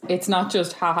works. It's not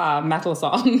just haha metal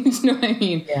song. You know what I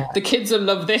mean? Yeah. The kids will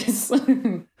love this.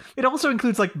 It also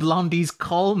includes like Blondie's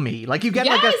 "Call Me." Like you get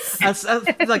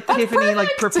like Tiffany like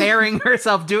preparing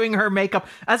herself, doing her makeup,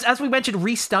 as we mentioned,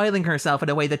 restyling herself in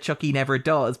a way that Chucky never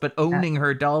does, but owning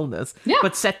her dollness. Yeah.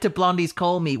 But set to Blondie's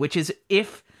 "Call Me," which is,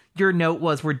 if your note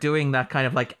was we're doing that kind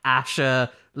of like Asha,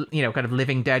 kind of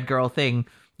Living Dead Girl thing,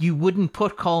 you wouldn't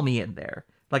put "Call Me" in there,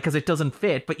 like, because it doesn't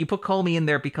fit. But you put "Call Me" in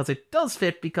there because it does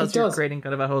fit, because you're creating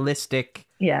kind of a holistic,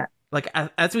 like,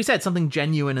 as we said, something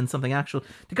genuine and something actual.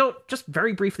 To go just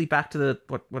very briefly back to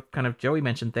what kind of Joey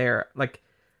mentioned there, like,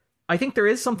 I think there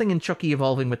is something in Chucky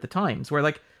evolving with the times, where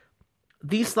like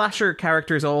these slasher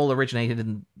characters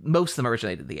most of them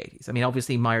originated in the 80s. I mean,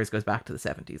 obviously Myers goes back to the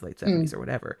 70s, late 70s or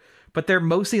whatever, but they're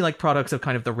mostly like products of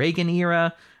kind of the Reagan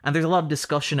era. And there's a lot of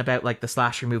discussion about like the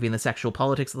slasher movie and the sexual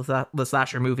politics of the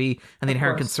slasher movie and the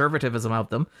inherent conservatism of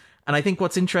them. And I think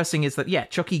what's interesting is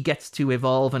that, Chucky gets to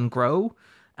evolve and grow.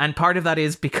 And part of that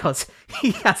is because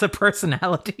he has a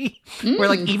personality where,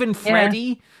 like, even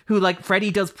Freddy, who, like, Freddy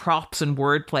does props and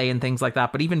wordplay and things like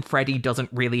that, but even Freddy doesn't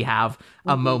really have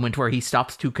a moment where he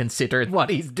stops to consider what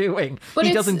he's doing. But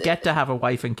he doesn't get to have a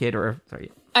wife and kid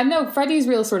I know Freddy's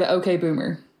real sort of okay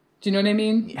boomer. Do you know what I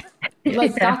mean? Yeah.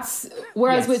 Like that's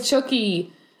whereas with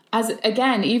Chucky, as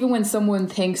again, even when someone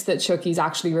thinks that Chucky's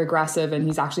actually regressive and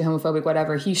he's actually homophobic,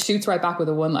 whatever, he shoots right back with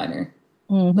a one-liner.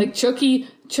 Mm-hmm. Like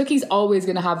Chucky's always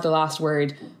going to have the last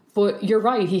word. But you're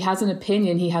right, he has an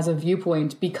opinion, he has a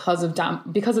viewpoint because of Don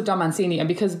Mancini and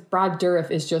because Brad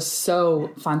Dourif is just so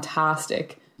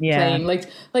fantastic playing.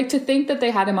 Like to think that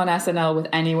they had him on SNL with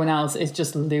anyone else is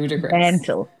just ludicrous.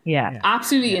 Mental, yeah.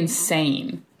 Absolutely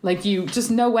insane. Like you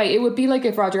just no way. It would be like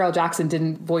if Roger L. Jackson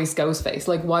didn't voice Ghostface.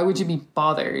 Like why would you be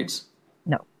bothered?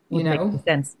 No. You know? Make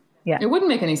sense. Yeah. It wouldn't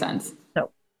make any sense.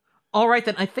 No. All right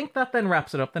then, I think that then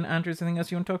wraps it up then. Andrew, is there anything else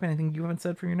you want to talk about? Anything you haven't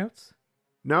said for your notes?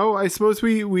 No, I suppose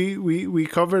we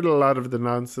covered a lot of the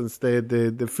nonsense.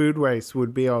 The food waste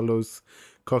would be all those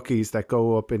cookies that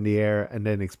go up in the air and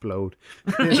then explode.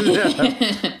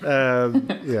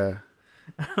 Yeah.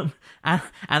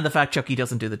 And the fact Chucky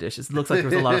doesn't do the dishes. It looks like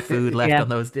there's a lot of food left on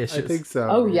those dishes. I think so.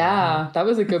 Oh yeah, that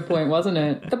was a good point, wasn't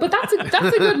it? But that's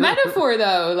a good metaphor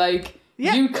though. Like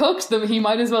you cooked them, he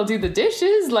might as well do the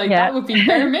dishes. Like that would be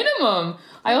bare minimum.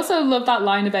 I also love that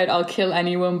line about I'll kill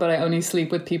anyone, but I only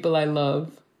sleep with people I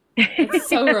love. It's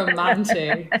so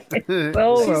romantic.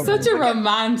 She's such a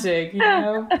romantic, you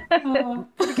know.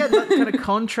 But again, that kind of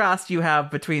contrast you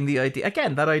have between the idea,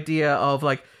 again, that idea of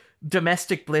like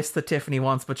domestic bliss that Tiffany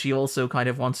wants, but she also kind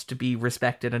of wants to be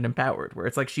respected and empowered, where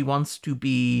it's like she wants to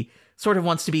be a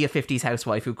 50s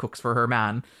housewife who cooks for her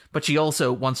man, but she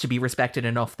also wants to be respected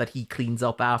enough that he cleans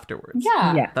up afterwards.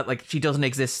 Yeah. That like she doesn't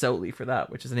exist solely for that,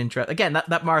 which is an interest. Again,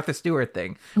 that Martha Stewart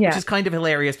thing, which is kind of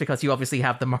hilarious because you obviously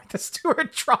have the Martha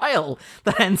Stewart trial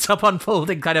that ends up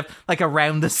unfolding kind of like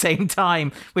around the same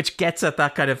time, which gets at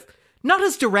that kind of, not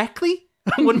as directly,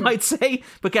 one might say,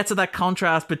 but gets at that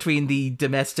contrast between the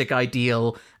domestic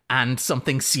ideal and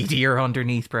something seedier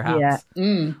underneath, perhaps.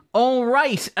 Yeah. All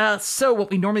right. So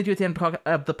what we normally do at the end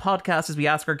of the podcast is we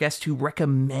ask our guests to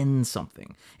recommend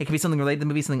something. It can be something related to the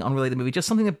movie, something unrelated to the movie, just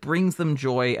something that brings them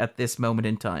joy at this moment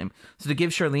in time. So to give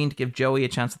Charlene, to give Joey a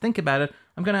chance to think about it,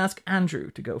 I'm going to ask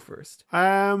Andrew to go first.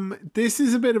 This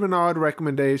is a bit of an odd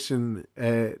recommendation,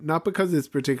 not because it's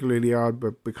particularly odd,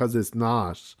 but because it's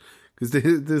not. Because this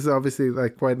is obviously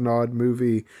like quite an odd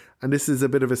movie, and this is a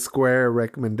bit of a square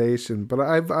recommendation. But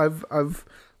I've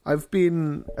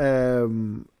been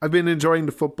enjoying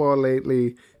the football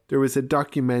lately. There was a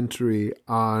documentary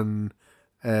on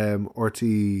RT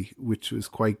which was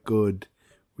quite good,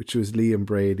 which was Liam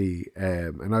Brady,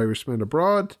 an Irishman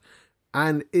abroad,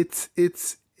 and it's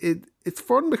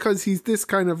fun because he's this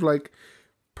kind of like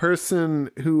person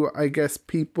who I guess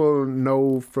people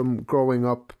know from growing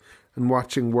up and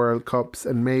watching World Cups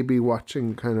and maybe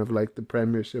watching kind of like the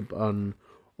Premiership on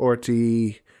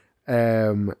RTE,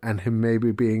 and him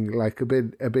maybe being like a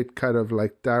bit kind of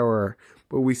like dour.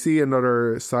 But we see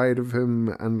another side of him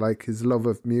and like his love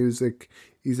of music.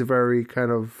 He's a very kind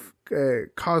of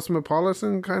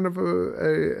cosmopolitan kind of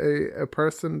a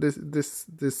person.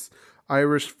 This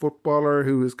Irish footballer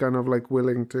who is kind of like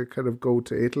willing to kind of go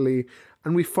to Italy,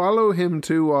 and we follow him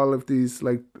to all of these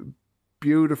like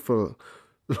beautiful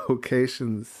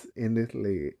locations in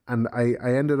Italy, and I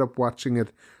ended up watching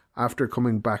it after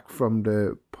coming back from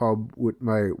the pub with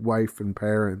my wife and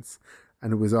parents,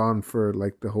 and it was on for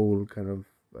like the whole kind of,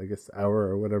 I guess, hour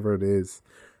or whatever it is,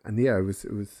 and yeah, it was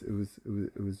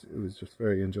just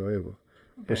very enjoyable.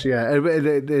 Okay. But yeah, would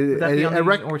that be on the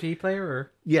RT player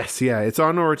or? Yes, yeah, it's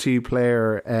on RT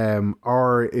player,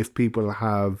 or if people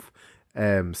have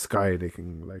Sky, they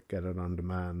can like get it on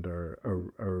demand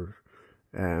or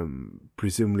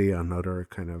presumably on other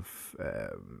kind of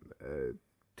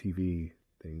TV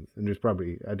things, and there's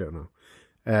probably, I don't know,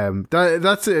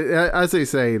 that's as I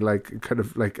say, like kind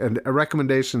of like a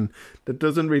recommendation that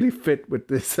doesn't really fit with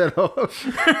this at all.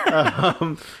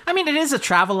 I mean, it is a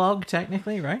travelogue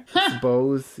technically, right? I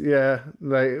suppose, yeah,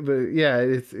 like, but yeah,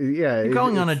 you're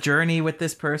going on a journey with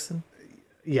this person.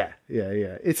 Yeah.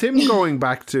 It's him going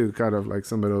back to kind of like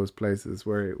some of those places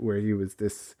where he was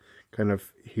this kind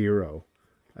of hero.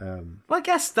 Well, I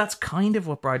guess that's kind of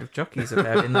what Bride of Chucky's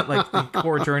about, in that like the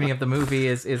core journey of the movie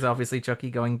is obviously Chucky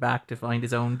going back to find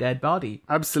his own dead body.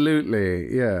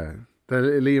 Absolutely, yeah. That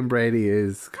Liam Brady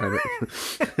is kind of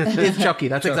is Chucky.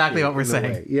 That's Chucky, exactly what we're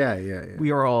saying. Yeah.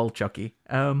 We are all Chucky.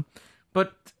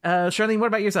 But Charlene, what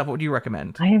about yourself? What would you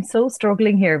recommend? I am so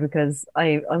struggling here because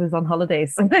I was on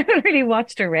holidays and I haven't really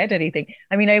watched or read anything.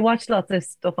 I mean, I watched lots of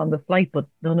stuff on the flight, but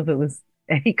none of it was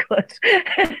any good. But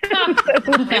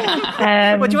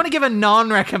do you want to give a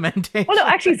non-recommendation? Well, no,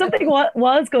 actually, something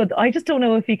was good. I just don't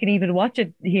know if you can even watch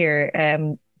it here.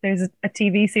 There's a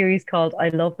TV series called I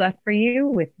Love That For You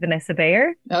with Vanessa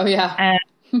Bayer. Oh, yeah.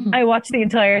 I watched the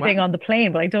entire thing on the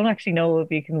plane, but I don't actually know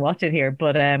if you can watch it here.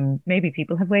 But maybe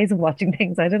people have ways of watching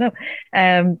things. I don't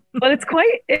know. But it's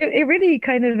it really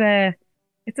kind of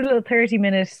it's a little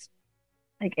 30-minute,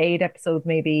 like 8 episodes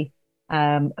maybe,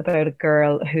 about a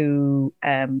girl who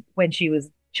when she was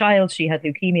a child she had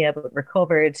leukemia but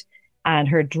recovered, and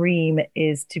her dream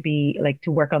is to be like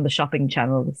to work on the shopping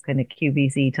channel, this kind of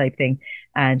QVC type thing.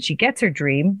 And she gets her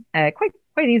dream quite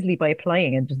easily by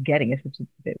applying and just getting it, which is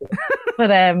a bit weird. But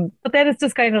then it's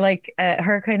just kind of like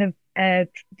her kind of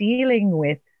dealing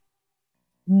with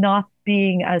not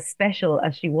being as special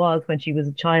as she was when she was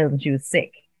a child and she was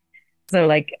sick. So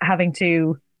like having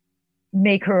to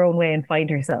make her own way and find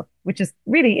herself, which is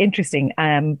really interesting,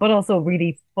 but also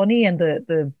really funny. And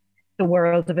the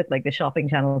world of it, like the shopping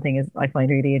channel thing, is I find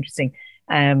really interesting.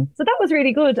 So that was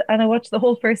really good, and I watched the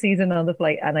whole first season on the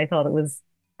flight, and I thought it was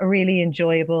a really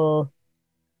enjoyable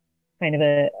kind of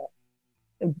a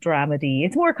dramedy.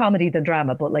 It's more comedy than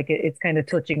drama, but like it's kind of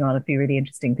touching on a few really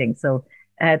interesting things. So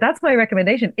that's my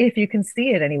recommendation if you can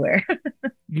see it anywhere.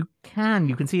 You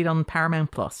can see it on Paramount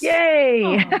Plus.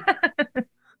 Yay!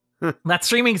 That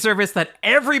streaming service that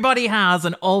everybody has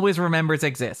and always remembers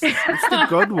exists. It's the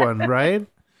good one, right?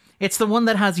 It's the one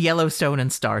that has Yellowstone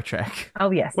and Star Trek. Oh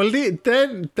yes. Well,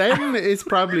 then it's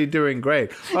probably doing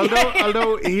great.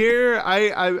 Although here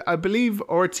I believe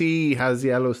RT has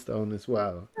Yellowstone as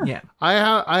well. Yeah, I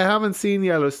haven't seen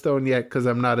Yellowstone yet because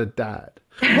I'm not a dad.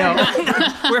 No,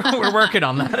 we're working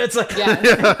on that. It's like,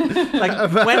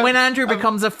 like when Andrew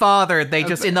becomes a father, they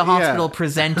just in the hospital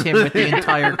present him with the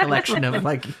entire collection of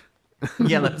like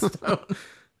Yellowstone.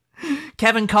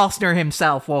 Kevin Costner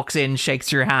himself walks in,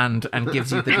 shakes your hand, and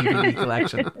gives you the DVD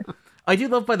collection. I do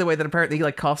love, by the way, that apparently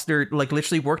like Costner like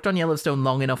literally worked on Yellowstone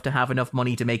long enough to have enough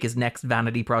money to make his next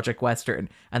vanity project Western,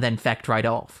 and then fecked right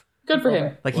off. Good for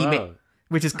him. Like he made,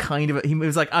 which is kind of, he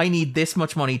was like, I need this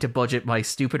much money to budget my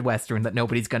stupid Western that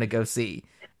nobody's going to go see.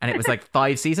 And it was like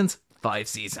 5 seasons. 5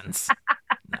 seasons.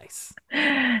 Nice.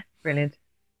 Brilliant.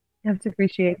 You have to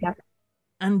appreciate that.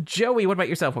 And Joey, what about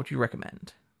yourself? What do you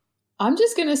recommend? I'm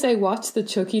just going to say watch the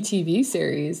Chucky TV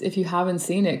series if you haven't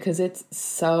seen it, because it's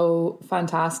so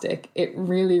fantastic. It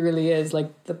really, really is.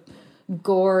 Like the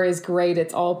gore is great.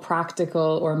 It's all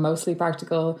practical or mostly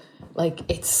practical. Like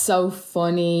it's so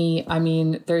funny. I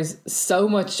mean, there's so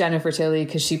much Jennifer Tilly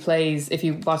because she plays, if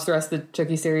you watch the rest of the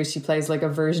Chucky series, she plays like a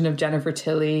version of Jennifer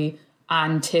Tilly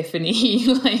and Tiffany.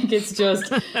 Like it's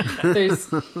just,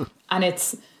 and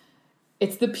it's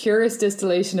the purest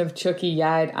distillation of Chucky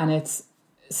yet. And it's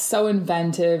so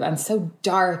inventive and so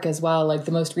dark as well. Like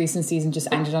the most recent season just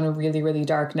ended on a really, really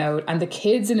dark note, and the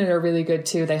kids in it are really good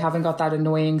too. They haven't got that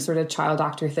annoying sort of child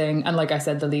actor thing, and like I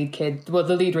said, the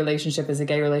lead relationship is a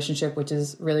gay relationship, which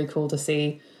is really cool to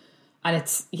see. And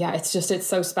it's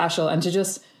so special, and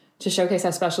to showcase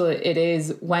how special it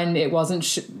is when it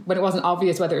wasn't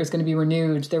obvious whether it was going to be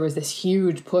renewed. There was this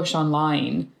huge push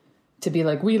online to be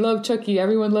like, we love Chucky,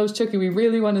 everyone loves Chucky, we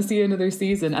really want to see another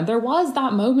season. And there was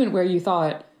that moment where you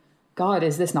thought, God,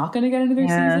 is this not going to get another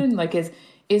season? Like,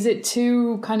 is it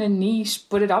too kind of niche?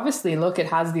 But it obviously, it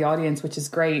has the audience, which is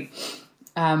great.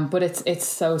 But it's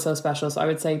so special. So I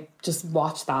would say just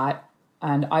watch that.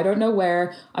 And I don't know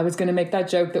where I was going to make that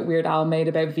joke that Weird Al made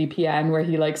about VPN, where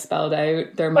he like spelled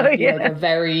out there might be like a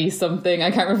very something.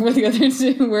 I can't remember what the other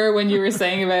two were when you were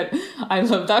saying about I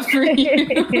love that for you.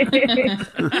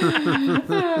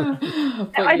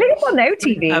 I think it's on Now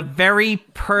TV. A very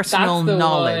personal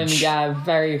knowledge. One. Yeah,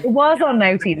 very. It was on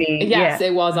Now TV. Yes,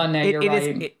 it was on Now. You're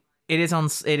right. It is on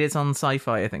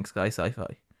Sci-Fi. I think Sky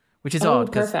Sci-Fi, which is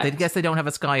odd because I guess they don't have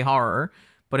a Sky Horror.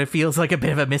 But it feels like a bit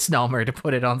of a misnomer to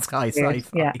put it on Sky Sci-Fi.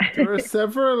 Yeah. There are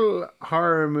several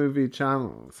horror movie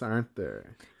channels, aren't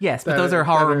there? Yes, but those are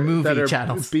horror movie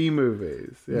channels. B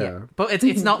movies, yeah. But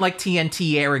it's not like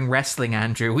TNT airing wrestling,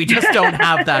 Andrew. We just don't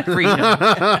have that freedom.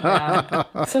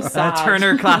 So sad.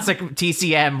 Turner Classic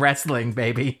TCM wrestling,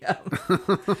 baby.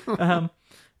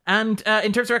 And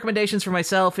in terms of recommendations for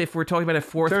myself, if we're talking about a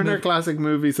fourth Turner Classic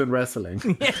Movies and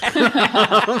Wrestling.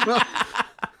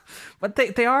 But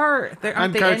they are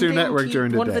and Cartoon Network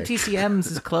during the day. One of the TCMs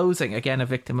is closing, again, a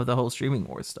victim of the whole streaming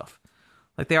wars stuff.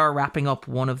 Like they are wrapping up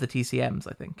one of the TCMs,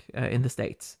 I think, in the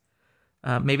States.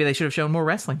 Maybe they should have shown more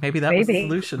wrestling. Maybe that was the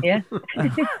solution. Yeah.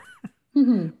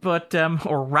 But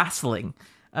or wrestling.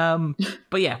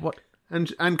 But yeah, what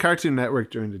and Cartoon Network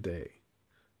during the day.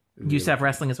 Used to have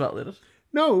wrestling as well, did it?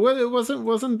 No, well, it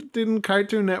wasn't. Didn't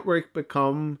Cartoon Network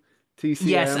become TCM?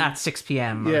 Yes, at 6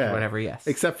 p.m. or whatever, yes.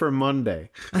 Except for Monday.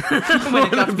 When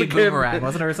it got to be Boomerang,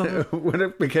 wasn't it, or something? When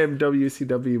it became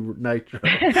WCW Nitro.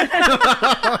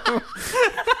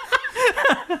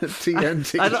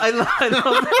 TNT.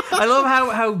 I love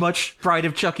how much Bride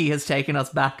of Chucky has taken us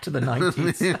back to the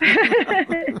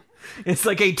 90s. It's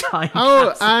like a time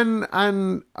capsule.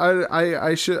 And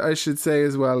I should say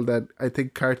as well that I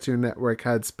think Cartoon Network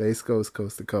had Space Ghost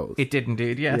Coast to Coast. It did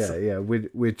indeed, yes. Yeah,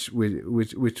 which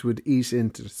would eat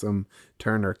into some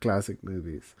Turner classic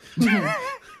movies.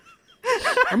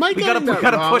 Am I we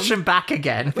gotta push him back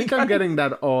again. I think I'm getting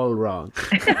that all wrong.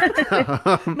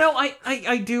 No,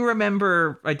 I do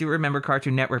remember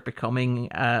Cartoon Network becoming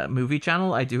a movie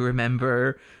channel. I do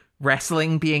remember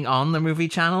wrestling being on the movie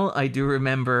channel. I do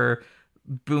remember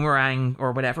Boomerang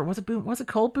or whatever. Was it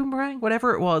called Boomerang?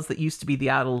 Whatever it was that used to be the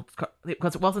adult,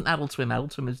 because it wasn't Adult Swim.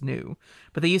 Adult Swim is new,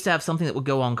 but they used to have something that would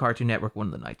go on Cartoon Network one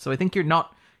of the nights. So I think you're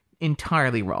not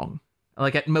entirely wrong.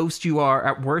 Like at most you are,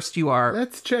 at worst you are.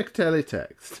 Let's check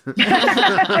teletext.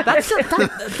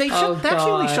 They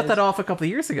actually shut that off a couple of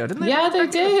years ago, didn't they? Yeah, they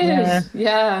did.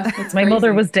 Yeah, my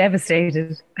mother was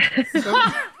devastated.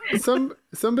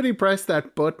 Somebody pressed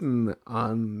that button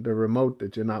on the remote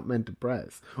that you're not meant to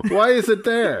press. Why is it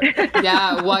there?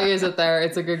 Yeah, why is it there?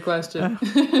 It's a good question.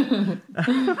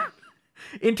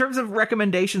 In terms of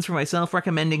recommendations for myself,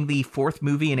 recommending the fourth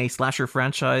movie in a slasher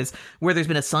franchise where there's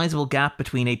been a sizable gap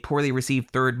between a poorly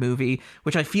received third movie,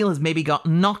 which I feel has maybe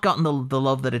not gotten the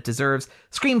love that it deserves.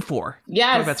 Scream 4.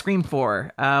 Yes. Talk about Scream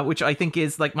 4, which I think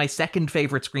is like my second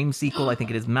favorite Scream sequel. I think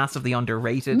it is massively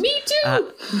underrated. Me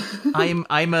too.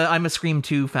 I'm a Scream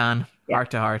 2 fan,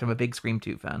 heart to heart. I'm a big Scream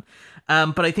 2 fan.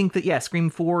 But I think that, Scream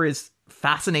 4 is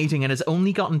fascinating and has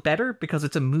only gotten better because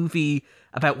it's a movie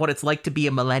about what it's like to be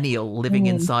a millennial living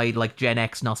inside like Gen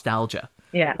X nostalgia.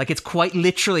 Yeah. Like it's quite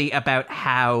literally about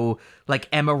how like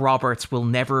Emma Roberts will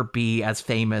never be as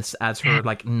famous as her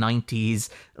like 90s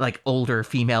like older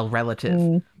female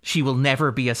relative. She will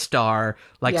never be a star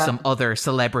like some other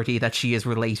celebrity that she is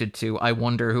related to. I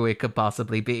wonder who it could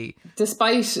possibly be.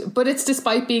 Despite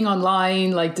being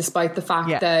online, like despite the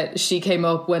fact that she came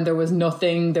up when there was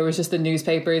nothing, there was just the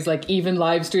newspapers, like even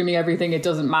live streaming everything, it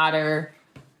doesn't matter.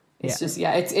 It's just,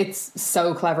 it's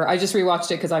so clever. I just rewatched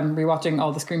it because I'm rewatching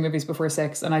all the Scream movies before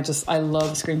 6, and I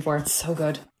love Scream 4. It's so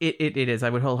good. It is.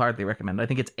 I would wholeheartedly recommend it. I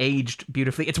think it's aged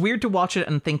beautifully. It's weird to watch it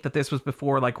and think that this was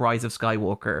before like Rise of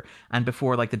Skywalker and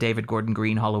before like the David Gordon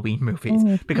Green Halloween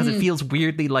movies, because it feels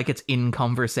weirdly like it's in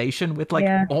conversation with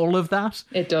like all of that.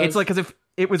 It does. It's like as if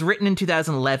it was written in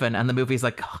 2011 and the movie's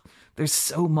like, there's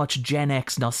so much Gen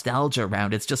X nostalgia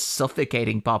around. It's just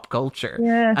suffocating pop culture.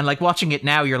 Yeah. And like watching it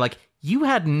now, you're like, you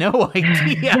had no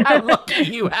idea how lucky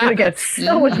you had. It's going to get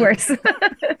so much worse.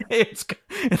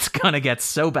 It's going to get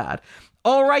so bad.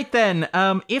 All right, then.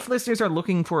 If listeners are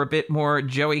looking for a bit more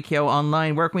Joey Kyo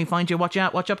online, where can we find you? What you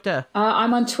up to?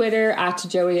 I'm on Twitter at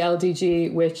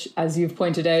JoeyLDG, which, as you've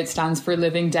pointed out, stands for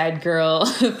Living Dead Girl.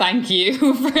 Thank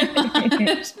you for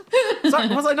that. Sorry,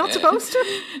 was I not supposed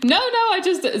to? No,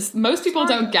 most people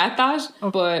don't get that. Okay.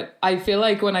 But I feel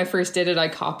like when I first did it, I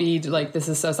copied, like, this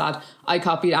is so sad, I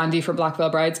copied Andy from Black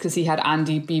Veil Brides because he had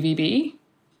Andy BBB.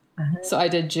 So I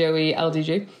did Joey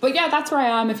LDG. But yeah, that's where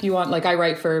I am if you want. Like I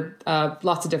write for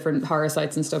lots of different horror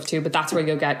sites and stuff too, but that's where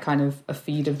you'll get kind of a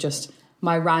feed of just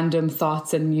my random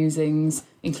thoughts and musings,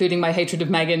 including my hatred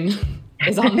of Megan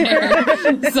is on there.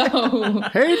 So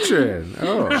Hatred.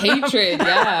 Oh. Hatred,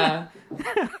 yeah.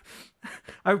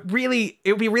 It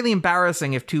would be really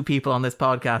embarrassing if two people on this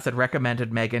podcast had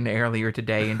recommended Megan earlier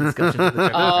today in discussions of the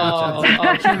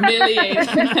franchise. Humiliating.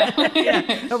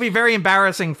 It would be very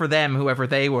embarrassing for them, whoever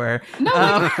they were.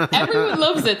 No, everyone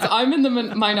loves it. So I'm in the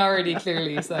minority,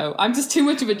 clearly. So I'm just too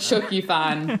much of a Chucky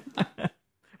fan.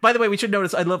 By the way, we should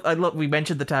notice, I love. We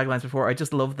mentioned the taglines before. I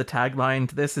just love the tagline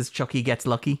to this is Chucky Gets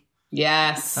Lucky.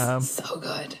 Yes, so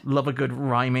good. Love a good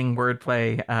rhyming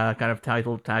wordplay kind of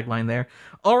tagline there.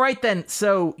 All right, then.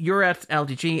 So you're at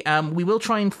LDG. We will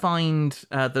try and find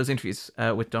those interviews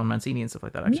with Don Mancini and stuff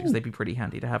like that, actually, because they'd be pretty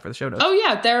handy to have for the show notes. Oh,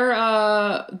 yeah.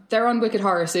 They're on Wicked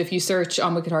Horror. So if you search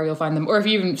on Wicked Horror, you'll find them. Or if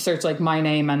you even search like my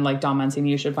name and like Don Mancini,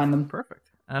 you should find them.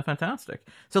 Perfect. Fantastic.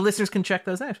 So listeners can check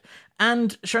those out.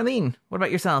 And Charlene, what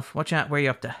about yourself? Where are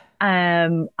you up to?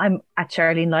 I'm at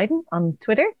Charlene Lydon on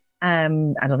Twitter.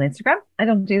 And on Instagram. I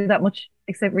don't do that much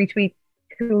except retweet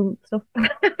cool stuff.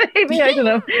 Maybe, I don't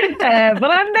know. But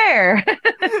I'm there.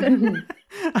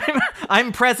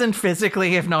 I'm present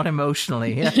physically, if not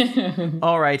emotionally. Yeah.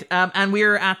 All right. And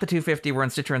we're at the 250. We're on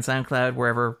Stitcher and SoundCloud,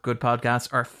 wherever good podcasts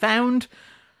are found.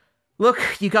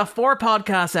 Look, you got 4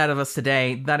 podcasts out of us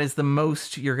today. That is the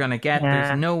most you're going to get.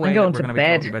 There's no way that we're going to be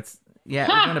talking about... Yeah,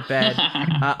 we're going to bed.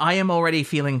 I am already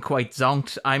feeling quite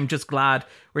zonked. I'm just glad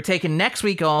we're taking next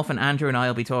week off, and Andrew and I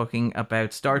will be talking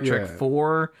about Star Trek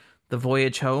 4, The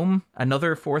Voyage Home,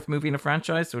 another fourth movie in a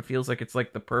franchise, so it feels like it's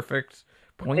like the perfect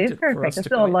point It's for us perfect. to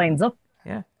It all come in. lines up.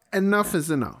 Yeah. Enough is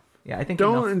enough. Yeah, I think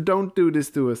enough. Don't do this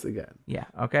to us again. Yeah,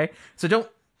 okay. So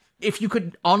if you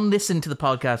could unlisten to the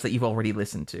podcast that you've already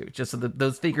listened to, just so that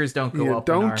those figures don't go up.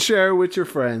 Don't share with your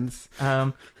friends.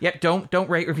 Don't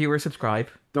rate, review, or subscribe.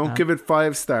 Don't give it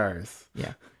 5 stars.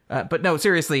 Yeah. But no,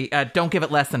 seriously, don't give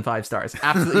it less than 5 stars.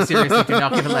 Absolutely seriously, do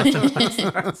not give it less than 5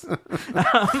 stars.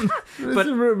 But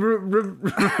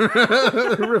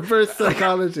reverse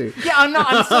psychology. Yeah,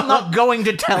 I'm still not going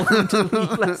to tell them to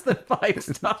leave less than 5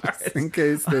 stars. In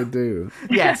case they do.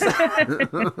 Yes.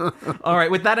 All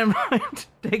right, with that in mind,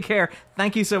 take care.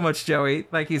 Thank you so much, Joey.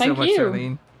 Thank you so much,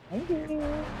 Charlene. Thank you.